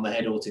knock it on the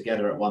head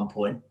altogether at one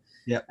point.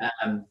 Yeah.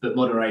 But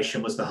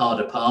moderation was the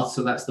harder path,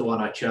 so that's the one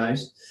I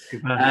chose.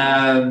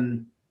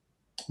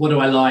 What do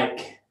I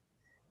like?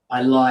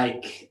 I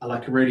like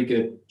a really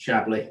good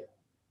Chablis.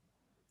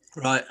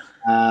 Right.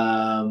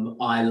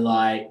 I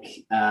like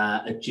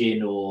a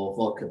gin or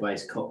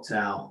vodka-based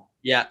cocktail.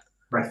 Yeah.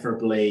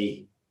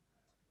 Preferably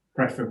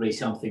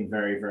something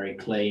very, very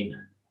clean.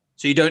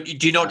 So you don't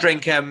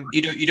drink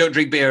you don't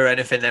drink beer or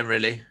anything then,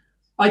 really?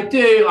 I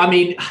do. I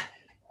mean,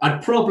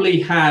 I'd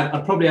probably have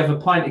a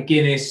pint of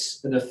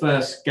Guinness in the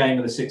first game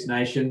of the Six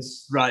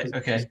Nations. Right.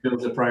 Okay. It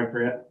feels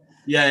appropriate.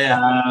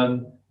 Yeah.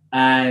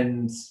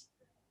 And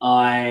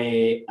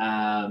I,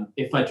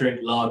 if I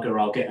drink lager,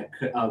 I'll get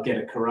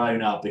a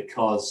Corona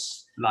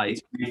because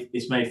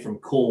it's made from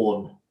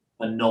corn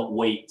and not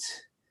wheat.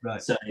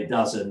 Right. So it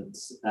doesn't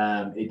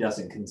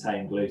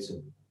contain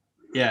gluten.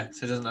 Yeah.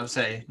 So it doesn't have to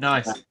say.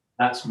 Nice.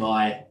 That's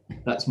my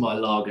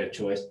lager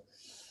choice.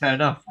 Fair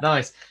enough.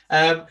 Nice.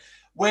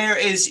 Where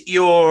is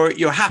your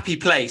happy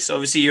place?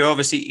 Obviously,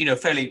 you're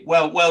fairly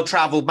well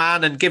traveled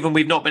man, and given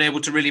we've not been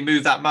able to really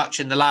move that much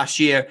in the last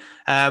year,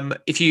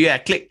 if you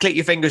click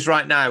your fingers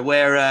right now,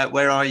 where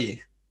are you?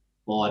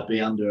 Well, I'd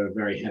be under a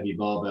very heavy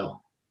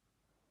barbell.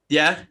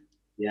 Yeah.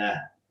 Yeah,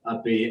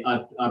 I'd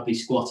be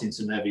squatting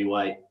some heavy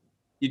weight.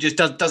 You just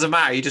doesn't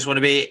matter. You just want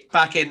to be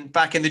back in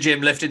the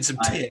gym lifting some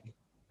tin.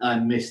 I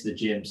miss the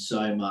gym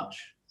so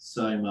much.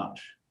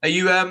 Are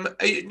you now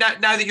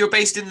that you're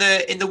based in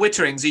the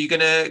Witterings, are you going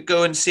to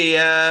go and see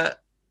Ben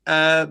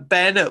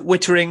at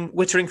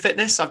Wittering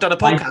Fitness? I've done a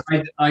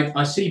podcast.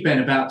 I see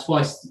Ben about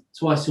twice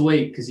a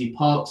week because he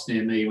parks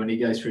near me when he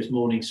goes for his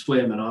morning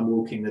swim, and I'm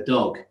walking the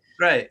dog.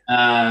 Right.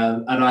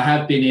 And I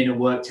have been in and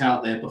worked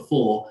out there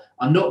before.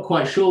 I'm not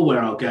quite sure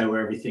where I'll go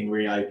where everything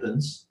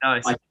reopens.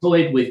 Nice. I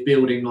toyed with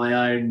building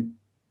my own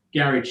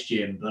garage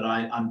gym, but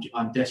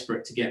I'm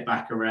desperate to get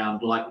back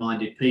around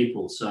like-minded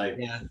people. So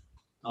yeah.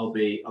 I'll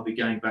be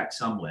going back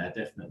somewhere,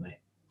 definitely.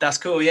 That's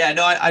cool. Yeah,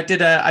 no, I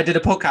did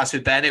a podcast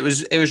with Ben. It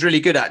was really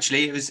good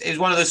actually. It was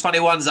one of those funny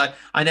ones.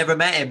 I never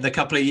met him the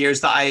couple of years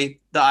that I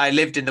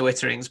lived in the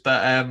Witterings,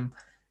 but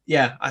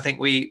yeah, I think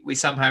we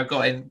somehow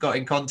got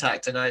in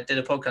contact, and I did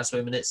a podcast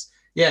with him, and it's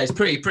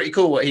pretty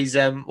cool what he's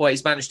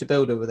managed to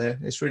build over there.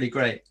 It's really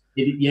great.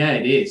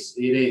 It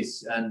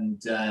is,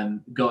 and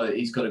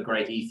he's got a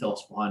great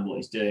ethos behind what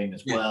he's doing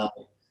as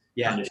well.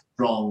 Yeah, kind of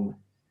strong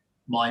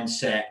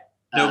mindset.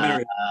 No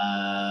mirrors.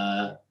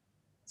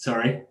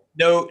 Sorry.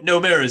 No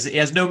mirrors. He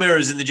has no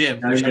mirrors in the gym.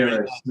 No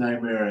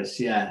mirrors.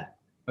 Yeah.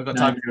 I've got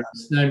time.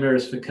 No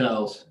mirrors for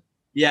curls.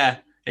 Yeah,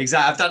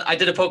 exactly. I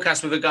did a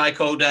podcast with a guy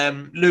called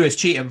Lewis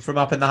Cheetham from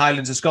up in the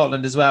Highlands of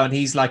Scotland as well, and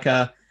he's like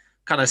a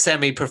kind of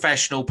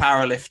semi-professional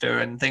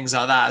powerlifter and things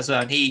like that as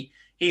well. And he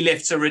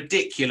lifts a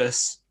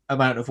ridiculous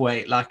amount of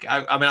weight. Like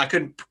I mean, I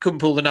couldn't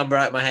pull the number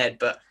out of my head,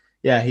 but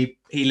yeah, he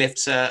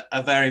lifts a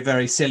very,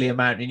 very silly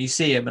amount, and you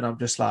see him, and I'm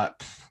just like.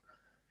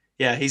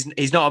 Yeah,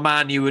 he's not a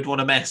man you would want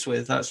to mess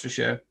with, that's for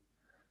sure.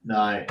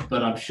 No,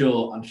 but I'm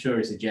sure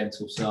he's a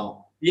gentle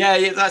soul.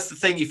 Yeah, that's the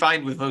thing you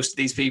find with most of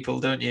these people,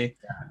 don't you?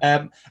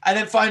 Yeah. And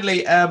then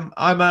finally,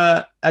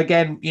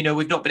 again,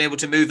 we've not been able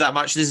to move that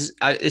much.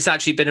 It's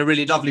actually been a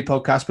really lovely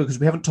podcast because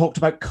we haven't talked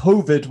about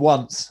COVID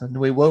once, and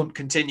we won't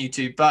continue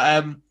to. But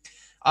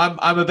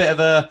I'm a bit of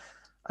a,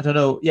 I don't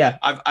know. Yeah,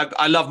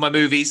 I love my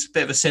movies.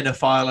 Bit of a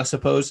cinephile, I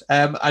suppose.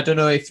 I don't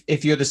know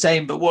if you're the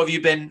same, but what have you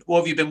been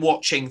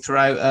watching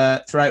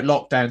throughout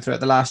lockdown,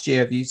 throughout the last year?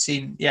 Have you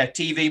seen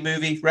TV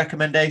movie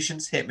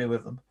recommendations? Hit me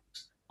with them.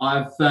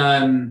 I've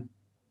got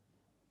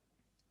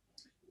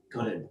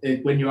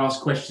it. When you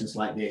ask questions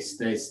like this,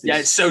 there's this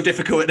it's so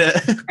difficult.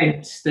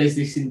 There's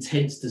this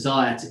intense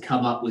desire to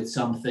come up with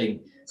something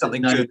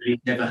nobody's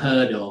never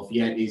heard of,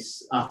 yet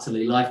is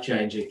utterly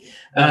life-changing.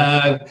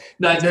 No,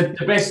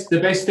 the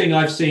best thing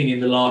I've seen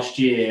in the last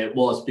year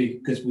was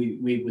because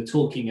we were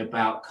talking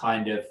about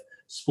kind of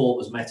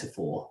sport as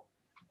metaphor,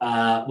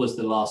 was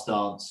The Last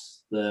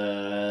Dance.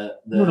 the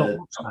No, not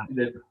watched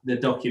that. the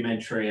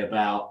documentary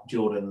about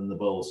Jordan and the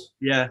Bulls.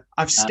 Yeah,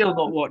 I've still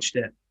not watched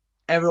it.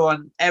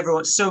 Everyone,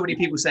 so many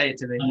people say it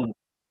to me.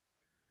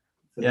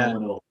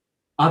 Phenomenal.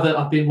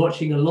 I've been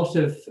watching a lot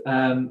of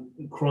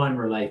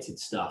crime-related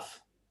stuff.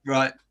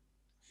 Right.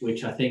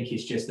 Which I think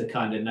is just the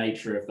kind of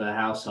nature of the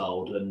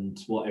household and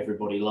what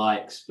everybody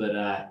likes.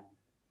 But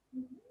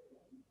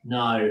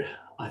no,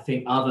 I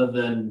think other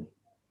than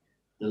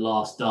The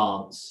Last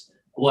Dance,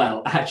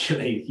 well,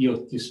 actually,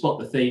 you'll spot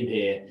the theme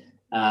here.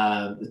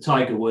 The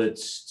Tiger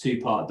Woods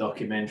 2-part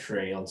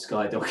documentary on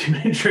Sky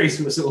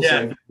Documentaries was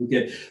also very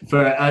good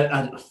for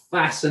a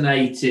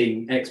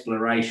fascinating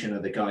exploration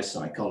of the guy's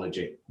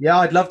psychology. Yeah,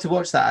 I'd love to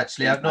watch that.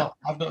 Actually, I've not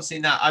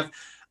seen that.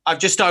 I've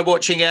just started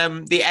watching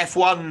the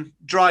F1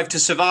 Drive to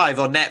Survive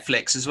on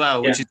Netflix as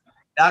well, which is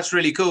that's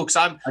really cool because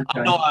I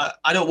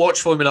don't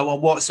watch Formula One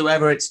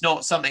whatsoever. It's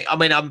not something. I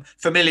mean, I'm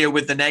familiar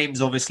with the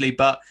names obviously,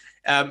 but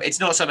it's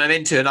not something I'm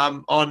into. And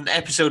I'm on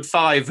episode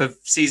 5 of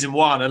season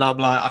 1, and I'm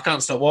like, I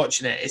can't stop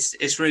watching it.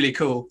 It's really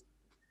cool.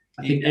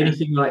 I think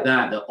anything like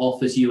that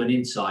offers you an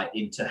insight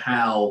into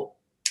how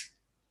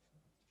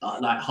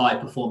like high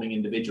performing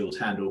individuals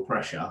handle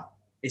pressure.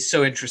 It's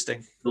so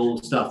interesting.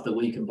 All stuff that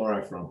we can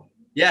borrow from.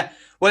 Yeah.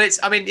 Well, that's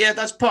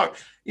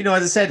part, as I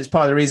said, it's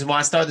part of the reason why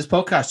I started this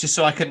podcast, just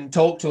so I can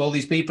talk to all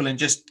these people and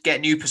just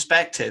get new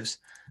perspectives.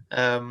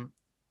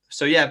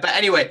 So, yeah. But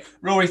anyway,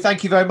 Rory,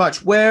 thank you very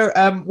much.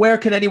 Where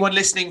can anyone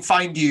listening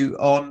find you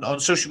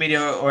on social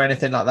media or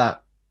anything like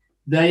that?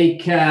 They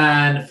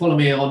can follow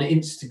me on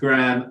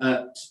Instagram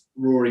at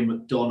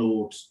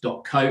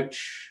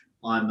rorymacdonald.coach.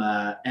 I'm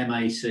a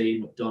MAC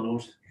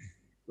McDonald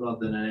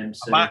rather than an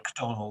MC.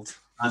 MacDonald.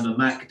 I'm a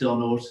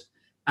MacDonald.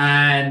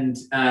 And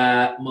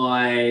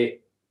my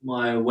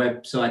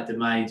website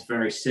domain's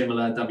very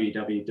similar,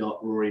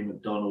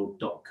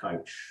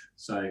 www.rorymacdonald.coach.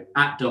 So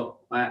at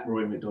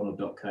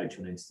rorymacdonald.coach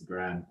on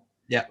Instagram,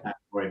 at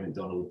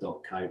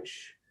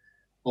rorymacdonald.coach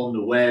on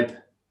the web.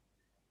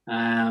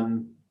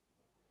 Have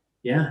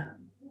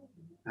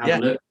a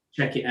look,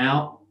 check it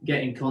out,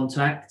 get in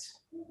contact.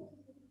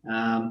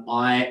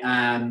 I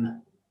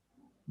am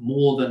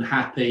more than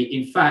happy.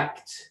 In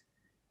fact,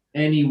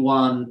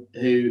 anyone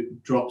who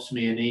drops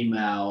me an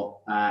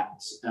email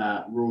at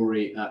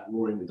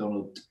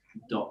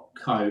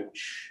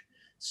rorymacdonald.coach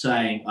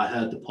saying I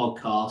heard the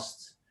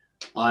podcast,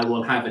 I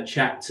will have a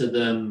chat to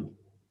them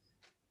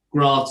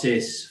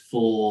gratis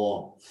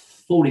for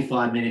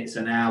 45 minutes,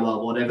 an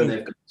hour, whatever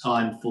they've got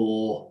time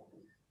for,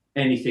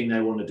 anything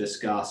they want to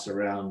discuss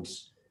around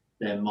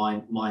their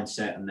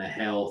mindset and their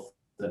health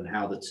and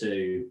how the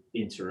two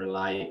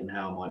interrelate and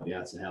how I might be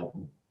able to help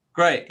them.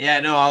 Great. Yeah,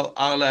 no,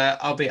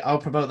 I'll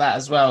promote that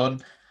as well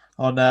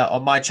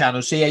on my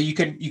channel. So yeah, you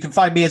can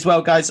find me as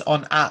well, guys,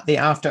 on at the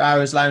After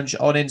Hours Lounge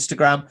on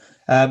Instagram.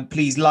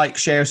 Please like,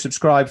 share,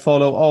 subscribe,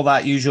 follow, all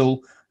that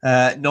usual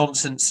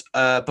nonsense,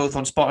 both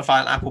on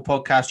Spotify and Apple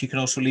Podcasts. You can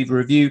also leave a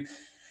review.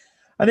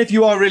 And if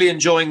you are really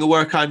enjoying the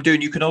work I'm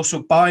doing, you can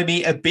also buy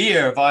me a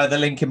beer via the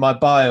link in my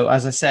bio.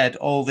 As I said,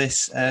 all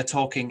this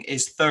talking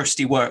is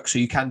thirsty work, so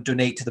you can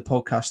donate to the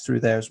podcast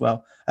through there as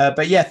well.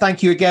 But yeah,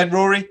 thank you again,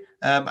 Rory.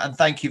 And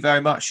thank you very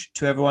much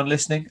to everyone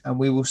listening, and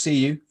we will see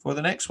you for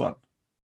the next one.